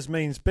 Evers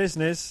means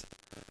business.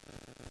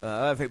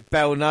 I don't think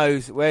Belle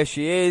knows where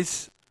she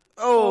is.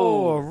 A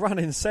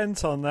running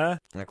senton there.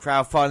 And the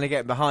crowd finally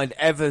getting behind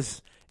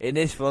Evers in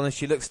this one as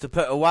she looks to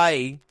put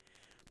away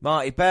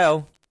Marty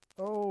Belle.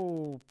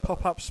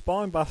 Pop-up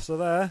spine buster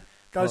there.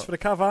 Goes for the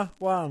cover.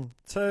 1,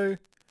 2.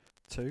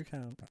 2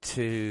 count.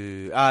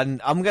 2.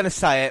 And I'm going to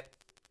say it,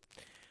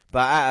 but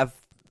out of,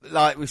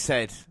 like we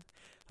said,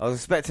 I was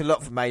expecting a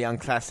lot from Mae Young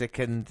Classic,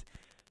 and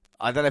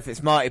I don't know if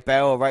it's Marty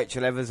Belle or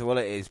Rachel Evers or what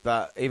it is,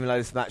 but even though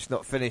this match's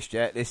not finished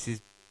yet, this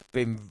has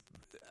been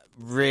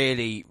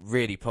really,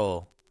 really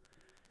poor.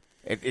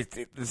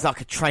 It's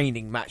like a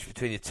training match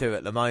between the two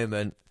at the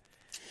moment.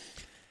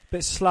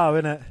 Bit slow,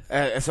 isn't it?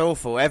 It's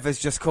awful. Evers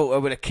just caught her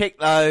with a kick,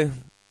 though.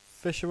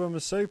 Fisherwoman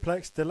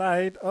suplex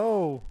delayed.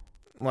 Oh.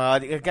 Well,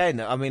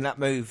 again, I mean, that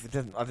move,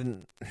 I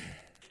didn't...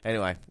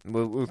 Anyway,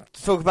 we'll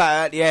talk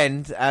about it at the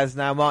end, as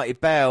now Marty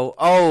Bell,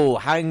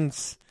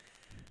 hangs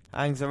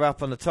her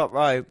up on the top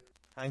rope,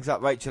 hangs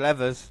up Rachel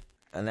Evers,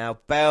 and now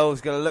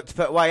Bell's going to look to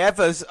put away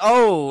Evers.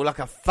 Like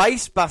a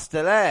face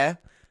buster there.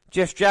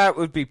 Jeff Jarrett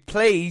would be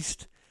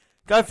pleased.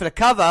 Go for the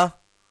cover.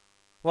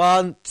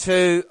 1,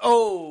 2,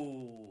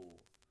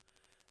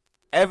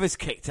 Evers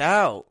kicked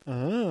out.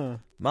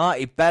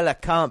 Marty Bella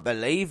can't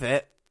believe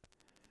it.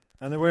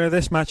 And the winner of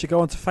this match will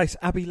go on to face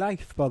Abby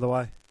Laith, by the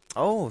way.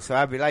 So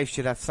Abby Laith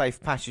should have safe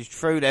passage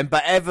through then.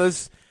 But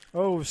Evers...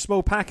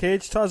 small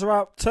package. Ties her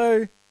up.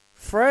 2,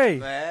 3.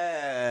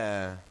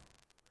 There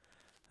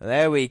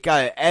we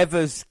go.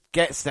 Evers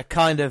gets the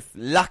kind of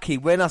lucky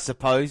win, I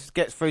suppose.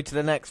 Gets through to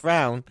the next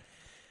round.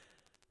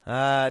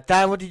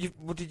 Dan, what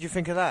did you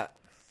think of that?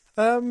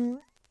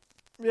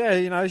 Yeah,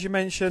 as you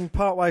mentioned,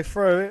 partway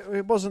through,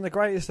 it wasn't the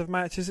greatest of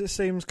matches. It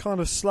seems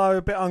kind of slow,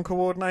 a bit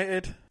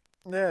uncoordinated.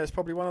 Yeah, it's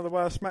probably one of the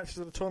worst matches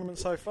of the tournament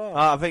so far.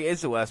 I think it is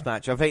the worst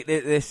match. I think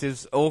this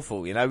is awful.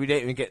 We don't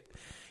even get...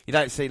 You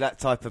don't see that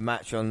type of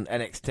match on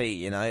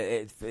NXT,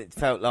 It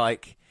felt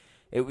like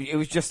it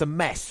was just a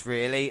mess,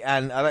 really,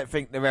 and I don't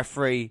think the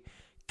referee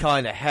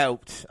kind of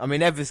helped. I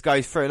mean, Evers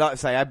goes through. Like I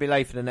say, Abby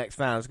Laith for the next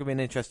round. It's going to be an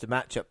interesting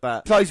matchup,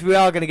 but I suppose we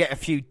are going to get a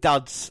few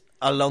duds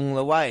along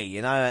the way,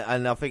 and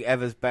I think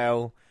Evers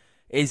Bell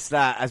is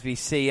that, as we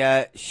see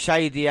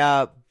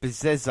Shadia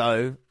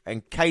Bezezzo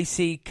and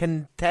Casey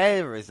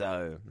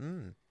Canterizzo.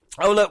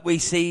 Look, we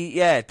see...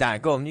 Yeah,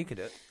 Dan, go on, you can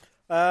do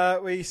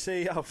it. We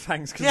see...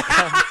 thanks, because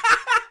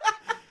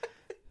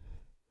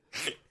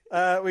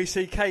we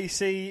see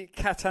Casey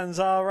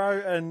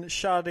Catanzaro and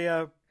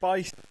Shadia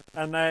Bice,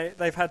 and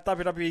they've had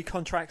WWE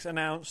contracts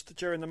announced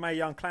during the Mae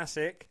Young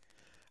Classic.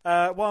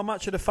 While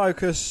much of the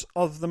focus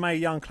of the Mae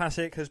Young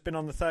Classic has been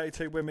on the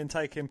 32 women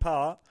taking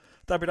part,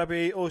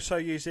 WWE also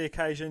used the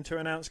occasion to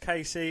announce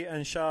Casey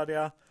and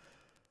Shadia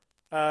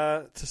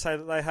to say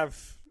that they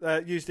have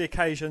used the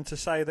occasion to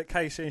say that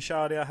Casey and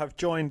Shadia have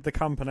joined the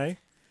company.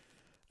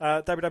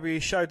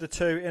 WWE showed the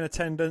two in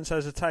attendance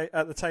at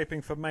the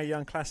taping for Mae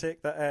Young Classic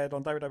that aired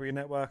on WWE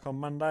Network on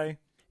Monday.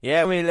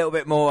 Yeah, tell me a little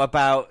bit more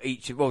about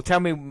each. Well,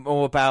 tell me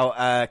more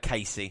about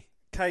Casey.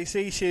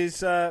 Casey, she's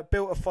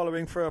built a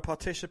following through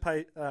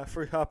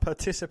her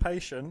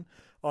participation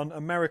on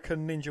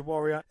American Ninja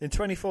Warrior. In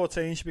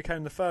 2014, she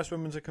became the first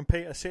woman to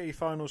compete a city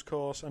finals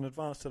course and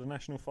advance to the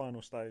national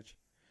final stage.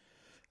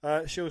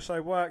 She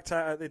also worked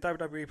at the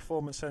WWE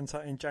Performance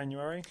Center in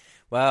January.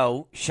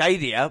 Well,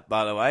 Shadia,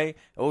 by the way,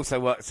 also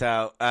worked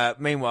out.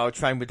 Meanwhile,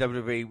 trained with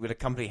WWE with a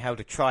company held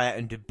a tryout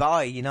in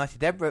Dubai,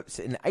 United Emirates,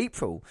 in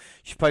April.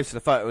 She posted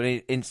a photo on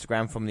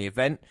Instagram from the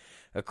event.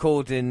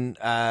 According,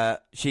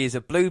 she is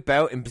a blue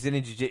belt in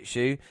Brazilian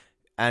Jiu-Jitsu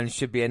and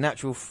should be a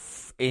natural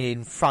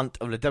in front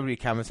of the WWE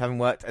cameras, having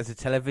worked as a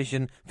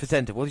television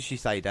presenter. What did she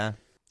say, Dan?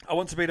 I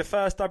want to be the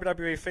first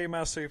WWE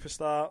female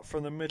superstar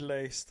from the Middle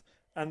East.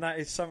 And that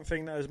is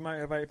something that has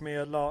motivated me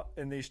a lot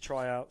in these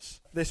tryouts.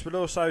 This will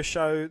also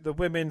show the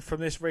women from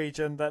this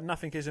region that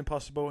nothing is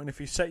impossible, and if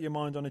you set your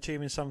mind on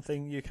achieving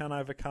something, you can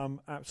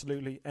overcome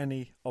absolutely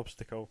any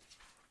obstacle.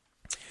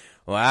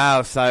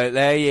 Wow, so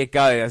there you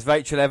go. As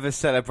Rachel Evers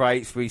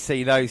celebrates, we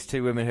see those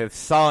two women who have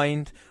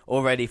signed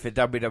already for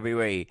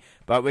WWE.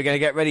 But we're going to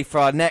get ready for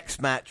our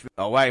next match.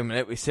 Oh, wait a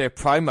minute. We see a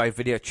promo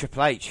video of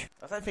Triple H.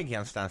 I don't think he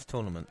understands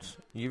tournaments.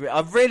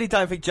 I really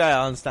don't think JR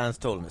understands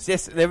tournaments.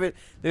 Yes, there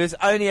is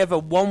only ever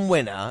one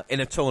winner in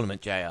a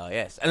tournament, JR,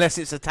 yes. Unless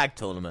it's a tag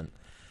tournament.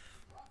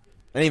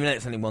 And even then,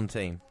 it's only one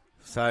team.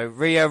 So,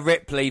 Rhea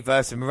Ripley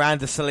versus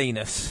Miranda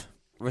Salinas.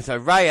 So,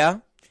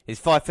 Rhea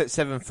is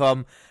 5'7"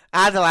 from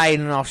Adelaide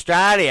in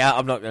Australia.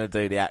 I'm not going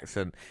to do the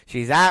accent.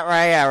 She's at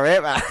Rhea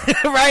Ripper.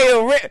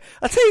 Rhea Ripper.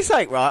 I'll tell you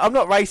something, right? I'm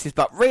not racist,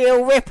 but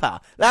Rhea Ripper.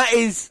 That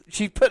is,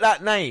 she put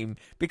that name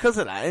because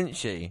of that, isn't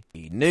she?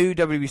 The new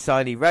WWE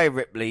signee Rhea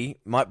Ripley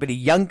might be the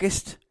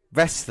youngest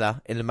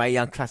wrestler in the Mae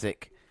Young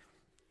Classic.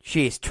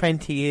 She is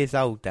 20 years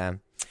old,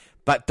 Dan.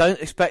 But don't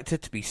expect her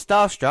to be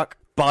starstruck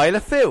by the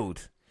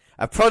field.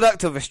 A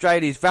product of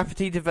Australia's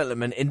rapidly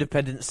development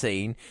independent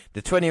scene,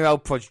 the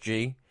 20-year-old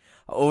prodigy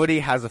already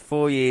has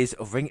 4 years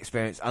of ring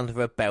experience under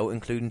her belt,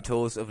 including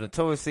tours of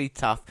notoriously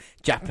tough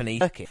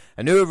Japanese circuit.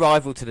 A new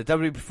arrival to the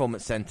WWE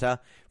Performance Center,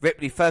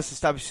 Ripley first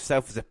established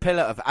herself as a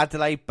pillar of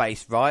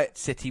Adelaide-based Riot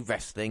City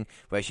Wrestling,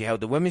 where she held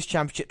the Women's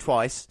Championship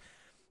twice.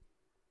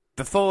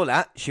 Before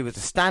that, she was a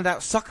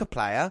standout soccer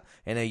player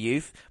in her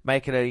youth,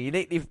 making her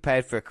uniquely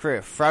prepared for a career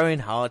of throwing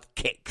hard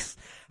kicks.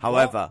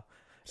 However...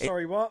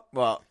 What?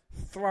 What?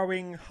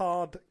 Throwing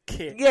hard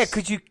kicks. Yeah,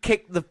 could you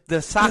kick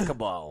the soccer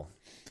ball?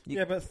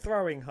 Yeah, but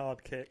throwing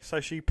hard kicks. So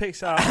she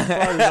picks it up and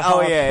throws a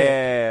hard kick.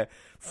 Yeah.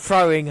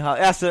 Throwing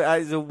hard... That's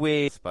a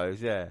weird... I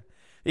suppose, yeah.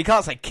 You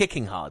can't say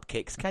kicking hard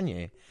kicks, can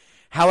you?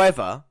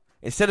 However,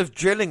 instead of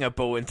drilling a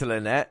ball into the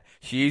net,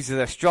 she uses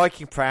her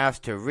striking prowess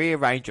to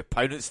rearrange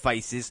opponents'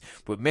 faces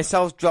with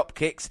missiles, drop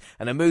kicks,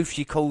 and a move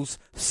she calls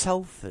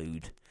soul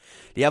food.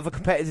 The other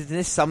competitors in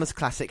this summer's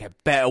classic had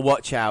better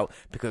watch out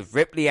because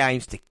Ripley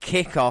aims to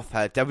kick off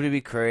her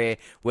WWE career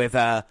with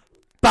a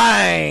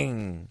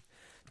bang.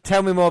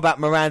 Tell me more about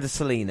Miranda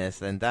Salinas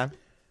then, Dan.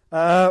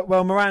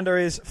 Well, Miranda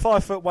is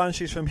 5'1".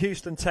 She's from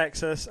Houston,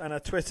 Texas, and her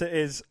Twitter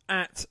is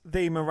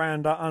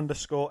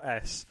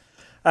 @themiranda_s.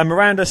 And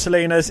Miranda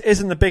Salinas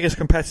isn't the biggest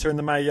competitor in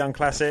the Mae Young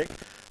Classic,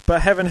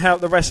 but heaven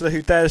help the wrestler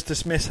who dares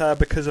dismiss her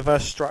because of her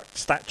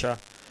stature.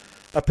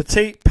 A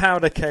petite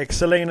powder keg,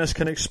 Salinas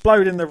can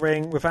explode in the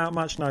ring without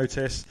much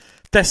notice,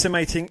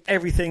 decimating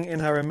everything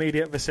in her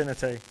immediate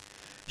vicinity.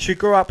 She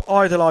grew up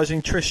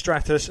idolising Trish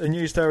Stratus and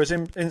used her as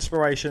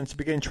inspiration to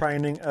begin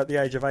training at the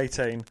age of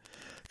 18.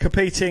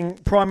 Competing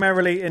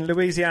primarily in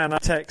Louisiana,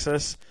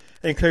 Texas,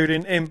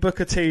 including in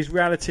Booker T's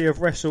Reality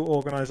of Wrestle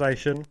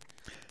organisation,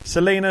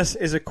 Salinas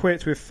is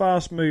equipped with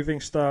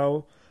fast-moving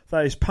style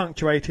that is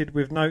punctuated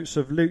with notes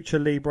of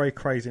lucha libre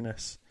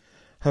craziness.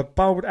 Her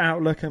bold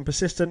outlook and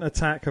persistent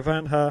attack have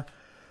earned her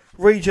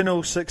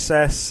regional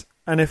success,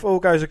 and if all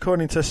goes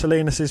according to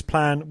Salinas'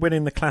 plan,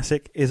 winning the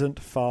Classic isn't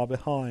far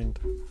behind.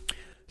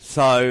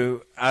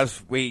 So,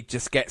 as we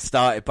just get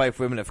started, both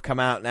women have come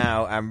out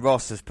now, and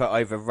Ross has put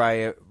over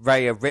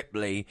Rhea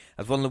Ripley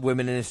as one of the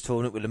women in this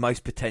tournament with the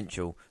most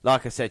potential.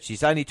 Like I said,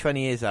 she's only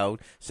 20 years old,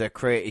 so her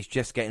career is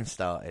just getting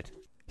started.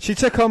 She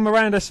took on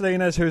Miranda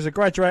Salinas, who is a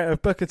graduate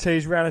of Booker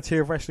T's Reality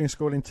of Wrestling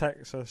School in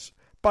Texas.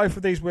 Both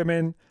of these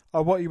women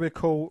are what you would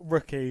call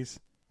rookies,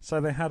 so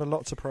they had a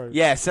lot to prove.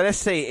 Yeah, so let's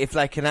see if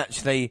they can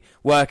actually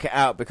work it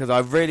out, because I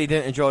really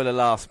didn't enjoy the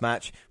last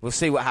match. We'll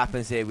see what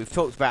happens here. We've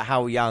talked about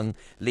how young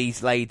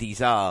these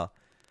ladies are,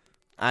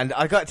 and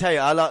I got to tell you,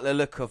 I like the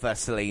look of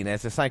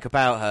Salinas. There's something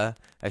about her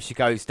as she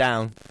goes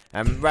down,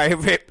 and Rhea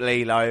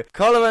Ripley, like,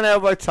 collar and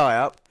elbow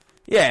tie-up.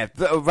 Yeah,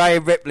 Rhea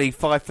Ripley,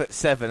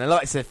 5'7", and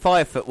like I said,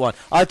 5'1".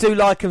 I do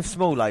like them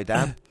small, though,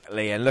 Dan.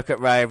 And look at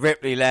Rhea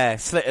Ripley there,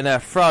 slitting her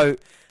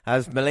throat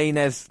as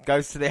Salinas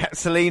goes to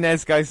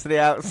the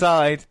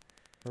outside.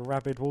 A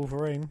rabid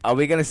Wolverine. Are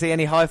we going to see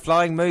any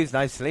high-flying moves?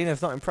 No,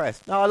 Salinas not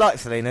impressed. No, I like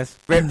Salinas.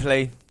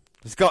 Ripley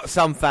has got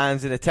some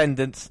fans in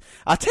attendance.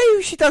 I'll tell you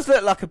who she does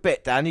look like a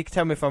bit, Dan. You can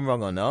tell me if I'm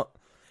wrong or not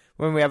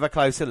when we have a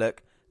closer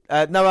look.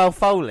 Noelle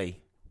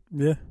Foley.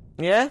 Yeah.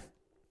 Yeah?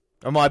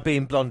 Am I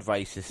being blonde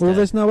racist? Well,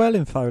 there's Noelle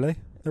in Foley.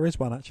 There is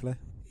one, actually.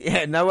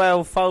 Yeah,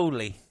 Noelle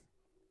Foley.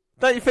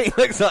 Don't you think it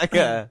looks like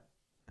her?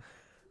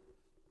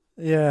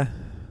 Yeah.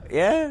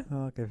 Yeah?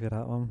 I'll give you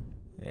that one.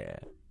 Yeah.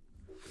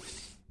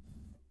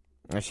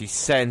 And she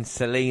sends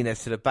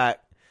Salinas to the back.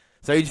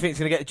 So who do you think is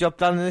going to get the job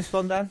done in this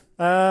one, Dan?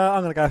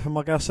 I'm going to go for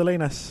my girl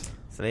Salinas.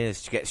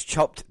 Salinas gets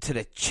chopped to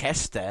the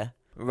chest there.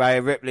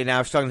 Rhea Ripley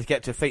now struggling to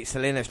get to her feet.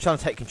 Salinas trying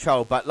to take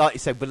control, but like you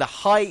said, with the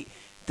height,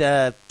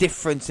 the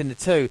difference in the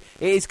two,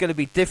 it is going to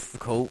be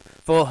difficult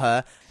for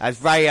her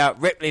as Rhea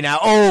Ripley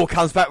now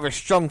comes back with a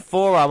strong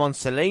forearm on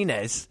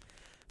Salinas.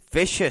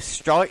 Vicious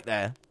strike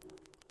there.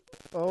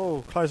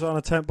 Close on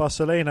attempt by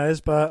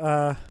Salinas, but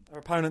her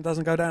opponent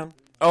doesn't go down.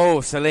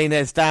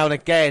 Salinas down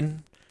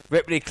again.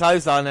 Ripley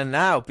clothesline, and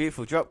now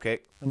beautiful dropkick.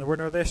 And the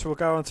winner of this will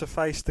go on to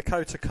face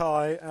Dakota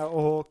Kai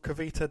or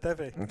Kavita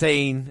Devi.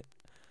 Dean,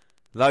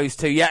 those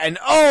two, yeah, and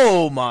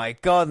oh my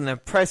God, an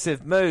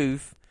impressive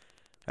move.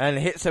 And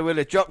hits her with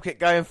a dropkick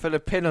going for the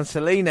pin on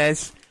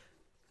Salinas.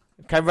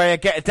 Can Rhea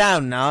get her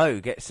down? No,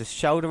 gets the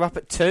shoulder up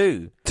at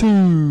 2.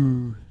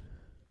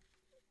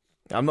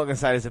 I'm not going to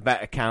say there's a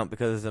better count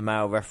because there's a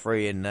male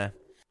referee in there.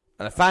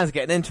 And the fans are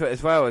getting into it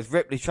as well as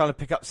Ripley's trying to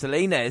pick up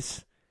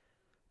Salinas.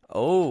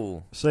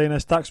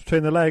 Salinas ducks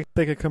between the legs.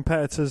 Bigger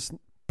competitor's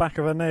back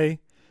of her knee.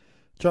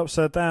 Drops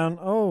her down.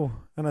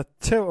 And a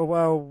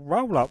tilt-a-whirl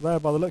roll-up there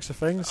by the looks of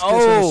things.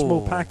 Gives her a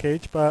small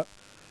package, but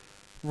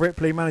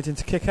Ripley managing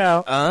to kick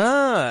out.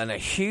 And a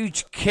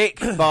huge kick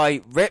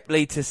by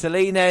Ripley to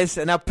Salinas.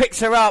 And now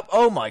picks her up.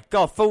 Oh, my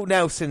God. Full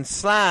Nelson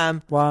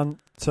slam. 1,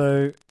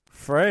 2,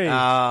 3.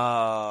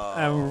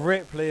 And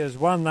Ripley has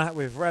won that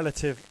with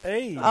relative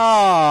ease.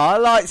 I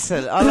like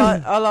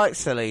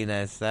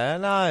Salinas there.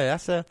 No,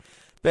 that's a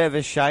bit of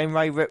a shame.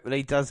 Rhea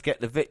Ripley does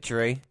get the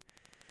victory.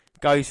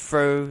 Goes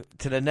through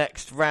to the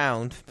next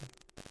round.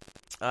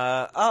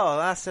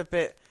 That's a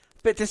bit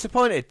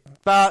disappointed.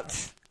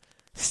 But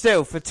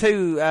still, for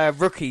two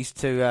rookies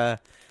to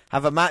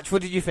have a match,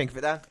 what did you think of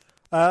it, Dan?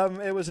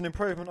 It was an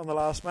improvement on the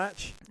last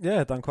match.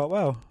 Yeah, done quite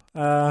well.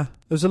 There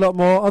was a lot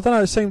more, I don't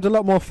know, it seemed a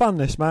lot more fun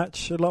this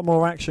match. A lot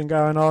more action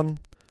going on.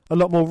 A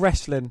lot more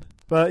wrestling.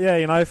 But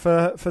yeah,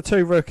 for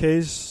two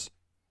rookies,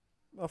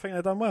 I think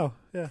they've done well.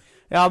 Yeah.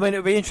 Yeah, I mean,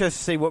 it'll be interesting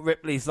to see what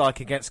Ripley's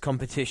like against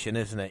competition,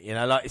 isn't it?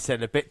 Like you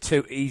said, a bit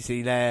too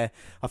easy there.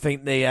 I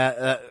think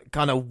the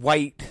kind of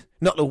weight,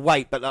 not the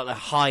weight, but like the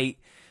height,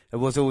 it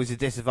was always a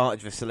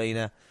disadvantage for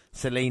Salinas,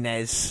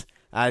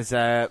 as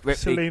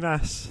Ripley.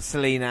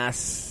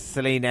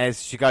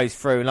 Salinas, she goes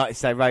through, and like you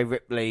say, Rhea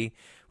Ripley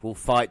will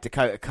fight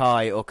Dakota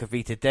Kai or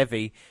Kavita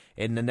Devi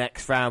in the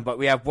next round. But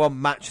we have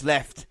one match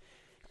left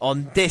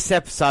on this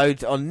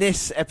episode.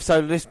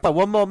 But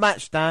one more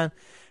match, Dan.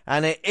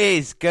 And it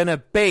is going to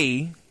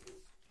be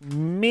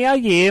Mia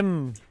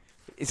Yim.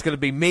 It's going to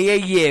be Mia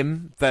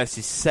Yim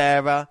versus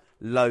Sarah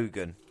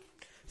Logan.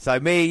 So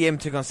Mae Yim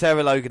took on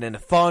Sarah Logan in the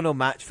final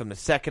match from the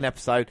second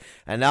episode,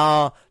 and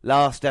our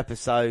last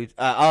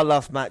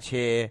match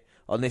here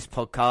on this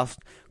podcast.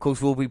 Of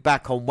course, we'll be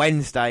back on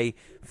Wednesday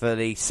for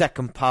the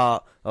second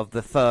part of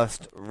the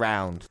first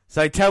round.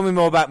 So tell me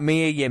more about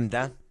Mae Yim,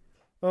 Dan.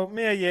 Well,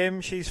 Mae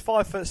Yim, she's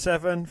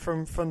 5'7"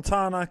 from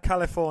Fontana,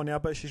 California,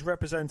 but she's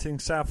representing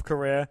South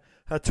Korea.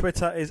 Her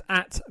Twitter is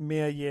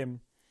 @Mae Yim.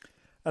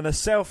 And a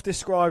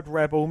self-described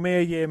rebel,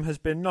 Mae Yim has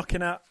been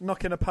knocking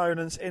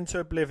opponents into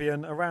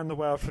oblivion around the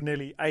world for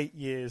nearly 8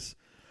 years.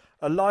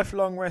 A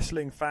lifelong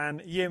wrestling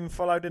fan, Yim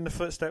followed in the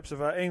footsteps of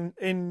her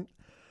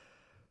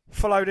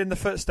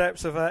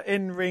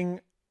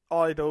in-ring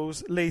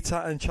idols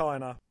Lita and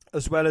Chyna,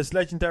 as well as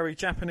legendary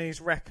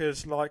Japanese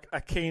wrestlers like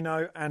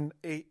Akino and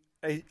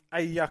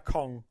Aya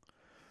Kong,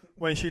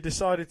 when she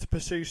decided to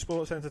pursue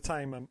sports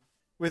entertainment.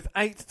 With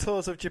 8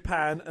 tours of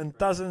Japan and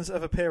dozens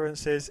of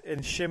appearances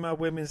in Shimmer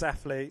Women's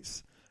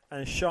Athletes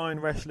and Shine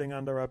Wrestling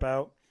under her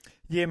belt,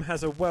 Yim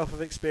has a wealth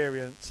of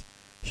experience.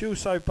 She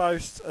also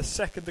boasts a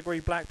second-degree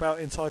black belt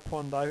in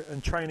Taekwondo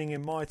and training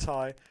in Muay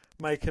Thai,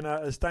 making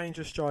her as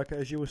dangerous striker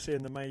as you will see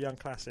in the Mae Young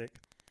Classic.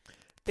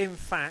 In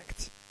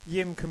fact,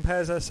 Yim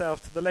compares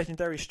herself to the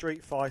legendary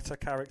Street Fighter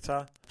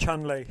character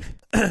Chun-Li.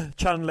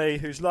 Chun-Li,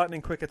 whose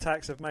lightning-quick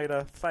attacks have made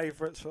her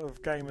favourites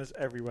of gamers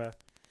everywhere.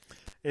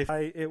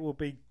 It will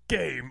be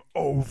game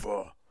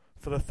over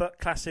for the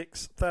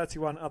Classic's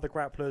 31 other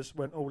grapplers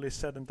when all is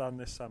said and done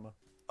this summer.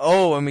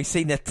 Oh, and we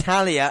see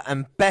Natalya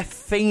and Beth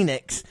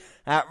Phoenix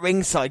at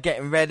ringside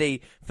getting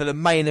ready for the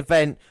main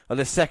event of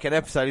the second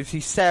episode. We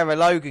see Sarah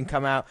Logan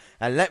come out,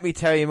 and let me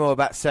tell you more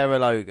about Sarah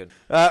Logan.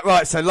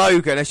 Right, so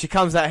Logan, as she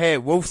comes out here,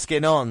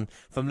 wolfskin on,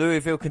 from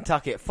Louisville,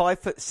 Kentucky, at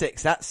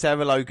 5'6", that's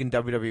Sarah Logan,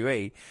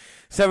 WWE.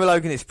 Sarah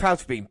Logan is proud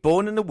to be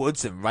born in the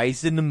woods and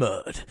raised in the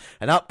mud,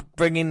 and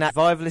upbringing that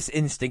survivalist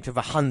instinct of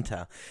a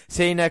hunter,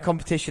 seeing her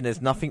competition as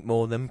nothing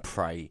more than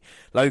prey.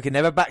 Logan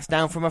never backs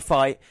down from a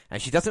fight,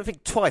 and she doesn't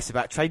think twice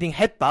about trading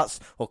headbutts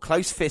or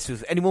close fists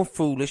with anyone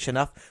foolish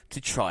enough to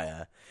try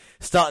her.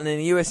 Starting in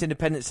the US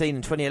independent scene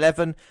in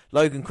 2011,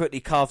 Logan quickly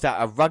carved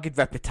out a rugged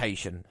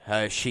reputation.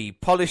 She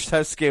polished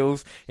her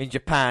skills in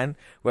Japan,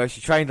 where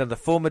she trained under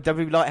former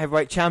WWE Light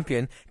Heavyweight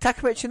Champion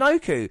Takumi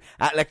Chinoku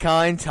at the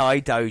Kai-En-Tai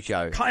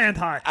Dojo.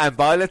 Kai-En-Tai. And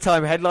by the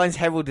time headlines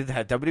heralded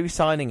her WWE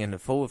signing in the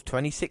fall of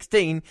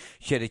 2016,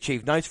 she had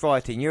achieved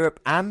notoriety in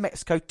Europe and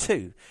Mexico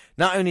too.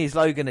 Not only is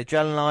Logan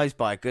adrenalized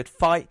by a good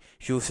fight,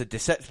 she's also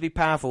deceptively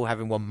powerful,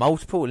 having won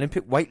multiple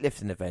Olympic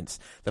weightlifting events.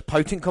 The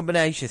potent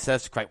combination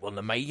serves to create one of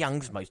the Mae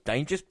Young's most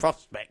dangerous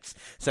prospects.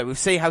 So we'll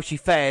see how she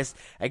fares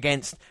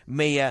against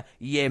Mae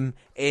Yim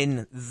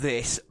in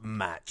this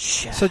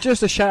match. So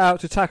just a shout out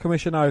to Takumi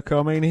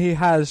Shinoku. I mean, he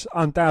has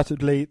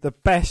undoubtedly the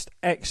best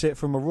exit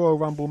from a Royal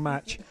Rumble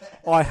match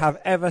I have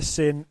ever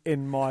seen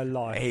in my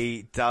life.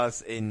 He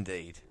does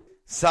indeed.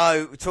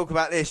 So, talk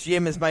about this.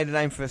 Yim has made a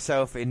name for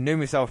herself in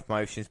numerous other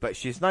promotions, but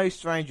she's no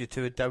stranger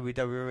to a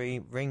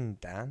WWE ring,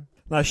 Dan.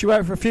 No, she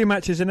worked for a few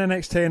matches in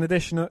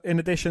NXT in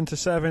addition to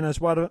serving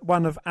as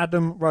one of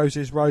Adam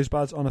Rose's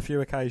Rosebuds on a few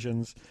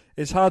occasions.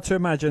 It's hard to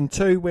imagine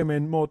two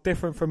women more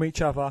different from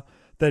each other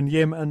than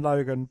Yim and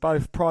Logan.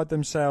 Both pride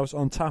themselves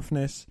on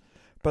toughness,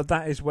 but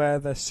that is where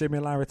their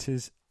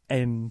similarities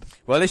end.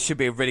 Well, this should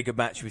be a really good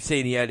match. We've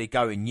seen the early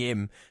going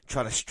Yim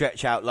trying to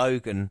stretch out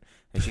Logan,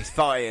 and she's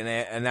fighting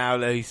it, and now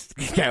these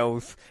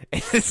girls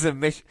in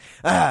submission.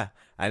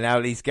 And now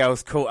these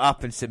girls caught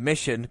up in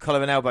submission.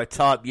 Collar and elbow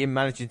type. Yim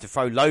managing to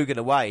throw Logan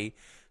away.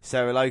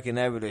 Sarah Logan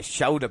there with a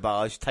shoulder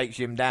barge takes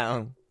Yim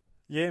down.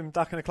 Yim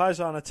ducking a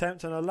clothesline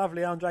attempt and a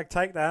lovely undragged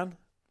takedown.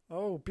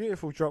 Oh,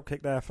 beautiful drop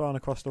kick there, flying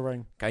across the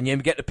ring. Can Yim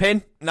get the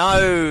pin?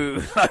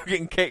 No,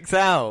 Logan kicks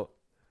out.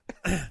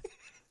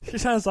 She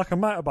sounds like a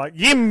motorbike.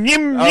 Yim,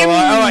 Yim, Yim. All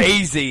right,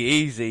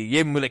 easy.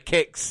 Yim with the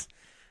kicks.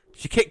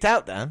 She kicked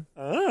out, Dan.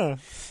 Oh.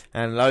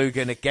 And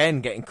Logan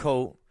again getting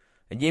caught.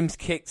 And Yim's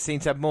kicks seem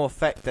to have more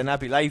effect than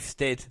Abby Leif's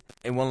did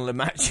in one of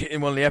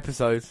the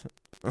episodes.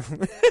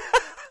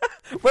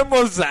 When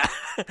was that?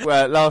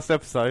 Well, last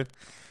episode.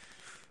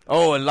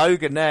 Oh, and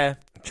Logan there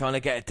trying to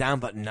get it down,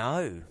 but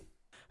no.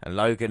 And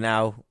Logan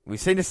now, we've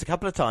seen this a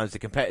couple of times, the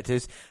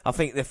competitors. I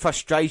think the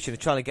frustration of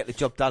trying to get the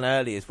job done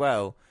early as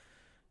well.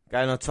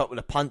 Going on top with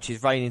the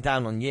punches raining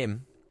down on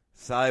Yim.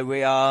 So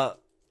we are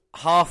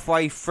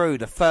halfway through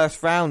the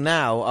first round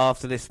now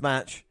after this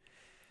match.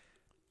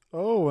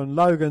 Oh, and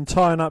Logan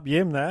tying up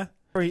Yim there.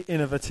 Very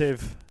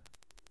innovative.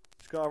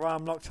 She's got her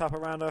arm locked up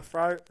around her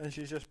throat and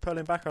she's just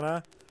pulling back on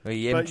her.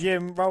 But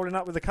Yim rolling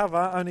up with the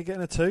cover, only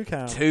getting a 2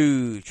 count.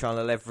 2, trying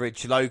to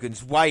leverage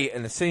Logan's weight,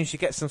 and as soon as she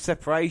gets some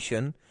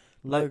separation,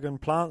 Logan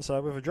plants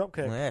her with a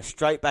dropkick. Yeah,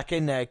 straight back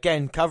in there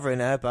again, covering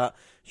her, but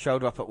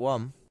shoulder up at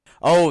 1.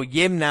 Oh,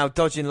 Yim now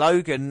dodging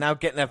Logan, now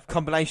getting a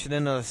combination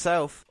in on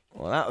herself.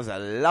 Well, that was a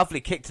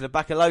lovely kick to the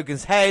back of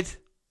Logan's head.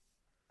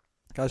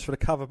 Goes for the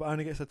cover, but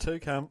only gets a 2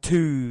 count.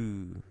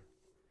 2.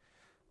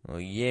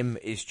 Well, Yim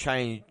is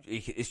trained.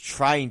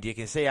 You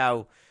can see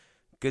how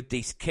good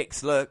these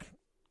kicks look.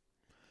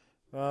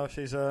 Well,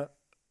 she's a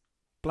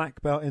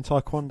black belt in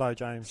Taekwondo,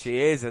 James. She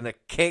is, and the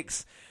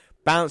kicks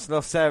bouncing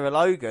off Sarah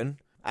Logan.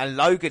 And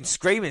Logan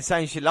screaming,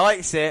 saying she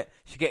likes it.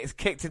 She gets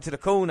kicked into the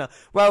corner.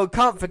 Well,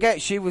 can't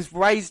forget, she was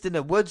raised in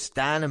the woods,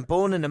 Dan, and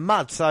born in the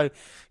mud. So,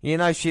 you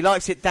know, she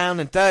likes it down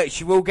and dirty.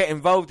 She will get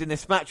involved in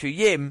this match with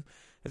Yim.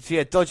 As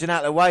she dodging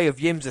out of the way of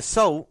Yim's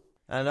assault.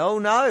 And oh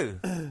no.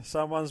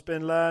 Someone's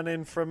been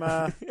learning from,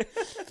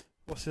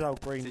 what's his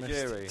old green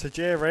Tajiri. mist?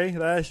 Tajiri.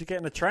 There, she's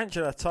getting a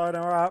tarantula, tying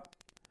her up.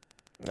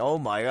 Oh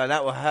my God,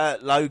 that will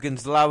hurt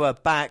Logan's lower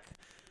back.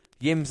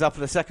 Yim's up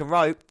on the second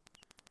rope.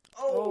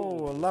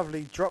 Oh, a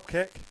lovely drop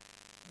kick.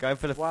 Going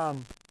for the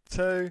 1,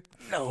 2.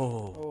 No.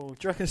 Oh,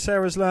 do you reckon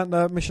Sarah's learnt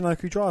the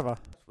Michinoku driver?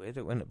 It's weird,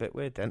 it went a bit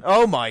weird then.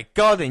 Oh my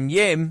God, and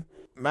Yim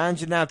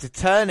managing now to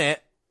turn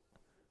it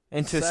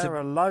into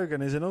Sarah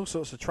Logan is in all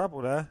sorts of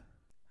trouble there.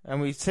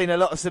 And we've seen a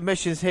lot of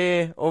submissions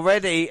here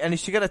already. And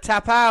is she going to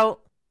tap out?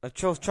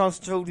 Still trying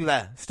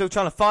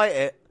to fight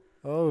it.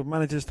 Oh,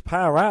 manages to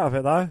power out of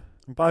it though.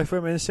 And both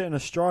women sitting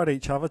astride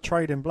each other,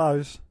 trading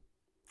blows.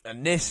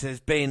 And this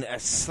has been a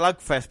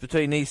slugfest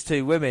between these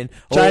two women.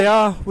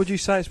 JR, would you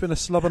say it's been a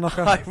slobber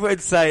knocker? I would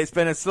say it's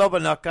been a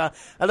slobber knocker.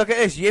 And look at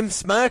this, Yim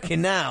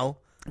smirking now.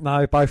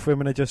 No, both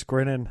women are just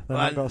grinning. They've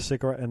not got a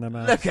cigarette in their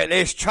mouth. Look at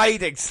this,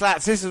 trading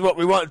slaps. This is what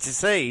we wanted to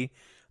see.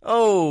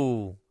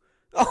 Oh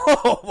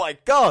my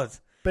God.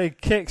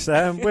 Big kicks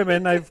there. And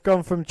women, they've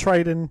gone from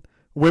trading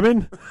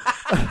women.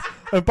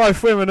 And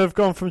both women have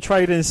gone from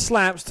trading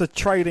slaps to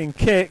trading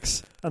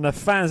kicks. And the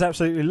fans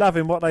absolutely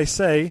loving what they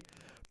see.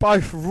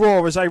 Both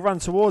roar as they run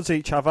towards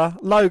each other.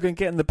 Logan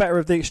getting the better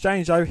of the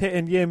exchange though,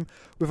 hitting Yim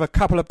with a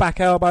couple of back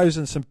elbows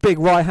and some big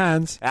right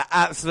hands.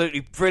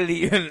 Absolutely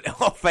brilliant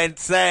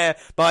offense there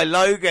by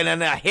Logan,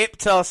 and a hip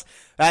toss,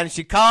 and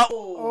she can't.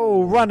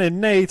 Oh, running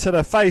knee to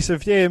the face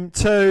of Yim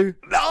too.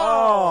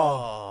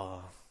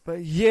 Oh.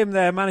 But Yim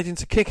there managing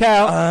to kick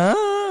out.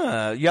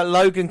 Yeah,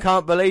 Logan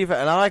can't believe it,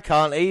 and I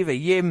can't either.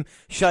 Yim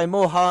showing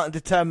more heart and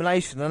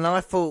determination than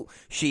I thought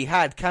she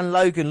had. Can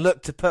Logan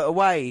look to put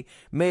away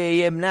Mae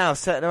Yim now,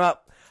 setting her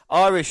up?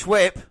 Irish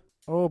whip.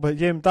 Oh, but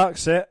Yim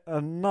ducks it.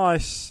 A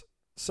nice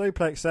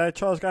suplex there.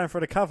 Tries going for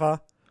the cover.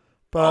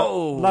 But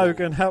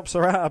Logan helps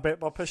her out a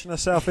bit by pushing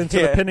herself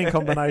into the pinning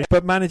combination,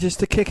 but manages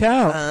to kick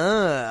out.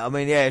 I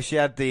mean, yeah, she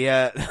had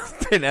the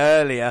pin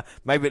earlier.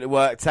 Maybe it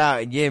worked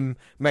out, and Yim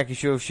making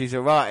sure she's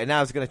all right. And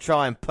now he's going to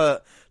try and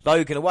put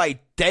Logan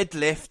away.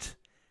 Deadlift.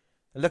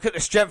 Look at the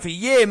strength of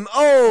Yim.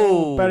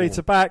 Oh! Belly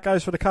to back.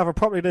 Goes for the cover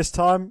properly this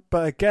time.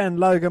 But again,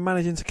 Logan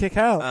managing to kick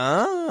out.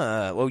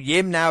 Well,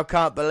 Yim now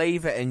can't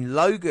believe it. And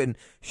Logan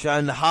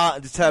showing the heart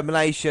and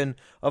determination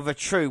of a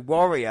true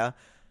warrior.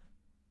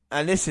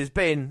 And this has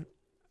been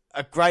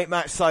a great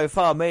match so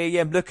far. Mae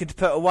Yim looking to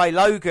put away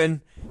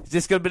Logan. Is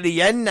this going to be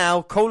the end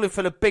now? Calling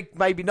for the big,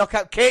 maybe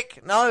knockout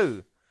kick?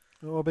 No.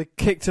 Oh, a big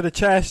kick to the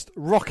chest.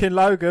 Rocking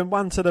Logan.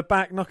 One to the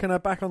back. Knocking her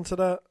back onto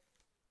the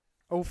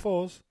all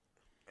fours.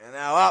 And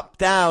now up,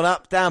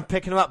 down.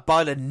 Picking him up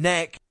by the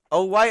neck.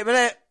 Oh, wait a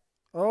minute.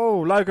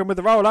 Oh, Logan with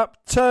the roll up.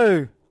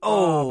 2.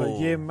 But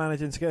Yim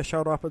managing to get a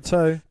shoulder up at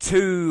 2.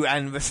 2,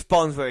 and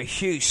responds with a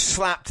huge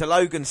slap to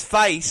Logan's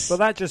face. But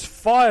that just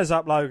fires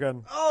up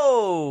Logan.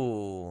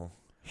 Oh.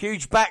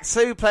 Huge back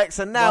suplex,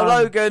 and now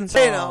Logan.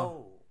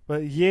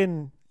 But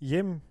Yim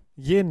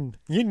managing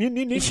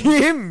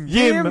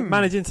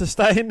to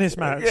stay in this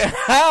match. Yeah,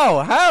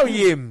 how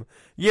Yim?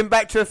 Yim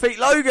back to her feet.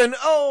 Logan.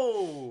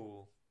 Oh.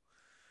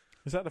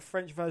 Is that the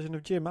French version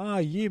of Jim?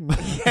 Yim.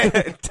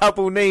 Yeah,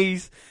 double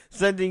knees,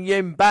 sending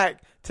Yim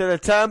back to the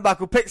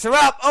turnbuckle. Picks her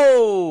up.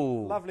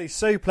 Oh. Lovely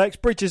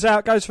suplex. Bridges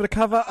out, goes for the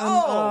cover.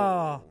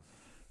 And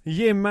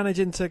Yim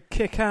managing to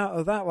kick out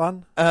of that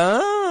one.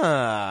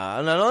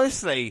 And then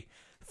honestly,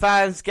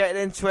 fans getting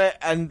into it,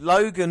 and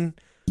Logan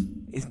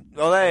is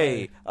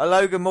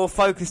Logan more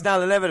focused now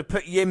than ever to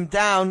put Yim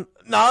down.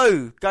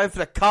 No, going for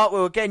the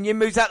cartwheel again. Yim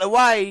moves out the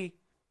way.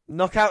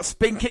 Knockout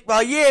spin kick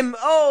by Yim.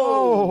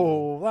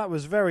 Oh, that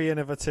was very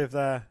innovative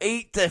there.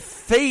 Eat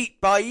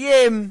defeat by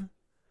Yim.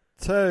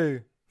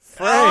 2,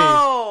 3.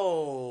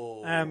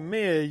 Oh. And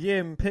Mae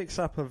Yim picks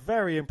up a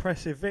very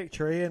impressive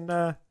victory in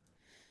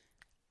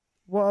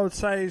what I would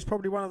say is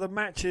probably one of the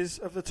matches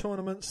of the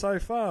tournament so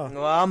far.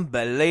 Well,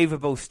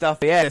 unbelievable stuff.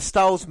 Yeah, the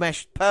styles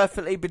meshed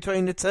perfectly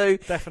between the two.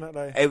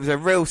 Definitely. It was a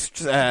real,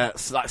 like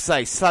I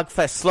say,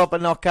 slugfest, slobber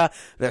knocker.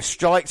 The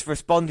strikes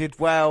responded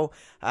well.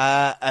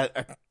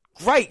 A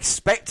great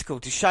spectacle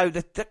to show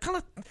the kind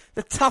of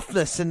the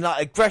toughness and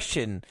like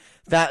aggression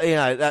that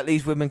that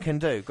these women can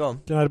do. Go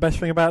on. Do you know the best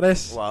thing about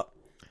this? What?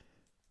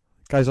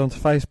 Goes on to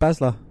face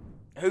Baszler.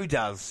 Who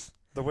does?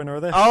 The winner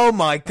of this. Oh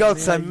my God!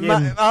 So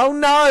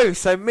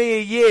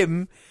Mae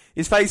Yim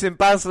is facing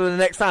Baszler in the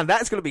next round.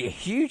 That's going to be a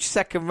huge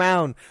second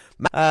round.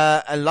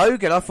 And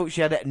Logan, I thought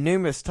she had it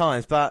numerous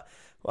times, but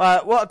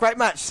what a great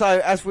match.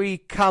 So as we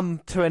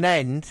come to an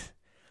end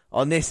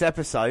on this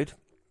episode,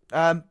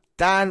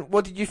 Dan,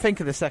 what did you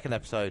think of the second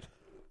episode?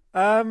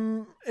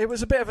 It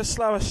was a bit of a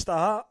slower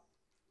start.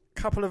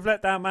 Couple of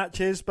letdown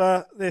matches,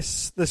 but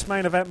this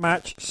main event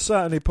match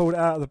certainly pulled it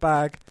out of the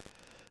bag.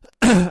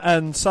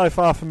 And so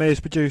far for me,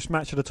 it's produced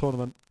match of the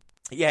tournament.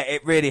 Yeah,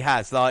 it really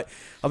has. We'll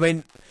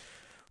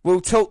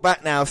talk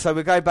back now. So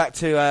we'll go back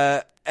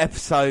to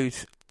episode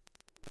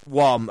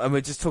 1, and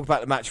we'll just talk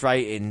about the match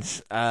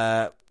ratings.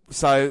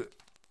 So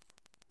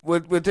we'll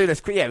do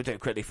this. Yeah, we'll do it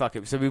quickly. Fuck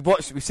it. So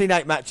we've seen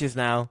 8 matches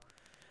now.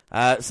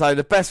 So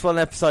the best one,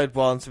 episode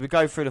 1. So we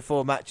go through the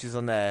 4 matches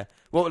on there.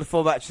 What were the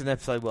 4 matches in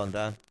episode 1,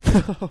 Dan?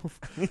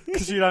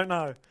 Because you don't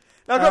know.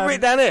 No, I got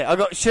written down here. I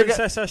got Sugar.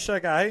 Princess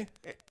Sugar.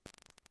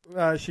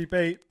 She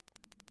beat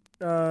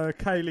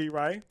Kaylee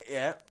Ray.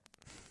 Yeah.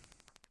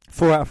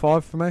 4 out of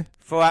 5 for me.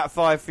 4 out of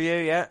 5 for you.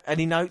 Yeah.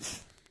 Any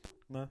notes?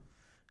 No.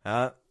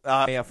 I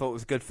thought it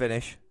was a good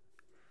finish.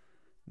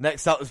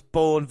 Next up was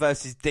Bourne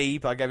versus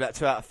Deeb. I gave that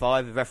 2 out of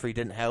 5. The referee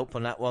didn't help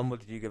on that one. What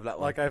did you give that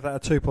one? I gave that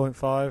a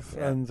 2.5,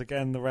 and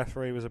again, the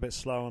referee was a bit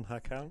slow on her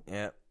count.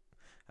 Yeah.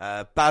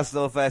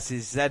 Basler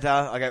versus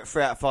Zedda. I gave it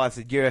 3 out of 5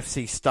 to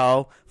UFC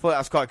style. Thought that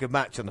was quite a good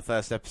match on the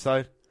first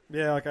episode.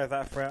 Yeah, I gave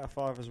that a 3 out of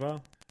 5 as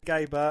well.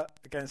 Gabert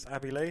against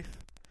Abby Leaf.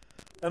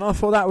 And I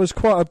thought that was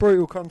quite a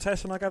brutal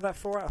contest, and I gave that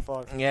 4 out of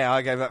 5. Yeah,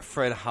 I gave that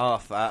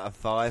 3.5 out of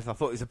 5. I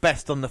thought it was the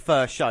best on the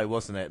first show,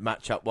 wasn't it,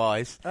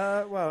 matchup-wise?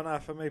 Well, no,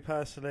 for me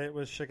personally, it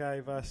was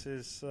Shigay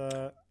versus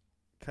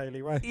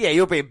Kaylee Ray. Yeah,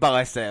 you're being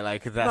biased there,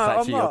 like, because that's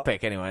actually your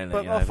pick anyway,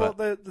 isn't it? I thought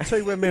the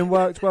 2 women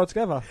worked well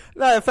together.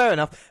 No, fair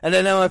enough. And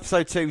then on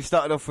episode 2, we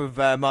started off with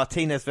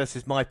Martinez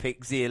versus my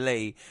pick, Zia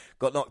Lee.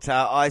 Got knocked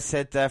out. I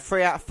said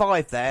 3 out of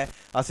 5 there.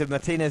 I said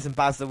Martinez and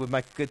Basler would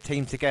make a good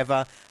team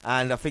together,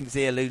 and I think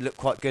Zia Lee looked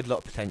quite good, lot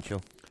of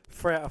potential.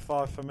 3 out of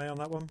 5 for me on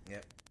that one.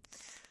 Yep.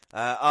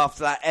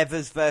 After that,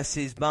 Evers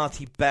versus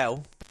Marty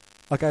Bell.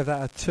 I gave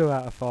that a 2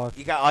 out of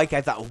 5. I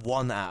gave that a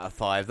 1 out of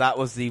 5. That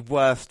was the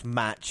worst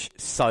match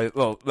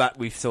that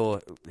we saw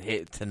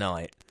here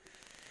tonight.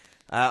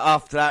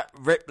 After that,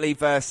 Ripley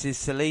versus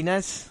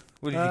Salinas.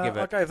 What did you give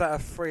it? I gave that a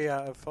 3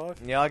 out of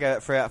 5. Yeah, I gave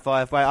it 3 out of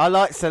 5. Wait, I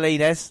like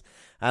Salinas,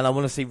 and I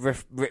want to see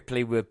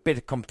Ripley with a bit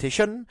of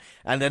competition.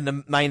 And then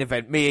the main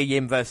event, Mae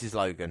Young versus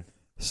Logan.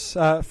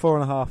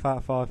 4.5 out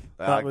of 5.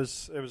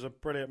 It was a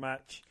brilliant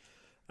match.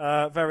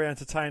 Very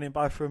entertaining.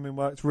 Both women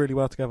worked really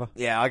well together.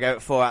 Yeah, I go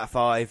 4 out of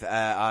 5.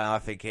 I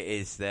think it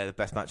is the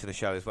best match of the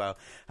show as well.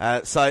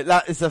 So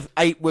that is the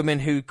 8 women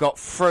who got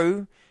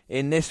through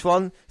in this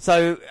one.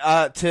 So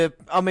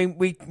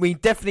we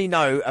definitely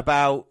know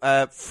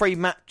about 3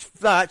 match.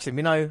 No, actually,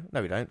 we know.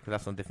 No, we don't, because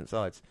that's on different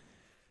sides.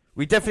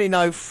 We definitely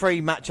know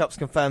 3 matchups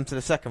confirmed to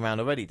the second round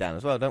already, Dan,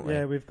 as well, don't we?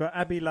 Yeah, we've got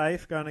Abby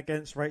Leif going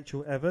against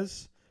Rachel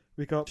Evers.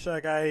 We've got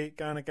Sergey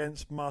going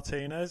against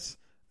Martinez.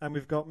 And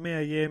we've got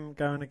Mae Young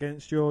going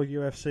against your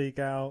UFC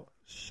gal,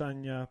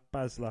 Shania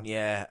Basler.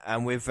 Yeah,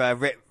 and with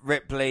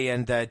Ripley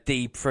and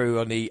Deeb through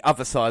on the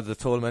other side of the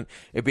tournament,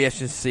 it'll be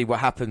interesting to see what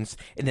happens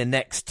in the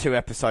next 2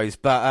 episodes.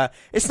 But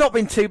it's not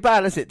been too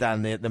bad, has it,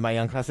 Dan, the Mae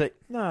Young Classic?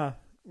 No,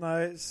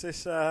 it's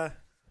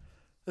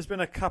there's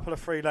been a couple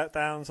of 3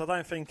 letdowns. I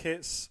don't think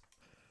it's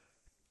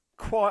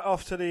quite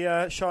off to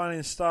the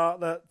shining start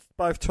that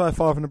both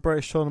 12-5 and the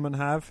British tournament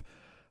have.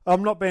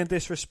 I'm not being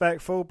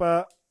disrespectful,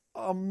 but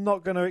I'm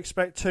not going to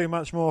expect too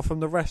much more from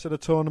the rest of the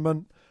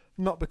tournament,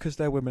 not because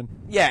they're women.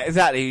 Yeah,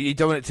 exactly. You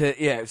don't want it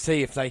to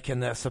see if they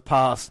can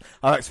surpass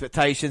our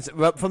expectations.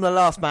 From the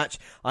last match,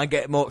 I'm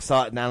getting more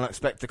excited now and I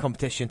expect the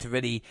competition to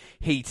really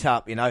heat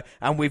up,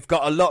 and we've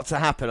got a lot to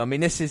happen. I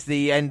mean, this is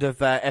the end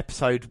of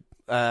episode.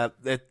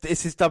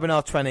 This is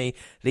WNR120,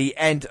 the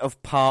end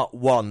of part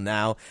 1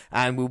 now,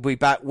 and we'll be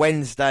back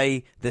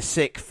Wednesday the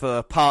 6th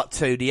for part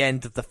 2, the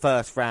end of the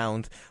first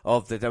round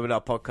of the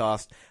WNR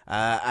podcast,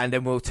 and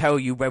then we'll tell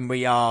you when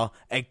we are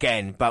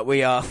again. But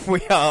we are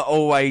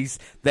always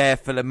there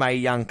for the Mae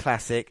Young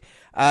Classic.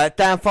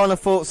 Dan, final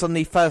thoughts on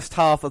the first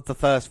half of the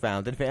first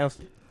round? Anything else?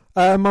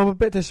 I'm a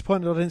bit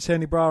disappointed I didn't see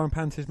any bra and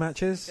panties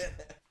matches,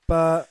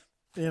 but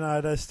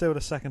there's still the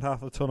second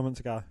half of the tournament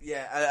to go.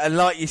 Yeah, and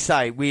like you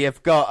say, we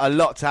have got a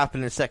lot to happen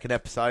in the second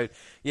episode.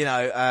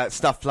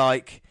 Stuff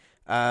like,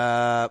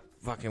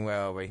 where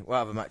are we? What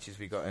other matches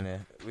we got in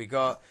here? We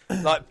got,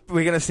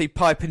 we're going to see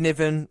Piper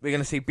Niven, we're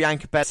going to see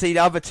Bianca Belair. See the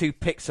other 2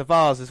 picks of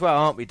ours as well,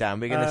 aren't we, Dan?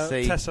 We're going to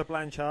see Tessa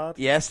Blanchard.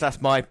 Yes, that's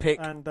my pick.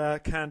 And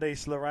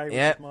Candice LeRae, which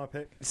is my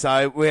pick.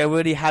 So we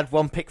already had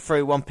 1 pick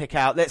through, 1 pick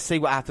out. Let's see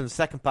what happens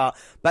second part.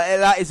 But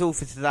that is all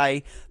for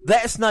today.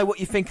 Let us know what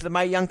you think of the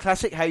Mae Young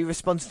Classic, how you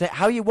respond to it,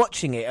 how are you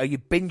watching it? Are you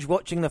binge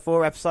watching the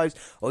 4 episodes,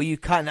 or are you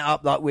cutting it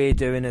up like we're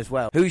doing as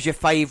well? Who's your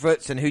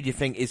favourites and who do you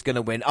think is going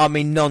to win? I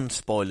mean,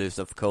 non-spoilers,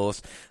 of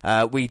course.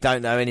 We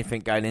don't know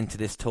anything going into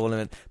this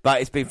tournament,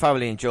 but it's been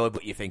thoroughly enjoyed.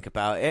 What you think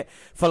about it?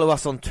 Follow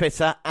us on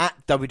Twitter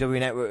at WWE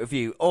Network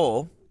Review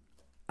or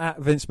at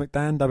Vince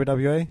McDan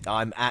WWE.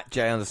 I'm at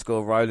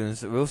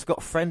J_Rollins. We've also got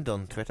a friend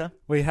on Twitter.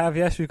 We have,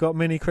 yes. We've got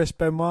Mini Chris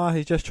Benoit.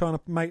 He's just trying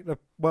to make the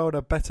world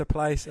a better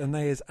place, and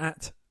he is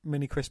at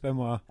Mini Chris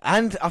Benoit.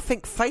 And I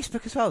think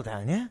Facebook as well,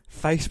 Dan, yeah?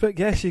 Facebook,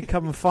 yes. You can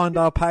come and find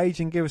our page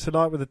and give us a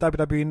like with the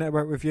WWE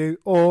Network Review,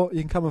 or you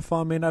can come and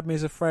find me and add me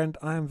as a friend.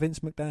 I am Vince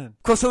McDan.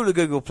 Across all the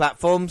Google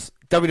platforms,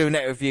 WNR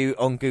Network Review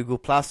on Google+.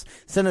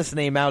 Send us an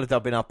email to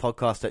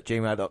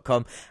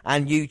WNRpodcast@gmail.com,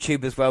 and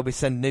YouTube as well. We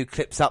send new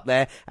clips up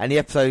there and the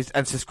episodes,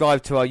 and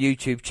subscribe to our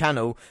YouTube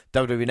channel,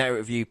 WNR Network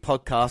Review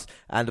Podcast,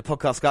 and the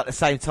podcast go at the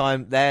same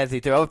time there. They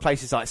do other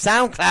places like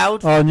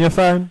SoundCloud. On your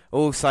phone.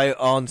 Also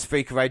on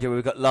Spreaker Radio, where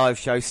we've got live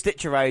shows,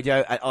 Stitcher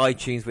Radio, and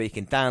iTunes, where you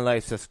can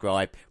download,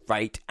 subscribe,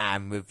 rate,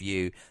 and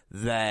review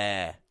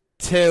there.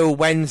 Till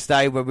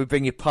Wednesday, where we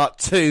bring you part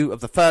 2 of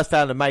the first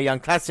round of Mae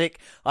Young Classic.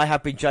 I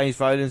have been James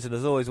Rowlands, and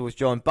as always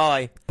joined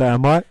by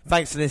Damn right.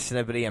 Thanks for listening,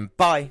 everybody, and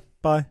bye.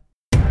 Bye.